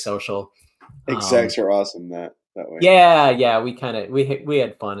very social. Execs Um, are awesome that way. yeah, yeah, we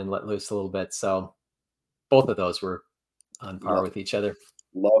had fun and let loose a little bit. So both of those were on par Love with each other.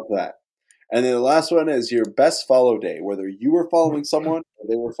 love that. And then the last one is your best follow day, whether you were following someone or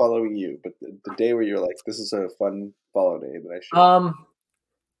they were following you, but the day where you're like, this is a fun follow day that I should. Um,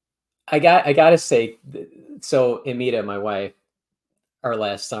 I gotta say, so Amita, my wife, our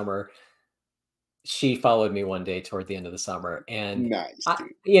last summer, she followed me one day toward the end of the summer, and Nice, I,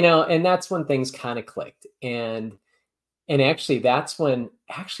 dude. and that's when things kind of clicked. And actually, that's when,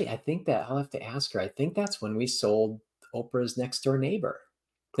 actually, I think that I'll have to ask her. I think that's when we sold Oprah's Next Door Neighbor.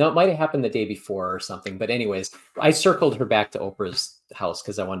 Now, it might have happened the day before or something, but anyways, I circled her back to Oprah's house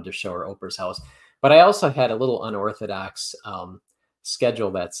because I wanted to show her Oprah's house. But I also had a little unorthodox schedule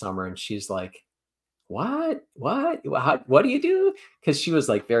that summer, and she's like, what do you do? Because she was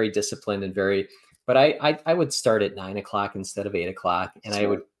like very disciplined and very, but I would start at 9 o'clock instead of 8 o'clock, and I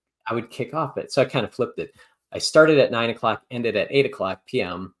would Smart. I would kick off it. So I kind of flipped it. I started at 9 o'clock, ended at 8 o'clock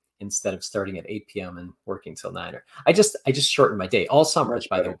p.m. instead of starting at 8 p.m. and working till 9. Or I just shortened my day all summer. Much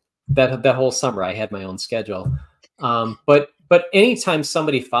By the better. that whole summer, I had my own schedule. But anytime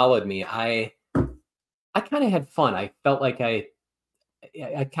somebody followed me, I kind of had fun. I felt like I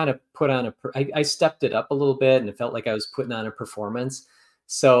kind of put on I stepped it up a little bit, and it felt like I was putting on a performance.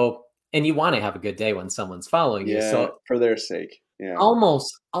 So, and you want to have a good day when someone's following you. Yeah, So for their sake. Yeah.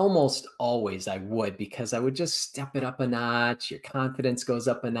 almost always I would, because I would just step it up a notch. Your confidence goes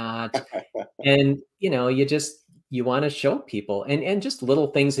up a notch, and you want to show people, and just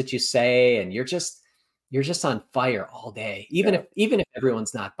little things that you say, and you're just on fire all day. Even Yeah. if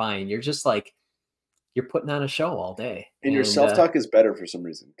everyone's not buying, you're just like, you're putting on a show all day. And your And self-talk is better for some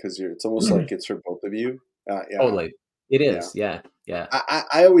reason because it's almost like it's for both of you. Yeah. totally. It Yeah. is. Yeah. Yeah.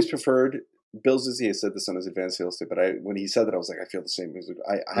 I always preferred Bill Zizzy has said this on his advanced sales tip, but when he said that, I was like, I feel the same. Because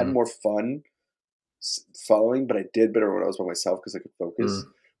I had Mm, more fun following, but I did better when I was by myself because I could focus.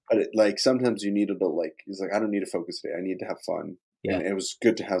 mm, But like sometimes you needed to like he's like I don't need to focus today. I need to have fun, and yeah. it was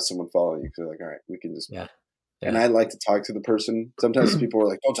good to have someone follow you because like all right, we can just. Yeah. And Yeah. I like to talk to the person. Sometimes people are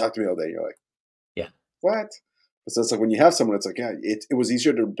like, "Don't talk to me all day." You're like, Yeah. "What?" But so it's like when you have someone, it's like, yeah, it was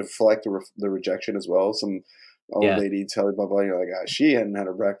easier to deflect the rejection as well. Some old Yeah. lady tell you blah blah. You're like, she hadn't had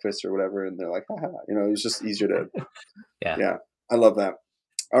a breakfast or whatever, and they're like, haha. It's just easier to. Yeah. Yeah, I love that.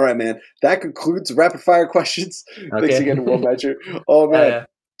 All right, man. That concludes rapid fire questions. Thanks Okay. again to One Measure. Oh Yeah. man.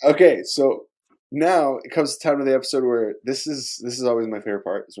 Yeah. Okay, so now it comes to time of the episode where this is always my favorite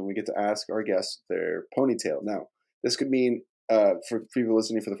part is when we get to ask our guests their ponytail. Now, this could mean for people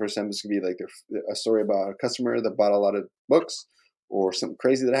listening for the first time, this could be like a story about a customer that bought a lot of books or something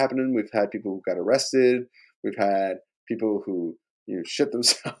crazy that happened. We've had people who got arrested. We've had people who shit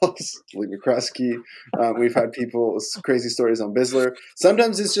themselves, like McCroskey. We've had people crazy stories on Bizzler.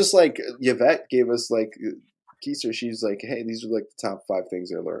 Sometimes it's just like Yvette gave us like Keister. She's like, hey, these are like the top 5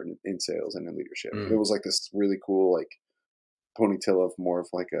 things I learned in sales and in leadership. And it Mm, was like this really cool like ponytail of more of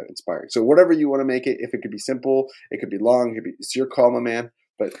like a inspiring. So whatever you want to make it, if it could be simple, it could be long, it's your call, my man.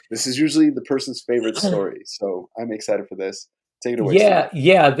 But this is usually the person's favorite story. So I'm excited for this. Take it away, Steve.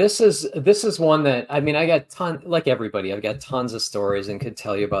 Yeah. This is one that, I mean, I got like everybody, I've got tons of stories and could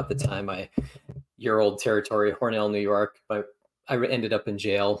tell you about the time your old territory, Hornell, New York, but I ended up in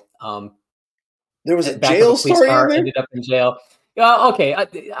jail. There was a jail story in there? Ended up in jail. Okay,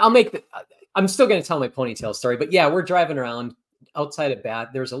 I'm still going to tell my ponytail story, but yeah, we're driving around outside of Bath.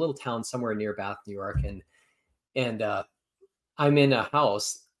 There's a little town somewhere near Bath, New York, and I'm in a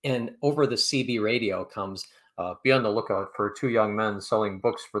house, and over the CB radio comes, "Be on the lookout for two young men selling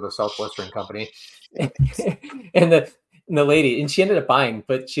books for the Southwestern Company," and the lady, and she ended up buying,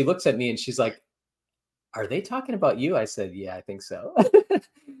 but she looks at me and she's like, "Are they talking about you?" I said, "Yeah, I think so."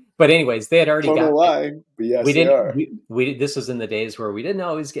 But anyways, they had already got. Don't know why, but yes, they are. This was in the days where we didn't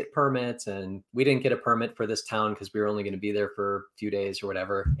always get permits, and we didn't get a permit for this town because we were only going to be there for a few days or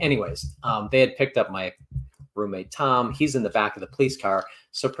whatever. Anyways, they had picked up my roommate Tom. He's in the back of the police car.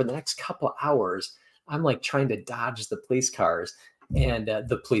 So for the next couple of hours, I'm like trying to dodge the police cars and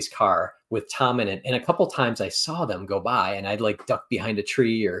the police car with Tom in it. And a couple of times I saw them go by, and I'd like duck behind a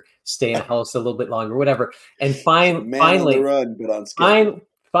tree or stay in the house a little bit longer, whatever. And finally, run, but on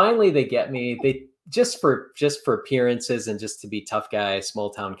finally they get me. They just for appearances and just to be tough guys, small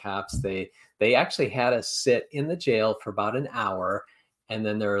town cops. They actually had us sit in the jail for about an hour. And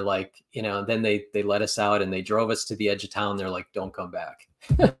then they're like, then they let us out and they drove us to the edge of town. They're like, "Don't come back."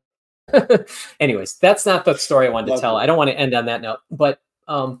 Anyways, that's not the story I wanted to tell. I don't want to end on that note, but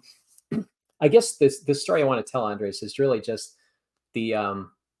I guess this story I want to tell, Andres, is really just the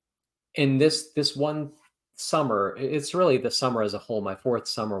in this one summer. It's really the summer as a whole, my fourth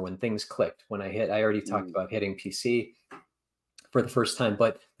summer, when things clicked, when I already talked about hitting PC for the first time,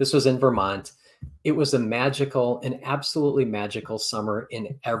 but this was in Vermont. It was an absolutely magical summer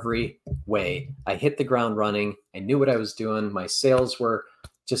in every way. I hit the ground running. I knew what I was doing. My sales were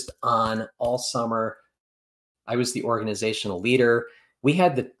just on all summer. I was the organizational leader.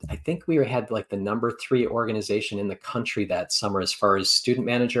 I think we had like the number 3 organization in the country that summer as far as student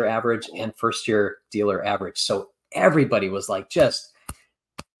manager average and first year dealer average. So everybody was like just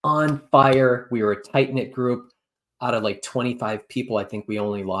on fire. We were a tight knit group. Out of like 25 people, I think we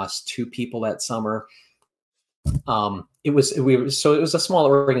only lost 2 people that summer. It was a small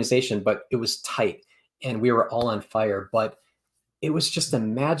organization, but it was tight and we were all on fire. But it was just a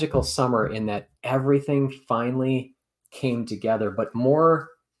magical summer in that everything finally came together. But more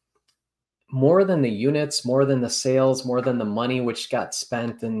than the units, more than the sales, more than the money which got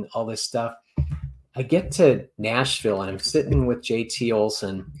spent and all this stuff, I get to Nashville and I'm sitting with JT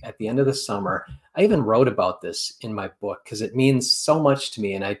Olson at the end of the summer. I even wrote about this in my book because it means so much to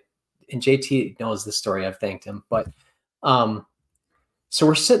me. And JT knows the story. I've thanked him. But so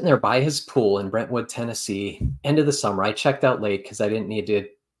we're sitting there by his pool in Brentwood, Tennessee, end of the summer. I checked out late because I didn't need to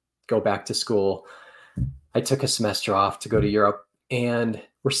go back to school. I took a semester off to go to Europe, and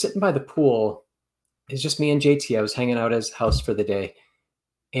we're sitting by the pool. It's just me and JT. I was hanging out at his house for the day.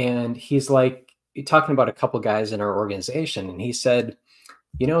 And he's like, talking about a couple guys in our organization. And he said,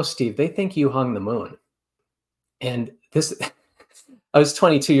 "Steve, they think you hung the moon." And I was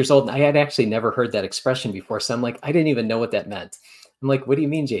 22 years old and I had actually never heard that expression before. So I'm like, I didn't even know what that meant. I'm like, "What do you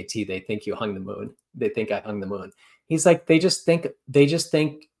mean, JT? They think you hung the moon? They think I hung the moon." He's like, they just think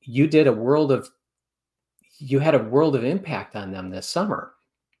you had a world of impact on them this summer.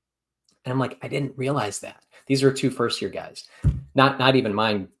 And I'm like, I didn't realize that. These are 2 first year guys, not even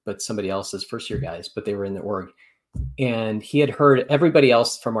mine, but somebody else's first year guys, but they were in the org. And he had heard everybody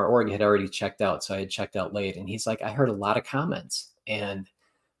else from our org had already checked out. So I had checked out late, and he's like, "I heard a lot of comments." And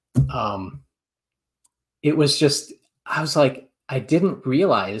it was just, I was like, I didn't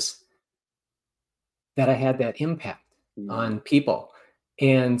realize that I had that impact on people.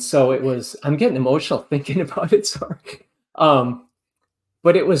 And so I'm getting emotional thinking about it. Sorry.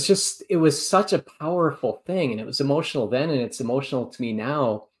 But it was such a powerful thing, and it was emotional then, and it's emotional to me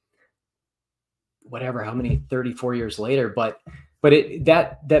now, whatever, how many 34 years later, but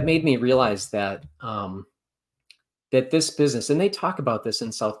that made me realize that that this business, and they talk about this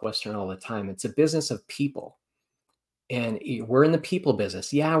in Southwestern all the time, it's a business of people, and we're in the people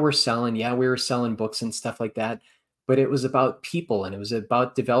business. Yeah, we were selling books and stuff like that, but it was about people, and it was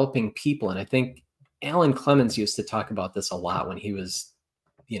about developing people. And I think Alan Clemens used to talk about this a lot when he was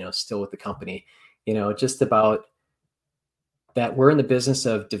still with the company, just about that we're in the business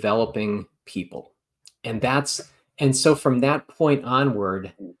of developing people. And so from that point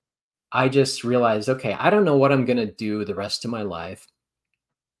onward, I just realized, okay, I don't know what I'm going to do the rest of my life.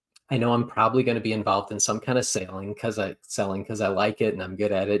 I know I'm probably going to be involved in some kind of selling because I like it and I'm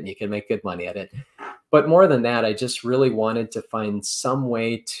good at it and you can make good money at it. But more than that, I just really wanted to find some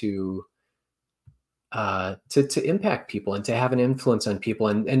way to impact people and to have an influence on people.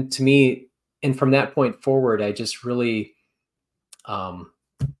 And to me, and from that point forward, I just really um,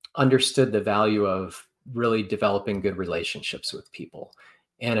 understood the value of really developing good relationships with people.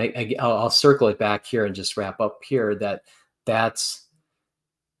 And I'll circle it back here and just wrap up here that's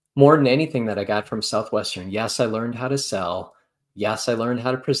more than anything that I got from Southwestern. Yes, I learned how to sell. Yes, I learned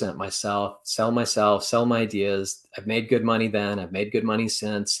how to present myself, sell my ideas. I've made good money then. I've made good money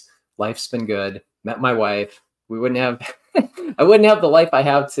since. Life's been good. Met my wife. We wouldn't have, I wouldn't have the life I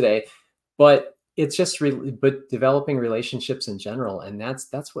have today. But it's just really, but developing relationships in general, and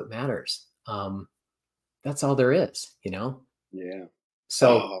that's what matters. That's all there is, you know. Yeah.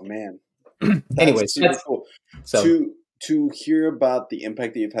 So, Oh man, anyways, that's super cool. so To hear about the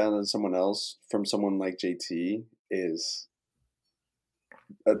impact that you've had on someone else from someone like JT is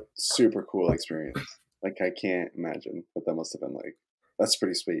a super cool experience. Like I can't imagine what that must have been like. That's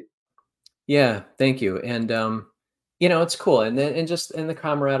pretty sweet. yeah, thank you. And you know, it's cool. And then and just in the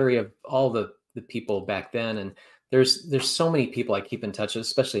camaraderie of all the people back then. And there's so many people I keep in touch with,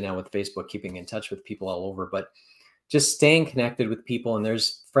 especially now with Facebook, keeping in touch with people all over, but just staying connected with people. And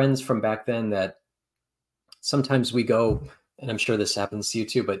there's friends from back then that sometimes we go, and I'm sure this happens to you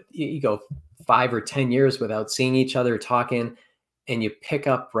too, but you go 5 or 10 years without seeing each other, talking, and you pick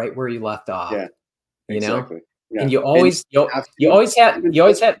up right where you left off, Yeah, you know? exactly. Yeah, And you and always have you to always have even you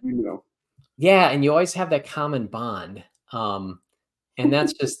always just have yeah, and you always have that common bond. And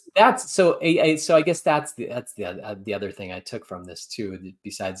that's just that's so so I guess that's the other thing I took from this too,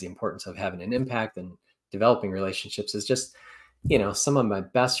 besides the importance of having an impact and developing relationships, is just, you know, some of my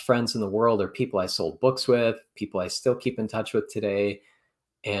best friends in the world are people I sold books with, people I still keep in touch with today.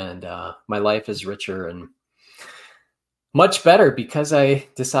 And my life is richer and much better because I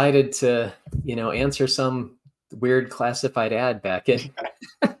decided to, you know, answer some weird classified ad back in.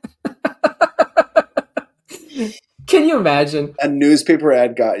 Can you imagine a newspaper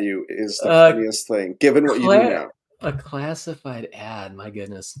ad got you is the uh, funniest thing, given what you do now. a classified ad? My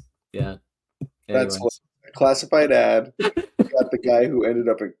goodness. Yeah. That's what, Anyways. a classified ad got the guy who ended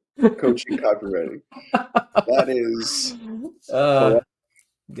up in coaching copywriting. That is uh, hilarious.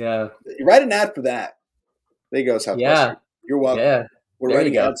 yeah. You write an ad for that. There you go, Yeah. Southwestern. You're welcome. Yeah. We're There you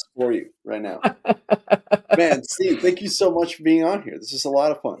writing go. ads for you right now. Man, Steve, thank you so much for being on here. This is a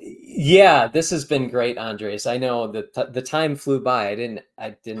lot of fun. Yeah, this has been great, Andres. I know that the time flew by. I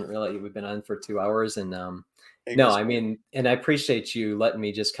didn't really, we've been on for 2 hours. And It no, goes I quick. mean, and I appreciate you letting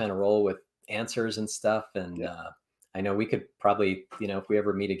me just kind of roll with answers and stuff. And Yeah. I know we could probably, you know, if we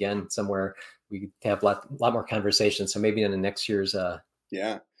ever meet again somewhere, we could have a lot more conversations. So maybe in the next year's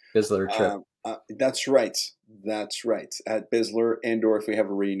Yeah. Bizzler trip. That's right. That's right. At Bizzler, and/or if we have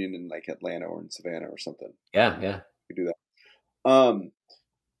a reunion in like Atlanta or in Savannah or something, Yeah. we do that.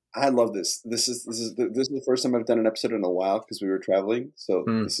 I love this. This is the first time I've done an episode in a while because we were traveling. So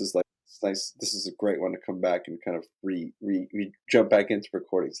Hmm. this is like it's nice. This is a great one to come back and kind of re jump back into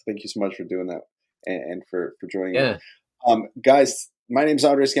recording. So thank you so much for doing that and for joining me. Yeah. Guys, my name's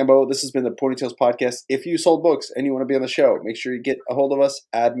Andres Gambo. This has been the Ponytails Podcast. If you sold books and you want to be on the show, make sure you get a hold of us,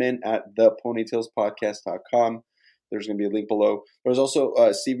 admin@theponytailspodcast.com. There's going to be a link below. There's also,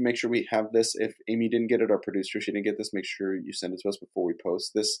 Steve, make sure we have this. If Amy didn't get it, our producer, she didn't get this, make sure you send it to us before we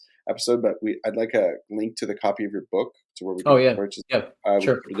post this episode. But I'd like a link to the copy of your book to where we Oh can yeah. purchase. Yeah. I will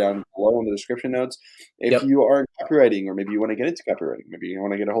Sure. put it down below in the description notes. If Yep. you are in copywriting, or maybe you want to get into copywriting, maybe you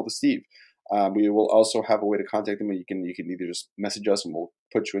want to get a hold of Steve, we will also have a way to contact him. You can either just message us and we'll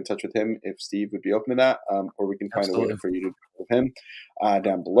put you in touch with him if Steve would be open to that, or we can find a way Absolutely. for you to talk with him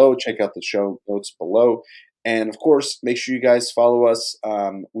down below. Check out the show notes below. And of course, make sure you guys follow us.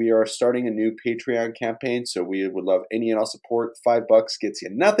 We are starting a new Patreon campaign, so we would love any and all support. $5 gets you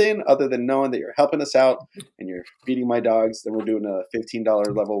nothing other than knowing that you're helping us out and you're feeding my dogs. Then we're doing a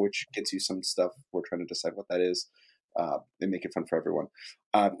 $15 level, which gets you some stuff. We're trying to decide what that is and make it fun for everyone.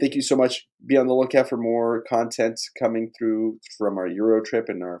 Thank you so much. Be on the lookout for more content coming through from our Euro trip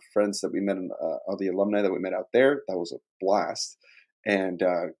and our friends that we met, all the alumni that we met out there. That was a blast. And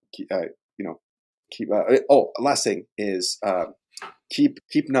you know, keep. Last thing is keep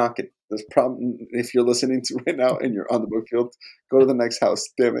knocking. This problem. If you're listening to right now and you're on the book field, go to the next house.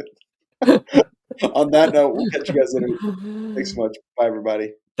 Damn it. On that note, we'll catch you guys later. Thanks so much. Bye,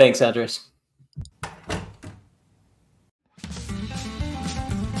 everybody. Thanks, Andres.